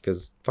artist,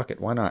 because fuck it,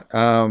 why not?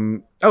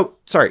 Oh,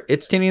 sorry,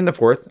 it's Tinian the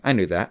Fourth. I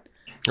knew that.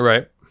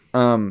 Right.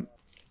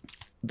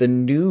 The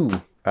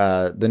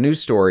new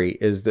story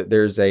is that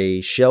there's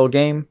a shell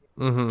game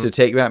to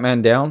take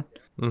Batman down.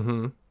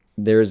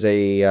 There's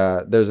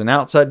an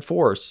outside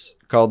force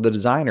called the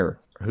Designer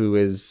who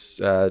is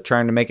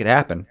trying to make it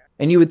happen.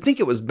 And you would think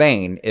it was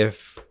Bane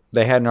if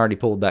they hadn't already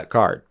pulled that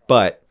card.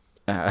 But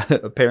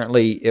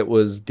apparently it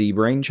was the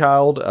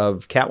brainchild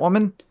of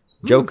Catwoman,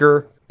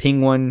 Joker,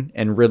 Penguin,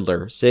 and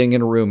Riddler sitting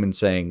in a room and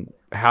saying,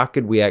 how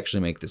could we actually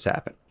make this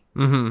happen?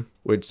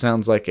 Which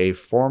sounds like a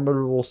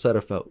formidable set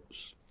of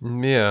foes.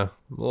 Yeah.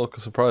 I'm a little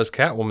surprised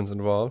Catwoman's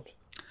involved.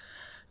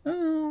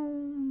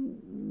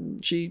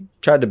 She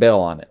tried to bail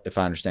on it, if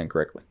I understand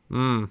correctly.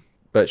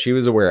 But she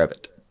was aware of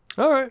it.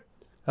 All right.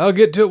 I'll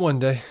get to it one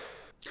day.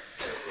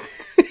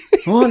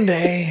 One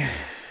day.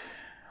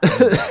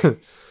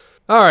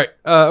 All right.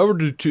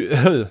 Over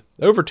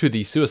to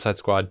the Suicide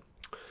Squad.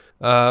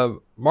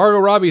 Margot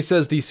Robbie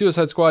says the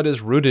Suicide Squad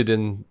is rooted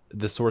in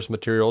the source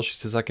material. She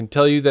says, I can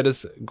tell you that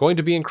it's going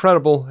to be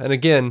incredible. And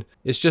again,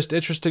 it's just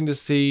interesting to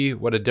see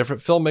what a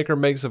different filmmaker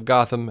makes of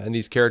Gotham and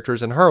these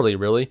characters and Harley,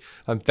 really.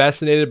 I'm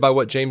fascinated by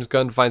what James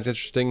Gunn finds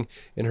interesting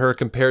in her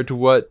compared to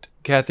what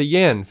Kathy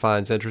Yan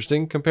finds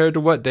interesting compared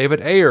to what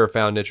David Ayer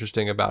found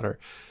interesting about her.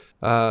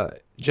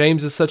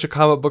 James is such a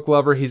comic book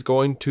lover. It's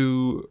going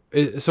to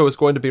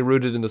be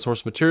rooted in the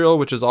source material,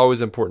 which is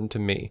always important to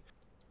me.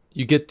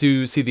 You get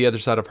to see the other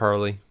side of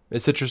Harley.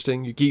 It's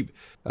interesting. You keep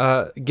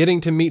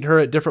getting to meet her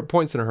at different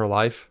points in her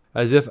life,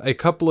 as if a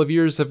couple of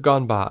years have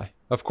gone by.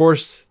 Of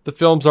course, the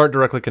films aren't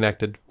directly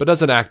connected, but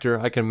as an actor,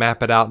 I can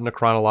map it out in a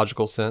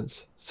chronological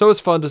sense. So it's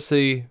fun to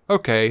see,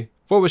 okay,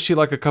 what was she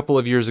like a couple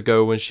of years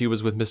ago when she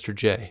was with Mr.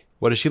 J?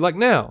 What is she like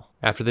now,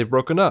 after they've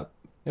broken up?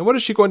 And what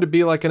is she going to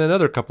be like in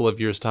another couple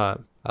of years'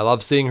 time? I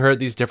love seeing her at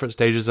these different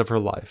stages of her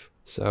life.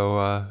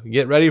 So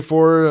get ready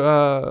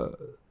for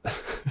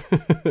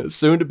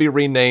soon to be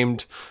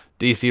renamed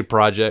DC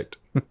Project.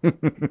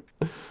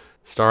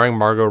 Starring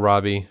Margot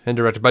Robbie and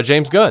directed by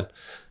James Gunn.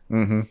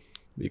 Mm-hmm.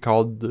 Be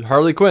called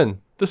Harley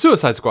Quinn, The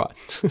Suicide Squad.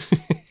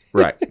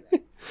 Right.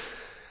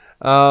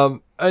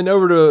 And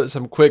over to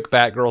some quick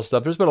Batgirl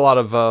stuff. There's been a lot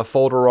of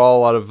folderol, a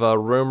lot of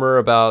rumor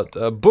about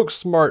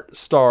Booksmart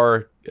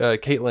star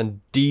Caitlin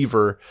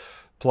Dever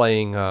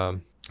playing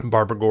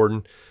Barbara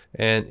Gordon.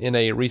 And in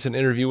a recent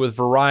interview with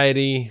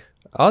Variety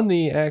on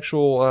the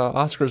actual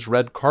Oscars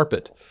red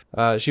carpet,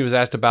 she was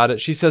asked about it.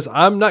 She says,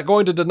 "I'm not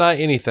going to deny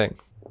anything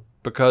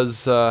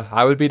because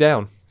I would be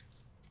down.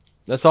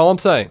 That's all I'm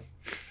saying."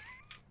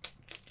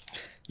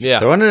 Just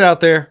throwing it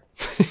out there.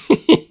 If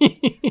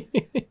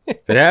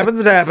it happens,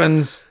 it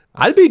happens.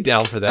 I'd be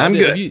down for that. I'm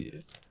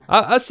good.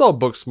 I saw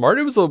Booksmart.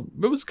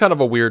 It was kind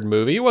of a weird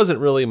movie. It wasn't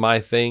really my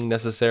thing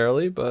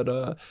necessarily,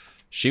 but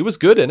she was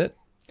good in it.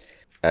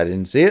 I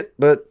didn't see it,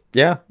 but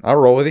yeah, I'll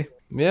roll with you.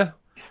 Yeah.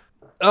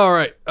 All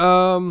right.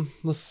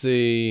 Let's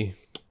see.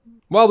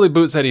 Wobbly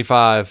Boots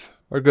 85,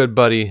 our good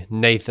buddy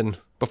Nathan.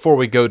 Before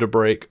we go to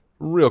break,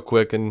 real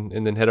quick, and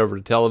then head over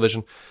to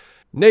television.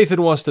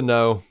 Nathan wants to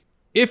know,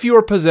 if you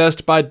are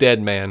possessed by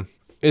Dead Man,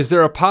 is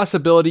there a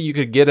possibility you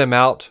could get him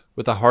out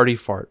with a hearty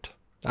fart?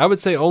 I would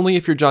say only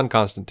if you're John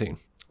Constantine.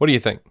 What do you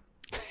think?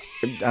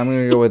 I'm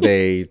going to go with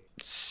a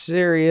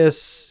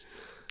serious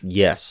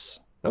yes.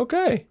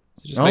 Okay.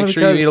 So just Only make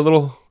sure you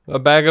because- eat a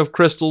bag of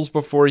crystals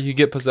before you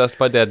get possessed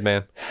by Dead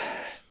Man.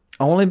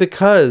 Only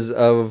because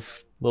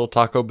of Little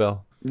Taco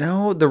Bell.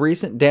 the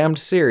recent Damned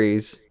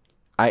series.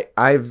 I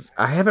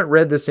haven't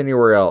read this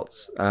anywhere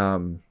else.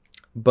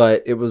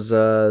 But it was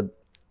I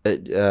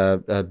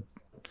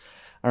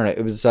don't know.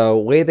 It was a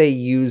way they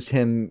used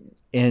him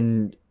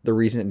in the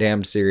recent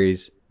Damned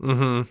series.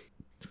 Mm-hmm.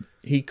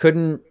 He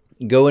couldn't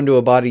go into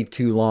a body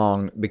too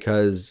long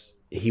because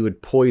he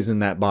would poison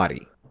that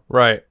body.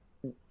 Right.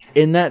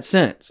 In that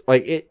sense,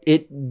 like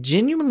it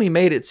genuinely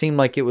made it seem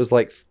like it was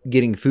like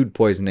getting food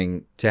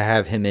poisoning to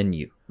have him in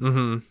you.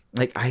 Mm-hmm.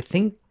 Like, I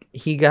think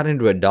he got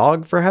into a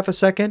dog for half a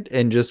second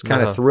and just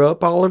kind of threw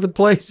up all over the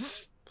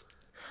place.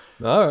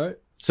 All right.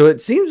 So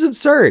it seems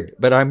absurd,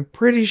 but I'm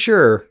pretty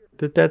sure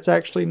that that's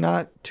actually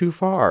not too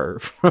far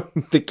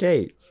from the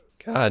case.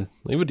 God,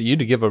 leave it to you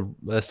to give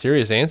a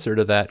serious answer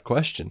to that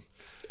question.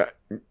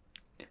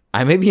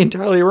 I may be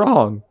entirely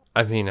wrong.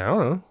 I mean, I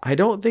don't know. I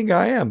don't think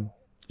I am.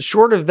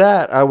 Short of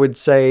that, I would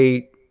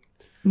say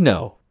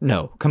no,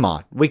 come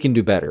on. We can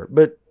do better.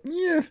 But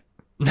yeah,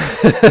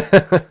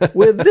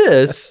 with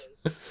this,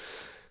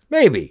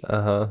 maybe.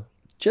 Uh-huh.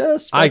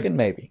 Just fucking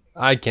maybe.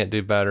 I can't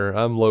do better.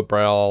 I'm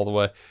lowbrow all the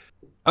way.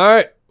 All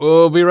right,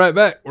 we'll be right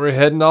back. We're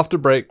heading off to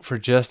break for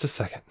just a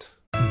second.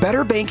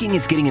 Better Banking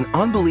is getting an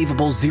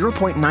unbelievable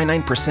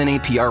 0.99%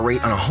 APR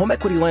rate on a home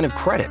equity line of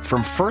credit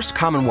from First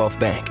Commonwealth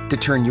Bank to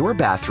turn your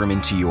bathroom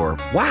into your,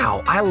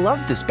 wow, I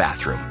love this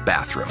bathroom.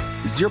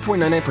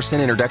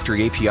 0.99%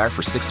 introductory APR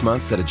for 6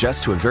 months that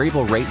adjusts to a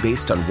variable rate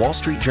based on Wall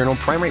Street Journal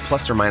prime rate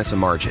plus or minus a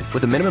margin,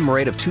 with a minimum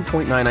rate of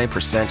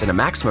 2.99% and a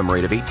maximum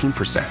rate of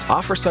 18%.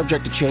 Offer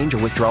subject to change or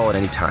withdrawal at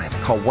any time.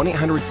 Call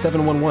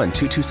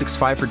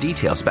 1-800-711-2265 for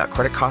details about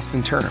credit costs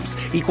and terms.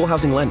 Equal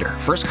housing lender.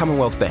 First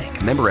Commonwealth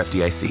Bank. Member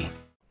FDIC.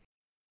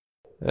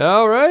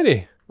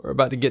 Alrighty, we're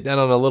about to get down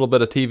on a little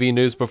bit of TV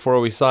news before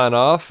we sign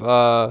off.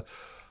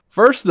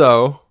 First,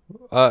 though,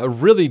 a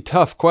really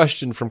tough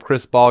question from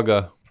Chris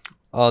Balga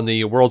on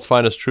the World's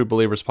Finest True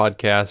Believers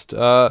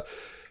podcast.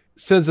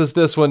 Sends us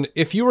this one.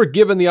 If you were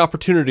given the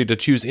opportunity to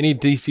choose any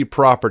DC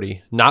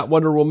property, not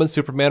Wonder Woman,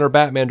 Superman, or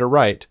Batman to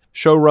write,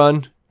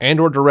 showrun,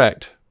 and or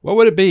direct, what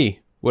would it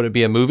be? Would it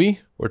be a movie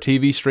or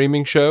TV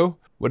streaming show?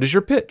 What is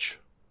your pitch?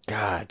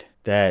 God,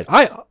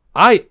 that's...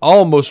 I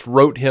almost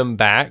wrote him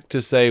back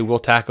to say we'll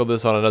tackle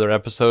this on another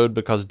episode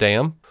because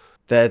damn.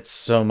 That's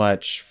so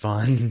much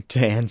fun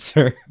to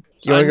answer.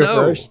 You want to go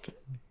first?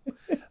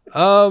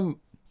 I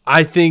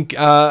think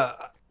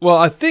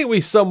I think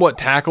we somewhat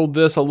tackled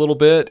this a little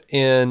bit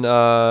in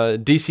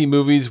DC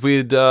movies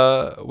we'd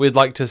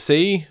like to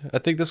see. I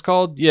think that's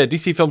called. Yeah,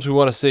 DC films we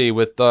want to see.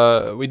 With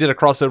we did a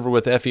crossover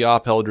with Effie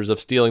Oppelders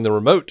of Stealing the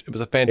Remote. It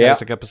was a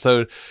fantastic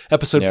episode.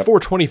 Episode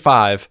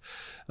 425.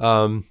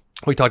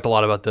 We talked a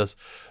lot about this.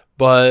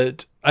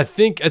 But I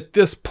think at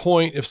this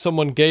point, if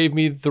someone gave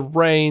me the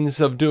reins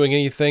of doing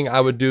anything, I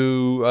would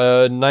do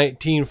a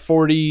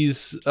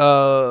 1940s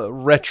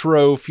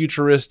retro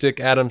futuristic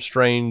Adam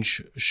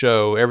Strange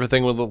show.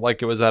 Everything would look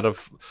like it was out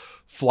of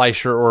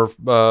Fleischer or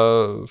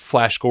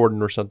Flash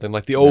Gordon or something,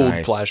 like the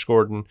old Flash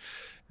Gordon.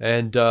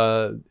 And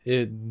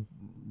it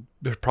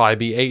would probably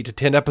be 8 to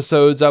 10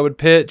 episodes I would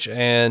pitch,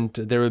 and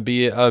there would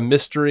be a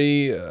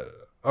mystery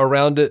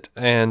around it.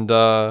 And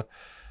there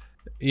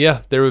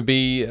would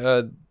be...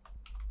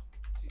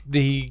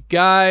 the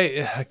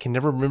guy, I can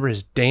never remember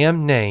his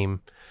damn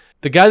name.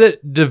 The guy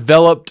that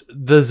developed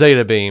the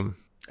Zeta beam.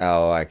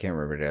 Oh, I can't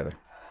remember the other.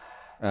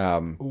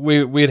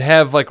 We'd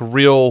have like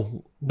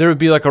there would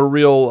be like a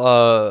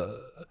real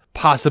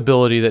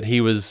possibility that he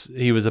was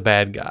a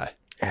bad guy.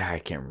 I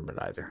can't remember it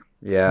either.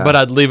 Yeah. But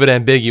I'd leave it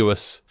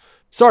ambiguous.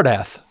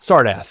 Sardath.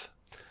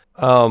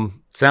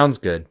 Sounds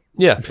good.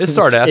 Yeah, it's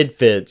Sardath. It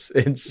fits.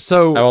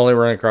 I've only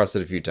run across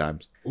it a few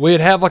times. We'd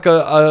have like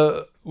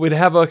a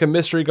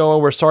mystery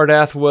going where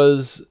Sardath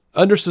was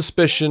under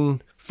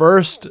suspicion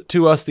first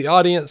to us, the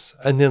audience,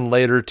 and then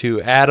later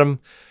to Adam.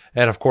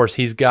 And of course,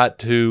 he's got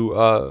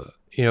to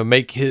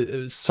make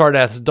his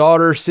Sardath's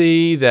daughter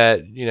see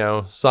that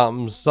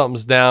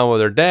something's down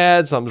with her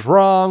dad, something's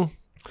wrong,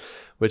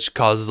 which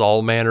causes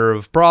all manner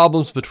of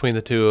problems between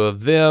the two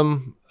of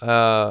them.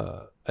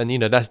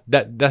 And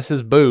that's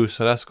his boo,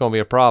 so that's going to be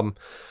a problem.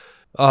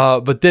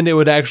 But then it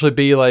would actually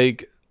be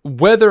like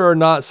whether or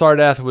not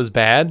Sardath was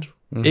bad,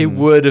 it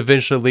would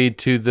eventually lead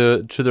to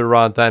the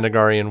Ron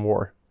Thanagarian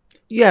War.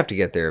 You have to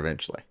get there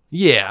eventually.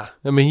 Yeah,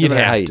 I mean you'd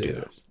have to. Do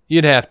this.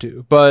 You'd have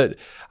to, but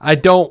I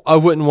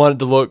wouldn't want it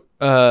to look.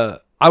 I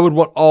would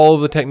want all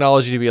of the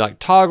technology to be like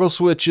toggle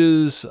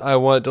switches. I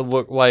want it to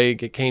look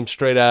like it came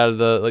straight out of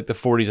the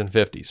 40s and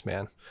 50s,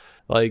 man.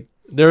 Like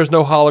there's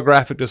no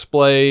holographic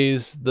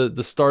displays.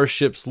 The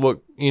starships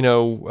look,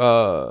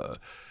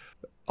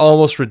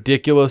 almost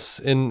ridiculous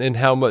in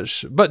how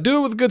much, but do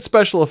it with good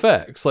special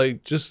effects.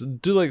 Like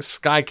just do like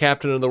Sky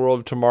Captain of the World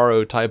of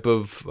Tomorrow type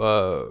of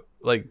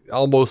like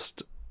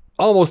almost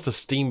a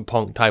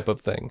steampunk type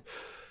of thing.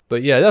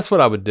 But yeah, that's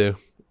what I would do.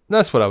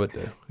 That's what I would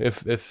do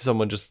if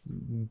someone just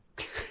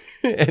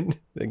and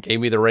gave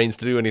me the reins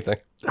to do anything.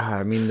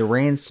 I mean, the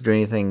reins to do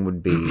anything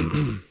would be,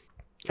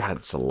 God,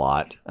 it's a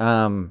lot.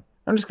 I'm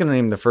just going to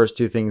name the first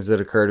two things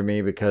that occur to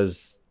me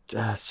because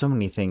so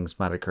many things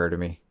might occur to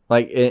me.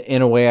 Like,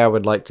 in a way, I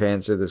would like to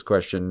answer this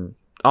question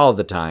all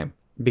the time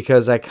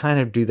because I kind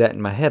of do that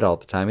in my head all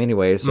the time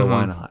anyway, so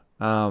why not?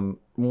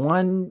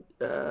 One,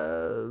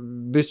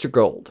 Booster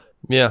Gold.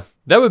 Yeah,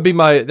 that would be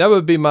my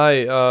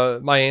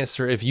my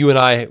answer if you and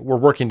I were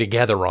working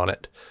together on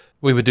it.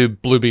 We would do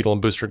Blue Beetle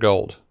and Booster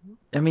Gold.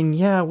 I mean,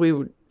 yeah, we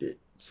would.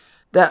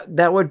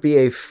 That would be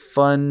a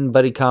fun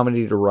buddy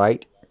comedy to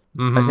write.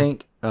 I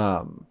think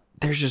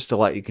there's just a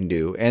lot you can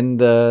do, and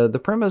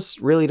the premise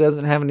really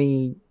doesn't have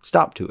any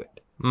stop to it.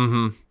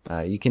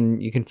 You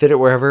can fit it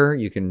wherever.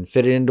 You can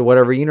fit it into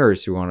whatever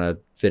universe you want to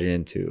fit it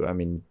into. I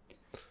mean,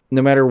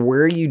 no matter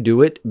where you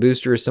do it,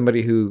 Booster is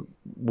somebody who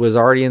was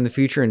already in the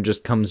future and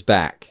just comes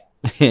back.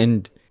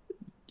 And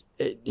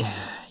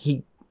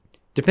he,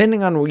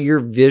 depending on your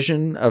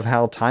vision of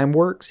how time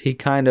works, he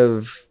kind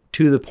of,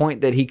 to the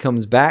point that he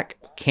comes back,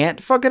 can't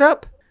fuck it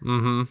up.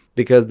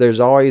 Because there's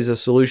always a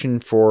solution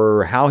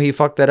for how he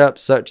fucked that up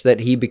such that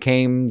he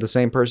became the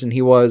same person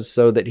he was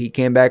so that he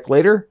came back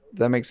later. Does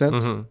that make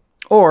sense?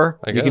 Or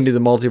you can do the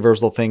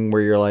multiversal thing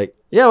where you're like,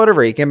 yeah,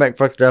 whatever. He came back,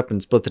 fucked it up,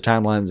 and split the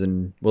timelines,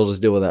 and we'll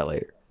just deal with that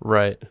later.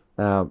 Right.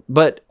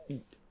 But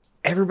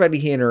everybody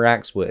he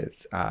interacts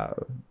with,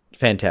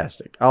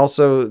 fantastic.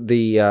 Also,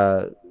 the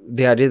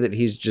idea that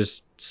he's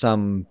just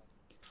some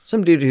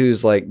dude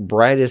whose like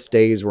brightest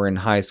days were in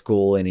high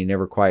school and he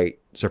never quite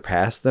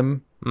surpassed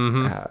them.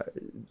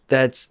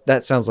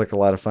 That sounds like a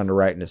lot of fun to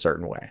write in a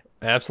certain way.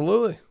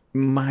 Absolutely.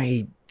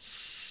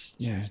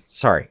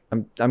 Sorry,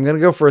 I'm gonna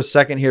go for a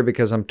second here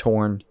because I'm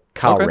torn.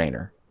 Kyle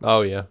Rayner.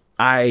 Oh yeah.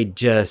 I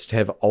just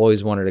have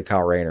always wanted a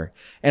Kyle Rayner.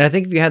 And I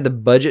think if you had the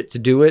budget to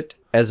do it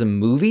as a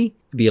movie,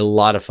 it'd be a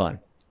lot of fun.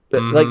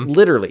 But like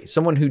literally,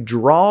 someone who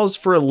draws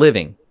for a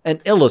living,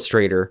 an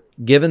illustrator,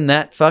 given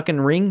that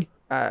fucking ring,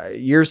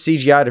 your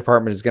CGI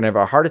department is going to have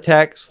a heart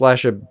attack /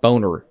 a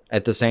boner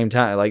at the same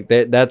time. Like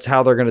that's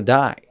how they're going to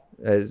die.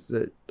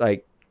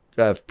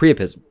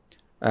 Priapism.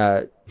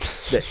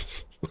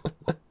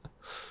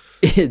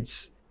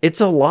 It's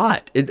a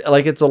lot.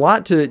 It's a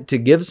lot to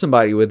give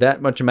somebody with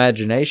that much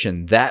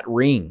imagination that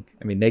ring.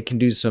 I mean, they can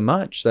do so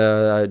much. He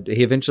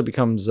eventually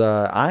becomes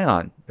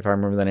Ion, if I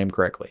remember the name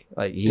correctly.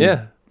 Like he's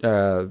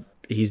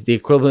the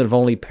equivalent of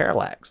only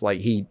Parallax. Like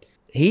he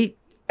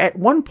at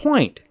one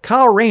point,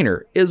 Kyle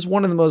Rayner is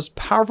one of the most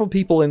powerful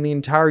people in the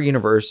entire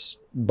universe,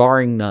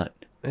 barring none.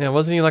 Yeah,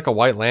 wasn't he like a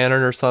White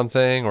Lantern or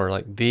something, or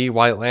like the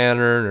White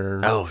Lantern?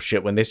 Or oh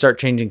shit! When they start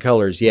changing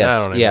colors, yes,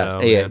 I don't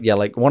know, yeah,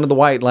 like one of the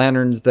White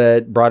Lanterns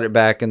that brought it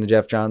back in the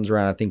Jeff Johns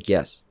run. I think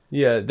yes.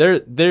 Yeah,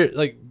 they're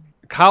like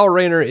Kyle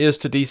Rayner is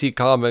to DC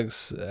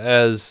Comics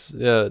as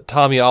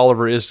Tommy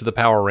Oliver is to the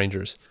Power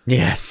Rangers.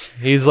 Yes,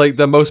 he's like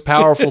the most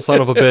powerful son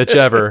of a bitch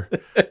ever.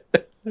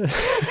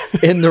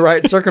 In the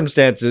right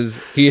circumstances,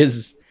 he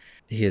is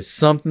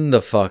something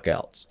the fuck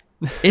else.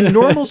 In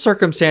normal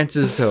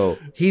circumstances, though,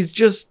 he's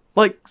just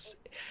like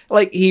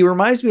he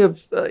reminds me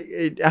of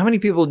how many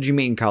people did you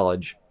meet in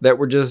college that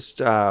were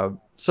just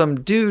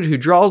some dude who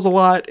draws a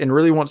lot and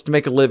really wants to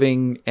make a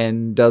living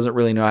and doesn't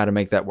really know how to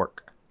make that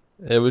work?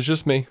 It was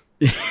just me.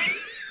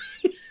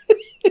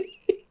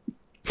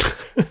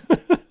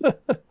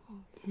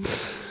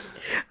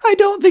 I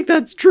don't think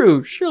that's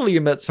true. Surely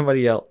you met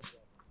somebody else.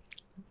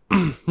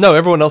 No,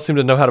 everyone else seemed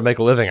to know how to make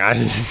a living.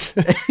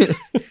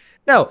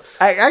 No,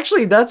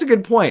 actually, that's a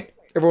good point.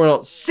 Everyone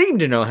else seemed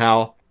to know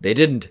how. They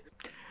didn't.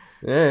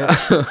 Yeah.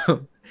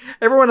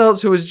 Everyone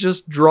else who was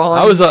just drawing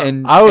I was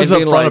being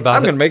upfront like, about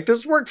I'm it. going to make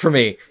this work for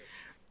me.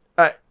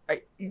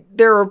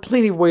 There are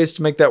plenty of ways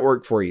to make that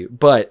work for you,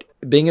 but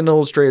being an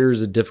illustrator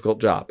is a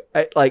difficult job.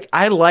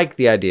 I like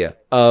the idea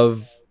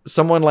of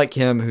someone like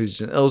him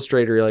who's an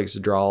illustrator, he likes to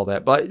draw all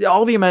that, but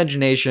all the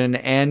imagination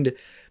and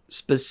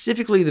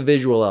specifically the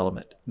visual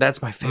element.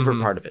 That's my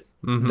favorite part of it.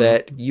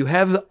 That you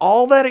have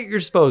all that at your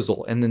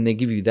disposal, and then they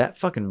give you that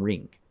fucking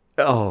ring.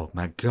 Oh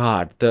my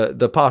God,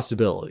 the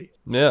possibilities.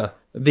 Yeah.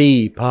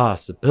 The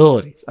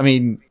possibilities. I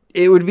mean,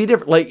 it would be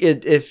different. Like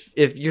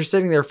if you're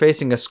sitting there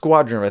facing a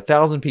squadron of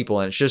 1,000 people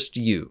and it's just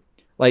you,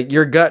 like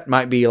your gut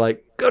might be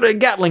like, go to a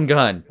Gatling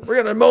gun. We're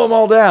going to mow them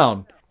all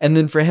down. And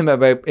then for him,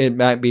 it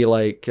might be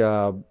like,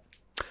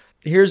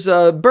 here's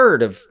a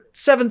bird of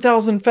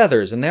 7,000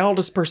 feathers and they all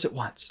disperse at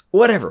once.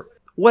 Whatever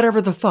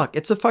the fuck.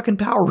 It's a fucking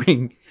power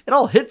ring. It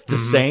all hits the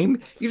same.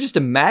 You just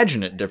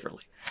imagine it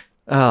differently.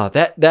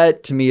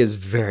 That to me is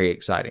very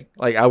exciting.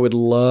 Like I would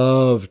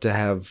love to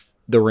have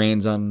the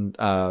reins on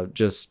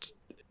just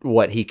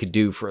what he could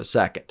do for a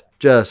second,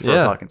 just for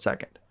a fucking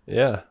second.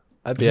 Yeah,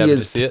 I'd be happy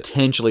to see it. He is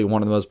potentially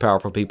one of the most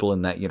powerful people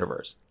in that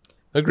universe.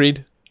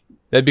 Agreed.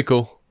 That'd be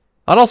cool.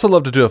 I'd also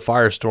love to do a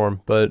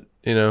Firestorm, but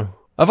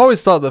I've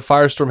always thought that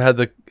Firestorm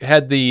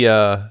had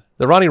the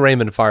Ronnie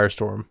Raymond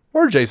Firestorm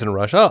or Jason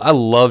Rush. I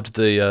loved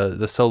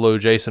the solo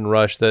Jason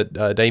Rush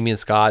that Damian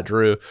Scott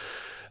drew.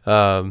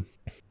 That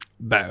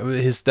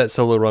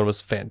solo run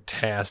was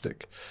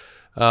fantastic.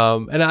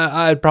 And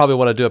I'd probably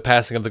want to do a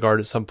Passing of the Guard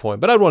at some point,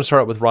 but I'd want to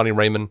start out with Ronnie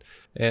Raymond.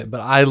 But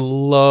I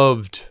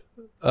loved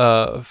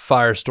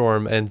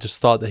Firestorm and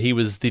just thought that he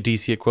was the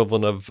DC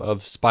equivalent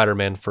of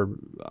Spider-Man for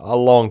a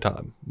long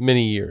time,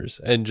 many years.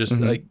 And just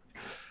like,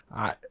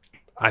 I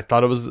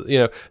thought it was,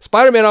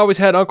 Spider-Man always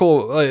had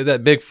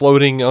that big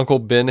floating Uncle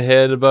Ben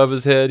head above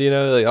his head,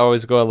 they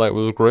always going like,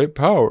 with great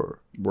power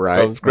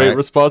comes great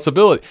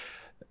responsibility.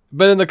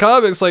 But in the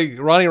comics, like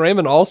Ronnie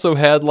Raymond also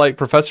had like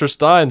Professor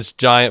Stein's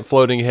giant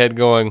floating head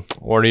going,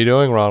 what are you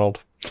doing, Ronald?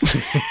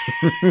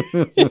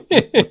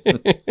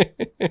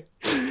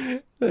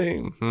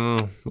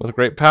 With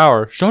great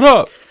power. Shut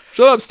up,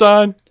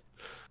 Stein.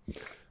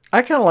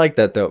 I kind of like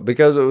that though,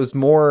 because it was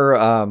more,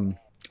 I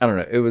don't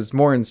know, it was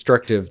more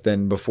instructive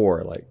than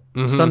before. Like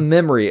some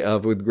memory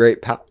of with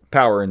great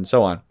power and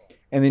so on.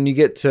 And then you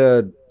get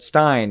to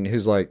Stein,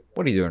 who's like,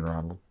 what are you doing,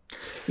 Ronald?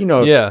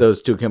 If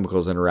those two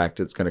chemicals interact,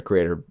 it's going to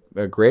create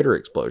a greater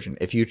explosion.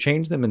 If you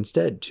change them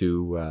instead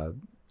to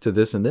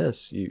this and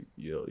this,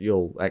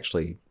 you'll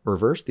actually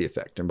reverse the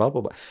effect and blah, blah,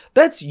 blah.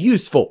 That's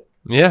useful.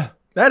 Yeah.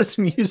 That is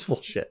some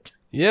useful shit.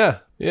 Yeah.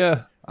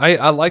 Yeah.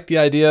 I like the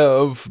idea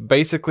of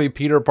basically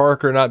Peter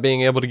Parker not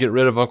being able to get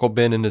rid of Uncle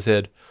Ben in his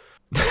head.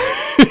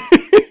 I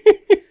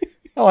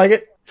like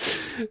it.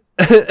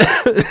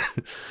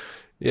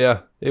 Yeah.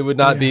 It would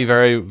not be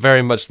very,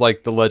 very much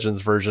like the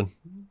Legends version.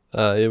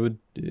 It would,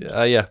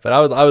 but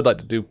I would like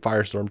to do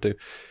Firestorm too.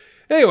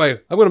 Anyway,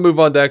 I'm going to move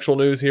on to actual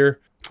news here.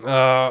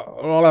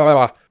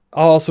 I'll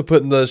also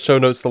put in the show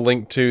notes the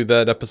link to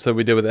that episode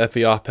we did with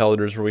Effie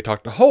Off-Pelleters where we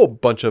talked a whole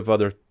bunch of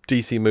other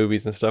DC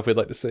movies and stuff we'd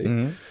like to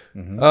see.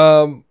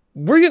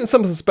 We're getting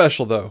something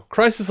special though.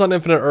 Crisis on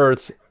Infinite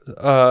Earths.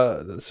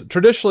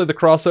 Traditionally, the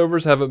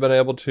crossovers haven't been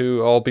able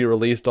to all be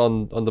released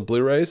on the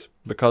Blu-rays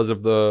because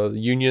of the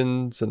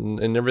unions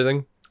and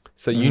everything.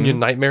 It's a union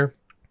nightmare.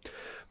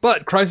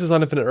 But Crisis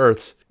on Infinite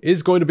Earths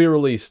is going to be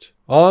released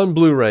on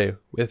Blu-ray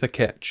with a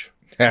catch.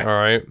 All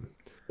right.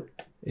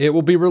 It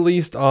will be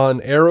released on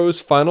Arrow's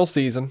final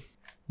season,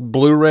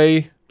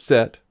 Blu-ray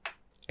set,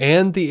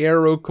 and the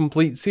Arrow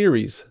Complete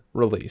Series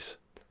release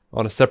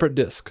on a separate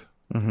disc.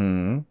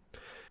 And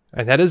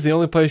that is the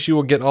only place you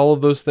will get all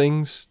of those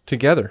things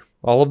together.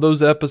 All of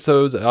those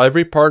episodes,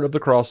 every part of the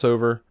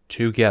crossover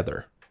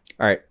together.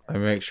 All right. Let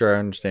me make sure I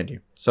understand you.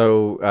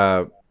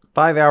 So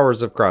 5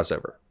 hours of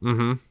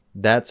crossover.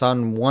 That's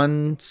on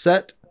one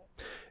set?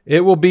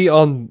 It will be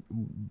on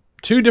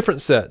two different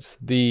sets.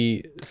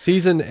 The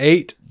season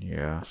 8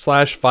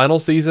 / final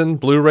season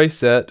Blu-ray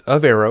set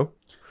of Arrow.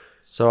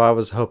 So I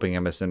was hoping I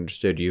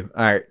misunderstood you.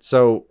 All right.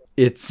 So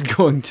it's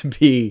going to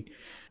be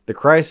the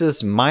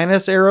Crisis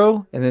minus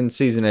Arrow and then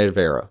season 8 of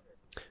Arrow.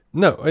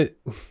 No.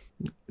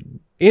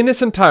 In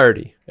its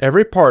entirety,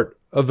 every part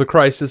of the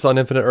Crisis on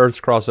Infinite Earths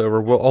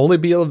crossover will only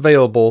be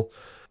available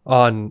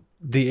on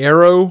the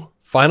Arrow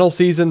final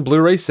season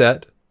Blu-ray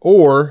set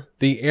or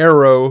the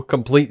Arrow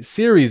Complete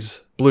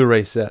Series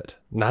Blu-ray set.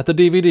 Not the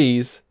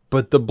DVDs,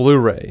 but the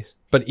Blu-rays.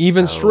 But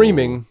even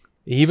streaming,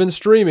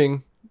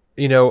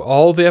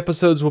 all the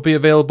episodes will be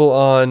available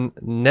on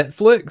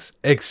Netflix,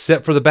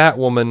 except for the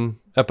Batwoman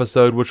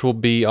episode, which will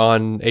be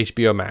on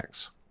HBO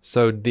Max.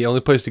 So the only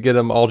place to get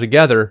them all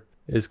together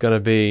is going to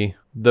be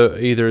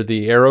either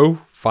the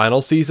Arrow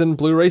final season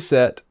Blu-ray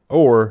set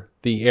or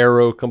the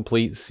Arrow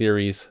Complete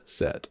Series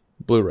set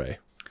Blu-ray.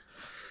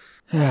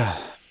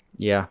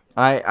 Yeah,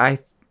 I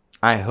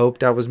I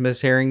hoped I was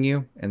mishearing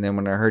you, and then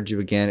when I heard you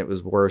again, it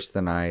was worse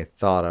than I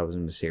thought I was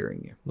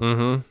mishearing you.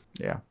 Mm-hmm.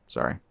 Yeah,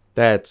 sorry.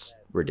 That's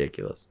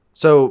ridiculous.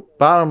 So,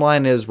 bottom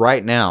line is,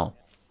 right now,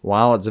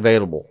 while it's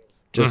available,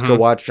 just go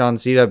watch it on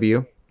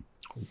CW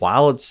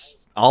while it's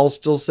all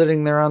still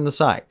sitting there on the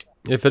site.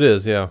 If it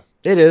is, yeah.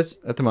 It is,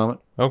 at the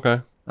moment.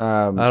 Okay.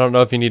 I don't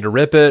know if you need to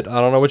rip it.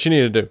 I don't know what you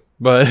need to do.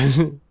 But,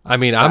 I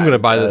mean, I'm going to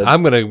buy this.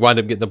 I'm going to wind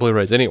up getting the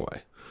Blu-rays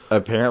anyway.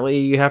 Apparently,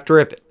 you have to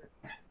rip it.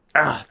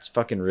 It's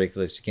fucking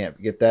ridiculous. You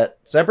can't get that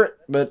separate,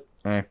 but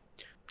I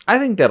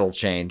think that'll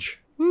change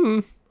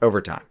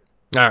over time.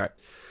 All right.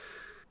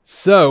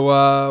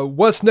 So,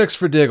 what's next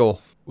for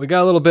Diggle? We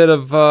got a little bit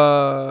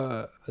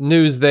of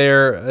news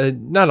there.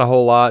 Not a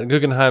whole lot.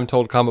 Guggenheim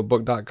told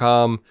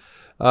comicbook.com.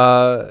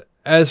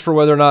 As for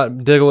whether or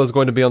not Diggle is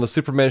going to be on the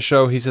Superman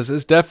show, he says,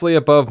 it's definitely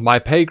above my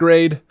pay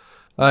grade,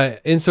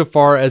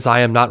 insofar as I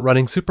am not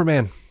running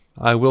Superman.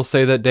 I will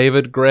say that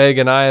David, Greg,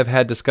 and I have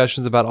had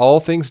discussions about all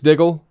things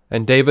Diggle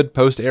and David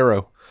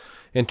post-Arrow,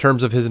 in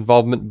terms of his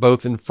involvement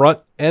both in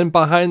front and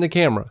behind the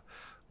camera.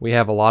 We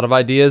have a lot of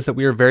ideas that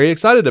we are very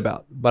excited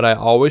about, but I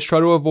always try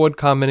to avoid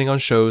commenting on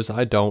shows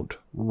I don't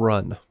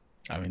run.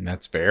 I mean,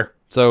 that's fair.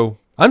 So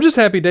I'm just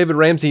happy David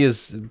Ramsey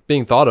is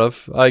being thought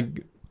of.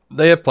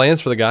 They have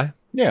plans for the guy.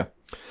 Yeah.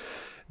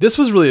 This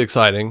was really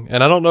exciting,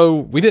 and I don't know,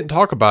 we didn't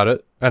talk about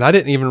it, and I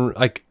didn't even,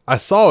 I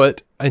saw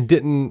it, and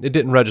it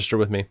didn't register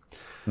with me.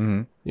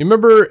 Mm-hmm. You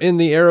remember in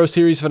the Arrow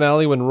series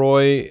finale when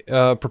Roy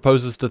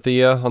proposes to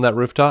Thea on that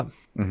rooftop?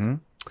 Mm-hmm.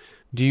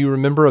 Do you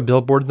remember a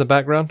billboard in the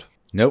background?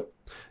 Nope.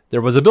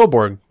 There was a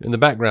billboard in the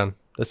background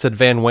that said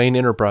Van Wayne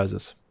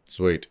Enterprises.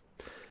 Sweet.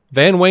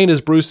 Van Wayne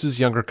is Bruce's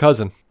younger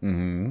cousin.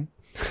 Mm-hmm.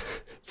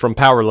 From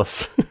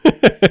Powerless.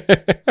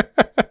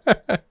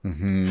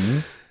 Mm-hmm.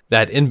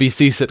 That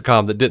NBC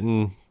sitcom that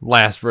didn't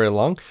last very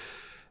long.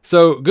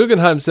 So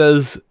Guggenheim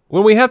says,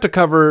 when we have to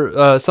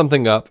cover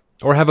something up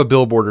or have a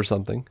billboard or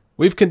something,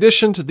 we've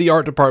conditioned the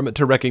art department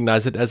to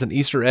recognize it as an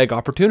Easter egg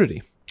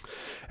opportunity.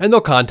 And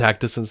they'll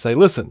contact us and say,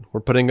 listen, we're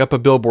putting up a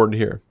billboard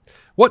here.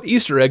 What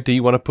Easter egg do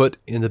you want to put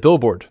in the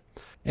billboard?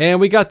 And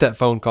we got that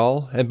phone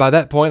call, and by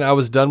that point I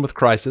was done with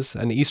Crisis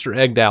and Easter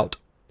egged out.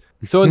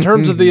 So in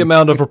terms of the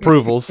amount of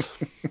approvals...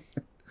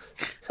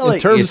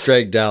 Easter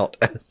egged out.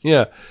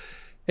 Yeah.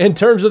 In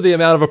terms of the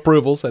amount of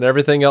approvals and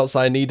everything else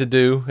I need to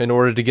do in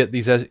order to get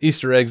these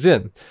Easter eggs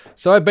in.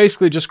 So I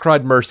basically just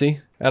cried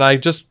mercy, and I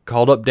just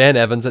called up Dan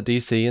Evans at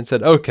DC and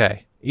said,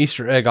 okay,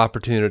 Easter egg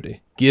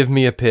opportunity. Give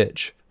me a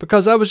pitch.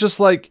 Because I was just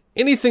like,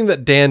 anything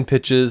that Dan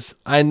pitches,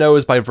 I know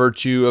is by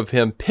virtue of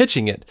him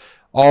pitching it,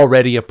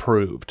 already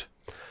approved.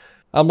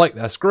 I'm like,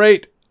 that's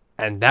great.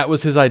 And that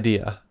was his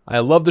idea. I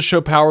love the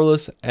show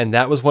Powerless, and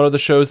that was one of the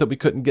shows that we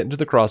couldn't get into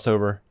the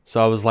crossover.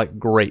 So I was like,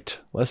 great,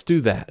 let's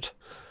do that.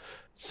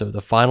 So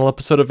the final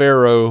episode of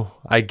Arrow,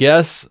 I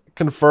guess,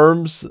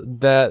 confirms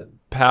that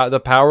the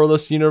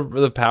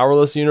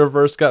Powerless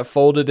universe got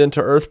folded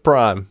into Earth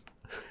Prime.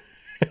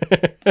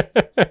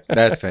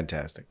 That's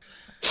fantastic.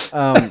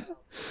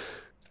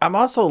 I'm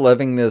also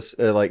loving this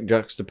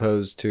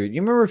juxtaposed to,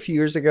 you remember a few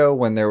years ago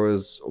when there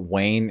was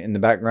Wayne in the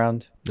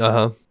background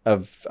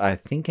of, I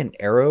think, an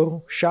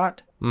Arrow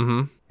shot?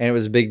 Mm-hmm. And it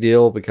was a big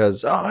deal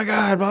because, oh my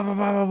God, blah, blah,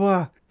 blah, blah,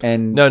 blah.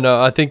 And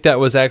no, I think that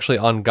was actually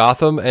on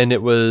Gotham, and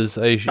it was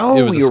a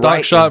stock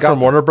right. shot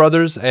from Warner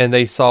Brothers, and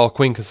they saw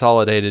Queen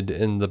Consolidated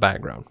in the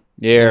background.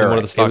 Yeah, one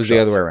of the stock it was shots.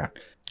 the other way around.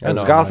 It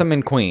was Gotham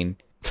and Queen.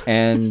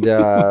 And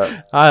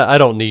I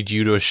don't need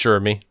you to assure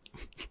me.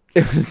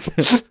 It was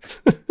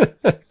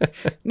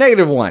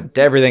 -1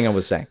 to everything I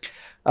was saying.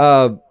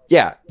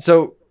 Yeah,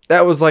 so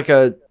that was like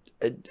a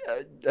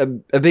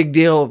big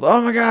deal of,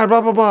 oh my God,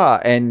 blah, blah, blah.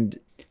 And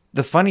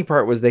the funny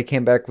part was they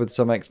came back with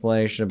some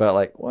explanation about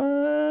like,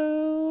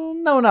 well,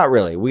 no, not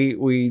really.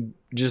 We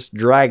just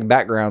drag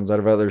backgrounds out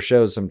of other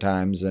shows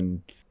sometimes,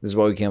 and this is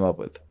what we came up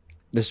with.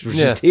 This was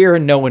just here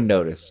and no one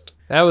noticed.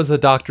 That was a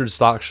doctored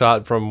stock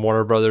shot from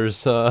Warner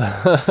Brothers.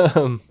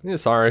 Yeah,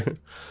 sorry.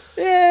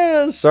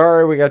 Yeah,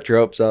 sorry, we got your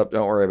hopes up.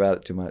 Don't worry about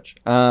it too much.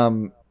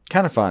 Kind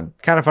of fun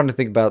to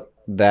think about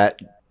that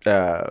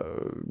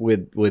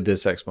with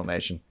this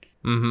explanation.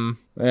 Mm-hmm.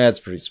 That's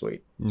pretty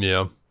sweet.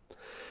 Yeah.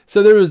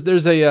 So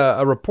there's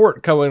a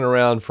report coming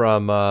around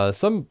from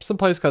some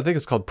place, I think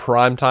it's called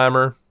Prime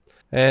Timer,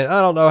 and I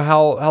don't know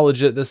how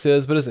legit this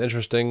is, but it's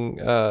interesting.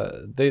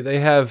 They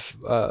have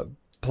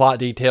plot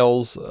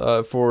details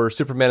for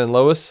Superman and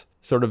Lois,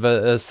 sort of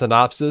a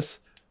synopsis.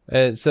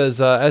 And it says,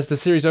 as the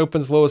series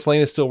opens, Lois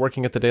Lane is still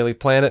working at the Daily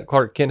Planet.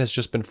 Clark Kent has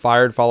just been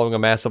fired following a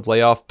massive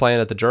layoff plan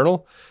at the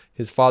Journal.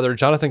 His father,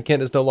 Jonathan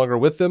Kent, is no longer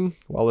with them,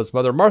 while his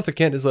mother, Martha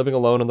Kent, is living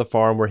alone on the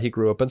farm where he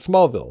grew up in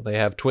Smallville. They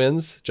have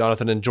twins,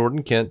 Jonathan and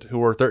Jordan Kent,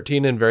 who are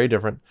 13 and very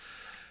different,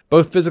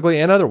 both physically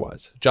and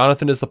otherwise.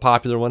 Jonathan is the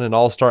popular one, an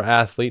all-star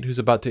athlete who's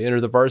about to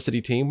enter the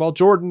varsity team, while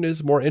Jordan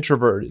is more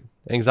introverted,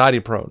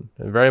 anxiety-prone,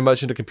 and very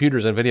much into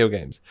computers and video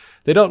games.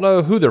 They don't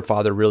know who their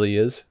father really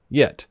is,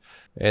 yet,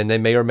 and they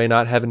may or may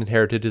not have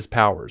inherited his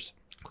powers.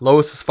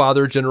 Lois's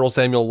father, General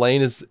Samuel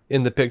Lane, is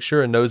in the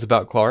picture and knows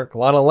about Clark.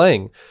 Lana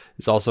Lang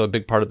is also a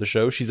big part of the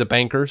show. She's a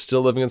banker,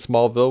 still living in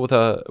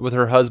Smallville with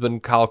her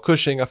husband, Kyle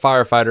Cushing, a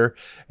firefighter,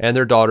 and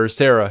their daughter,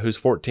 Sarah, who's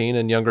 14,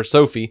 and younger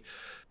Sophie,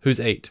 who's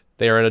 8.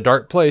 They are in a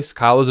dark place.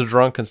 Kyle is a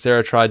drunk, and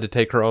Sarah tried to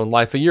take her own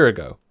life a year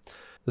ago.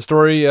 The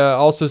story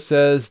also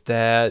says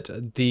that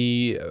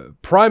the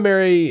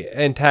primary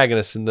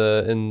antagonist in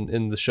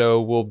the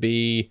show will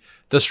be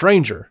the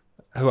Stranger,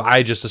 who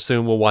I just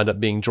assume will wind up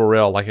being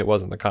Jor-El like it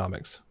was in the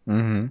comics.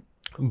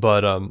 Mm-hmm.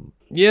 But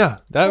yeah,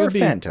 that or would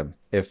be Phantom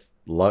if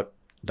luck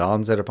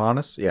dawns it upon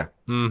us. Yeah.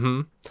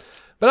 Mm-hmm.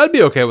 But I'd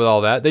be okay with all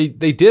that.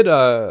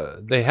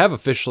 They have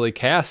officially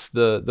cast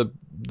the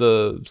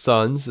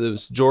sons. It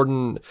was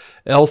Jordan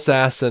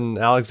Elsass and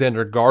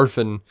Alexander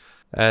Garfin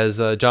as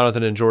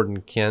Jonathan and Jordan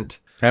Kent.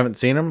 Haven't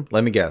seen them?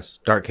 Let me guess.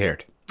 Dark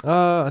haired.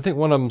 I think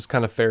one of them's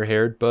kind of fair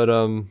haired, but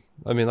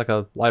I mean like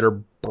a lighter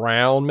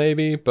brown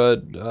maybe.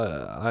 But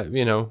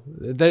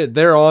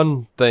they're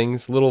on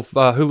things.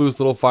 Hulu's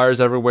Little Fires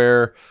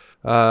Everywhere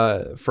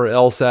for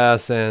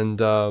Elsass,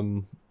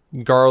 and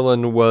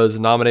Garland was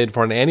nominated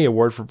for an Annie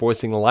Award for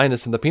voicing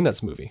Linus in the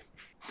Peanuts movie.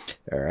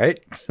 All right.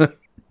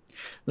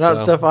 Not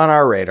stuff on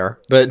our radar,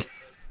 but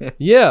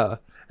yeah.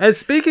 And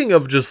speaking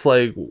of just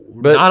like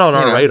not on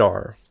our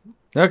radar.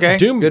 Okay,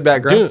 good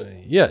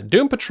background.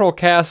 Doom Patrol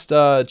cast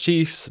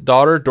Chief's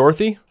daughter,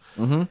 Dorothy.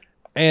 Mm-hmm.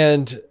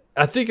 And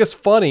I think it's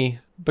funny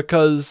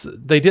because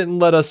they didn't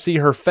let us see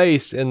her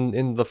face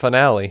in the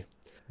finale.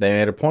 They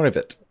made a point of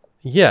it.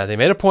 Yeah, they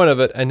made a point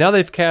of it. And now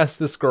they've cast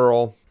this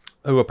girl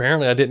who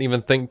apparently I didn't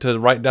even think to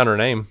write down her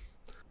name.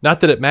 Not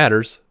that it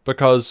matters,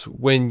 because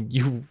when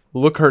you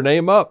look her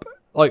name up,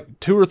 like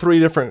 2 or 3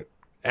 different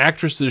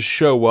actresses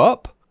show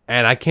up.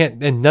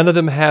 And none of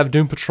them have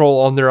Doom Patrol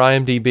on their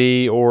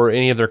IMDb or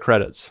any of their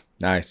credits.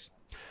 Nice.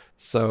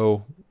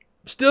 So,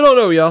 still don't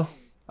know, y'all.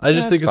 I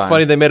just think it's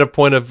funny they made a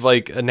point of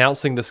like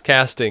announcing this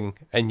casting,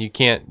 and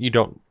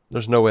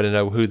there's no way to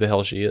know who the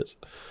hell she is.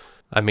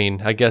 I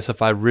mean, I guess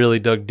if I really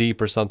dug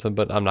deep or something,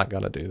 but I'm not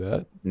going to do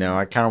that. No,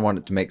 I kind of want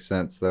it to make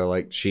sense, though.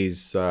 Like,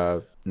 she's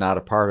not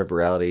a part of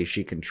reality.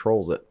 She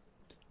controls it.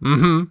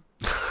 Mm-hmm.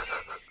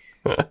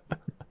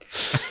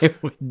 I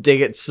would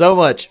dig it so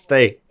much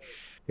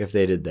if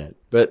they did that.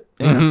 But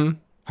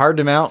hard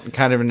to mount and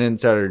kind of an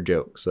insider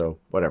joke, so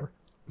whatever.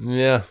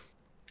 Yeah.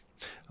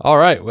 All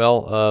right,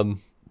 well,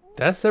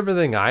 that's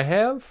everything I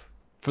have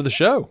for the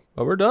show.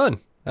 Oh, we're done.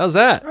 How's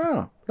that?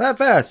 Oh, that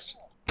fast.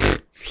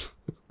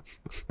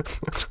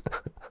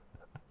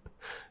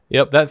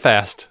 Yep, that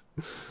fast.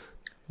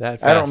 That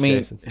fast,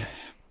 Jason.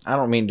 I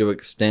don't mean to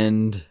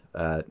extend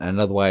an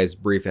otherwise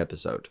brief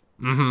episode.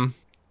 Mm-hmm.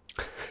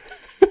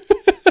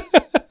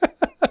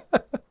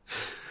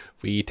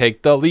 We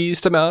take the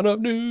least amount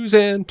of news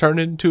and turn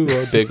it into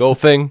a big old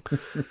thing.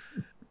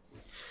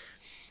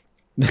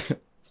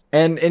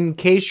 And in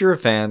case you're a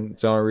fan,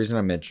 it's the only reason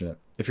I mention it.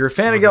 If you're a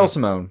fan of Gail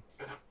Simone.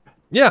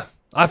 Yeah,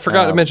 I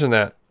forgot to mention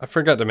that.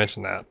 Go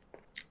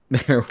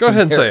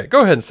ahead and say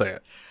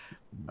it.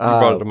 You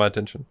brought it to my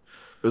attention.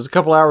 It was a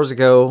couple hours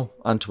ago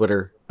on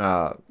Twitter.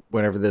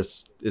 Whenever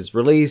this is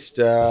released,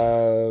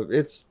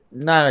 it's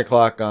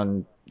 9:00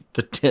 on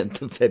the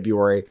 10th of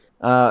February.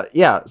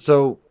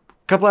 So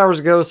a couple hours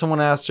ago,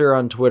 someone asked her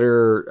on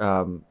Twitter.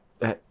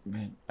 I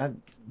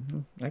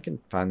can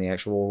find the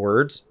actual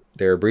words.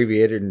 They're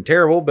abbreviated and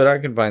terrible, but I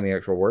can find the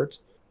actual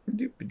words.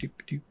 I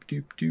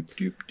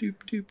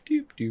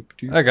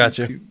got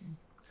you.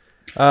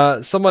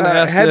 Someone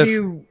asked have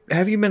you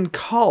been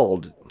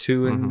called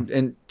to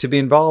and to be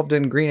involved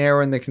in Green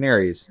Arrow and the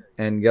Canaries?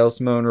 And Gail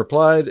Simone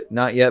replied,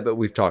 "Not yet, but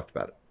we've talked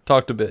about it."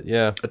 Talked a bit,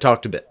 yeah. I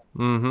talked a bit.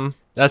 Mm-hmm.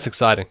 That's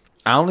exciting.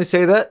 I only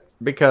say that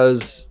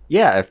because,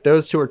 if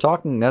those two are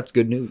talking, that's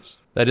good news.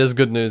 That is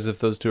good news if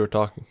those two are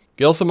talking.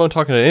 Gail Simone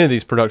talking to any of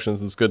these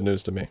productions is good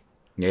news to me.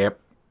 Yep.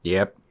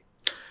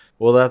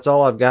 Well, that's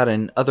all I've got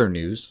in other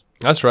news.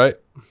 That's right.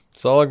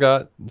 That's all I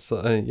got.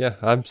 So,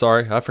 I'm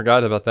sorry. I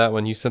forgot about that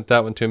one. You sent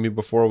that one to me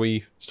before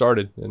we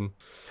started. And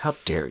how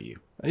dare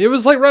you? It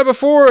was like right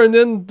before, and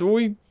then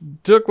we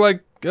took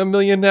like a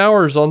million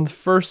hours on the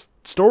first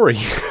story.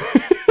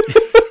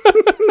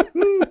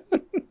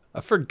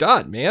 I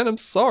forgot, man. I'm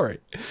sorry.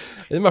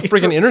 And my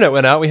freaking internet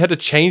went out. We had to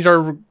change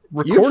our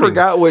recording. You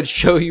forgot what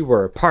show you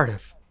were a part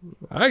of.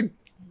 I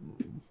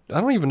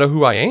don't even know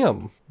who I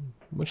am,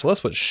 much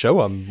less what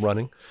show I'm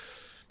running.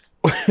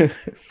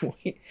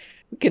 We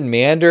can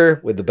meander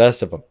with the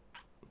best of them.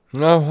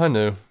 No, I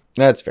knew.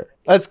 That's fair.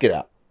 Let's get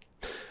out.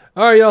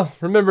 All right, y'all.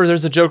 Remember,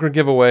 there's a Joker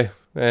giveaway,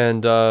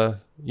 and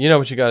you know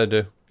what you got to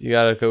do. You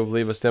got to go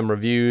leave us them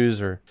reviews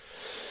or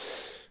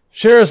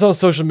share us on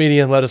social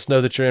media and let us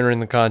know that you're entering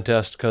the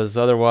contest, because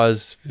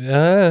otherwise,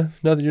 no,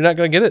 you're not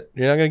going to get it.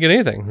 You're not going to get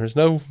anything. There's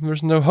no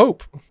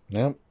hope.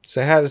 No.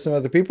 Say hi to some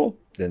other people,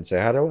 then say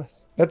hi to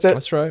us. That's it.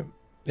 That's right.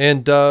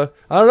 And I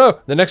don't know.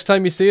 The next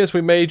time you see us,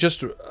 I might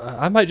just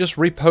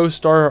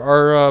repost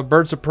our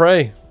Birds of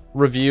Prey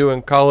review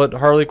and call it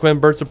Harley Quinn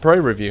Birds of Prey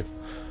review.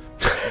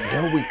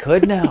 No, we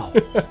could now.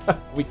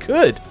 We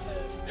could.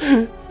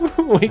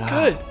 We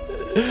could.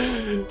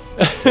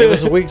 Save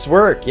us a week's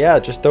work. Yeah,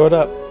 just throw it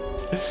up.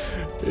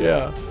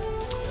 Yeah.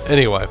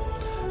 Anyway,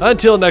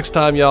 until next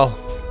time, y'all,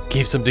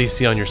 keep some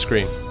DC on your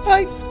screen.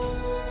 Bye.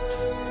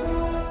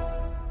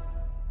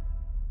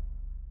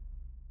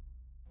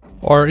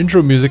 Our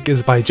intro music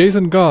is by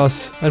Jason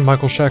Goss and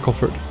Michael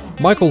Shackelford.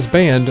 Michael's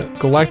band,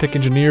 Galactic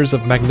Engineers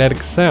of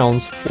Magnetic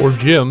Sounds, or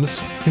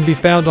GEMS, can be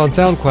found on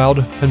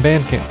SoundCloud and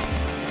Bandcamp.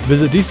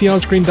 Visit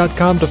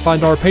DCOnScreen.com to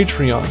find our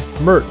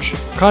Patreon, merch,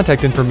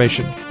 contact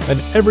information,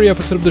 and every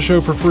episode of the show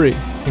for free,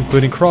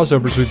 including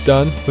crossovers we've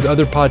done with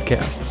other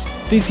podcasts.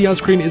 DC On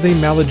Screen is a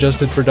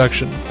maladjusted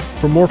production.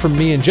 For more from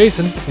me and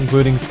Jason,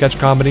 including sketch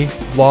comedy,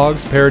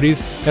 vlogs,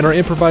 parodies, and our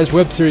improvised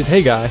web series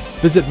Hey Guy,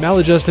 visit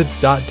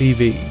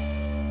maladjusted.tv.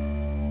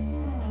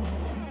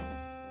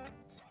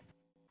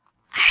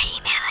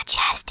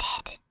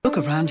 Look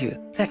around you.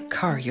 That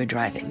car you're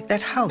driving,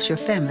 that house your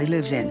family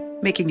lives in,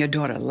 making your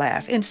daughter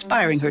laugh,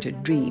 inspiring her to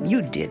dream.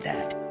 You did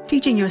that.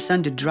 Teaching your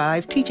son to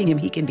drive, teaching him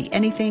he can be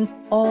anything,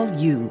 all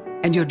you.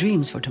 And your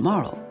dreams for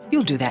tomorrow.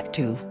 You'll do that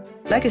too.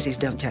 Legacies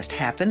don't just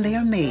happen, they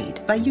are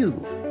made by you.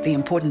 The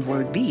important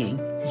word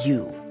being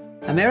you.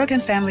 American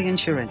Family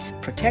Insurance,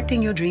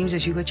 protecting your dreams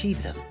as you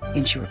achieve them.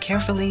 Insure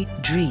carefully,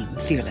 dream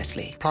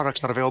fearlessly.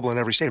 Products not available in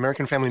every state.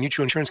 American Family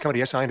Mutual Insurance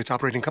Company, SI, and its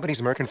operating companies.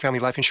 American Family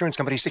Life Insurance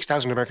Company,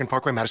 6000 American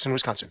Parkway, Madison,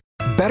 Wisconsin.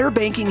 Better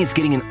Banking is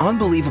getting an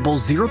unbelievable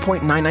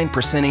 0.99%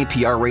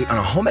 APR rate on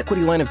a home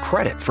equity line of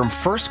credit from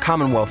First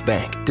Commonwealth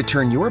Bank to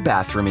turn your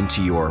bathroom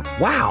into your,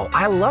 wow,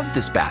 I love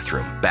this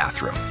bathroom.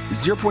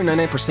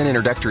 0.99%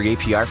 introductory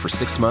APR for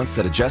 6 months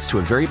that adjusts to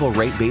a variable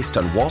rate based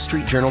on Wall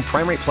Street Journal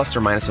prime rate plus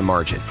or minus a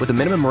margin, with a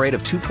minimum rate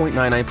of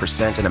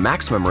 2.99% and a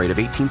maximum rate of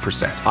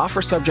 18%.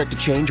 Offer subject to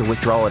change or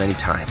withdrawal at any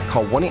time.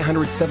 Call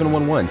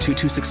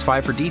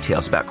 1-800-711-2265 for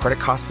details about credit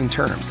costs and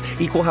terms.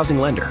 Equal housing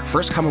lender.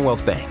 First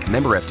Commonwealth Bank.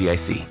 Member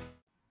FDIC.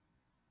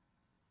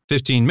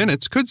 15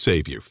 minutes could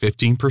save you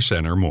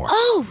 15% or more.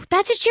 Oh,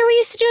 that's a cheer we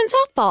used to do in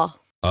softball.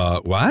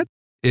 What?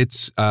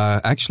 It's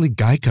actually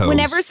Geico's.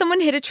 Whenever someone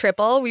hit a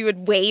triple, we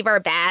would wave our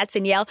bats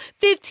and yell,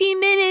 15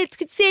 minutes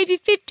could save you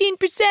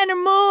 15% or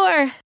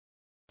more.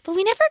 But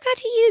we never got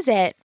to use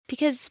it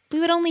because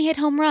we would only hit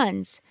home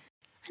runs.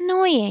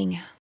 Annoying.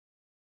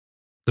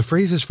 The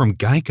phrase is from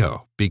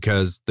Geico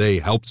because they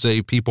help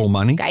save people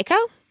money. Geico?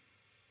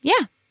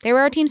 Yeah, they were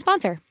our team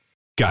sponsor.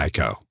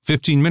 Geico.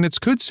 15 minutes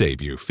could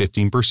save you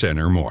 15%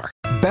 or more.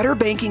 Better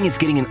Banking is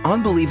getting an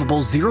unbelievable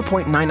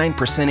 0.99%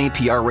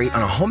 APR rate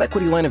on a home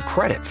equity line of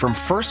credit from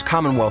First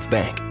Commonwealth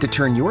Bank to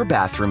turn your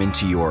bathroom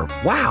into your,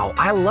 wow,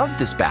 I love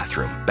this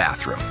bathroom.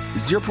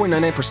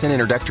 0.99%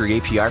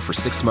 introductory APR for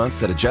 6 months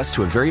that adjusts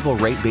to a variable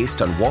rate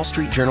based on Wall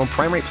Street Journal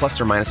prime rate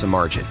plus or minus a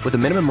margin, with a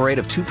minimum rate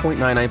of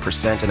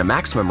 2.99% and a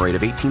maximum rate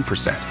of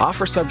 18%.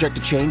 Offer subject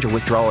to change or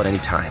withdrawal at any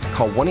time.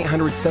 Call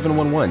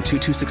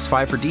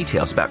 1-800-711-2265 for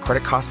details about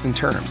credit costs and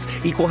terms.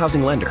 Equal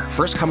housing lender.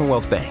 First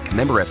Commonwealth Bank.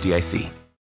 Member FDIC.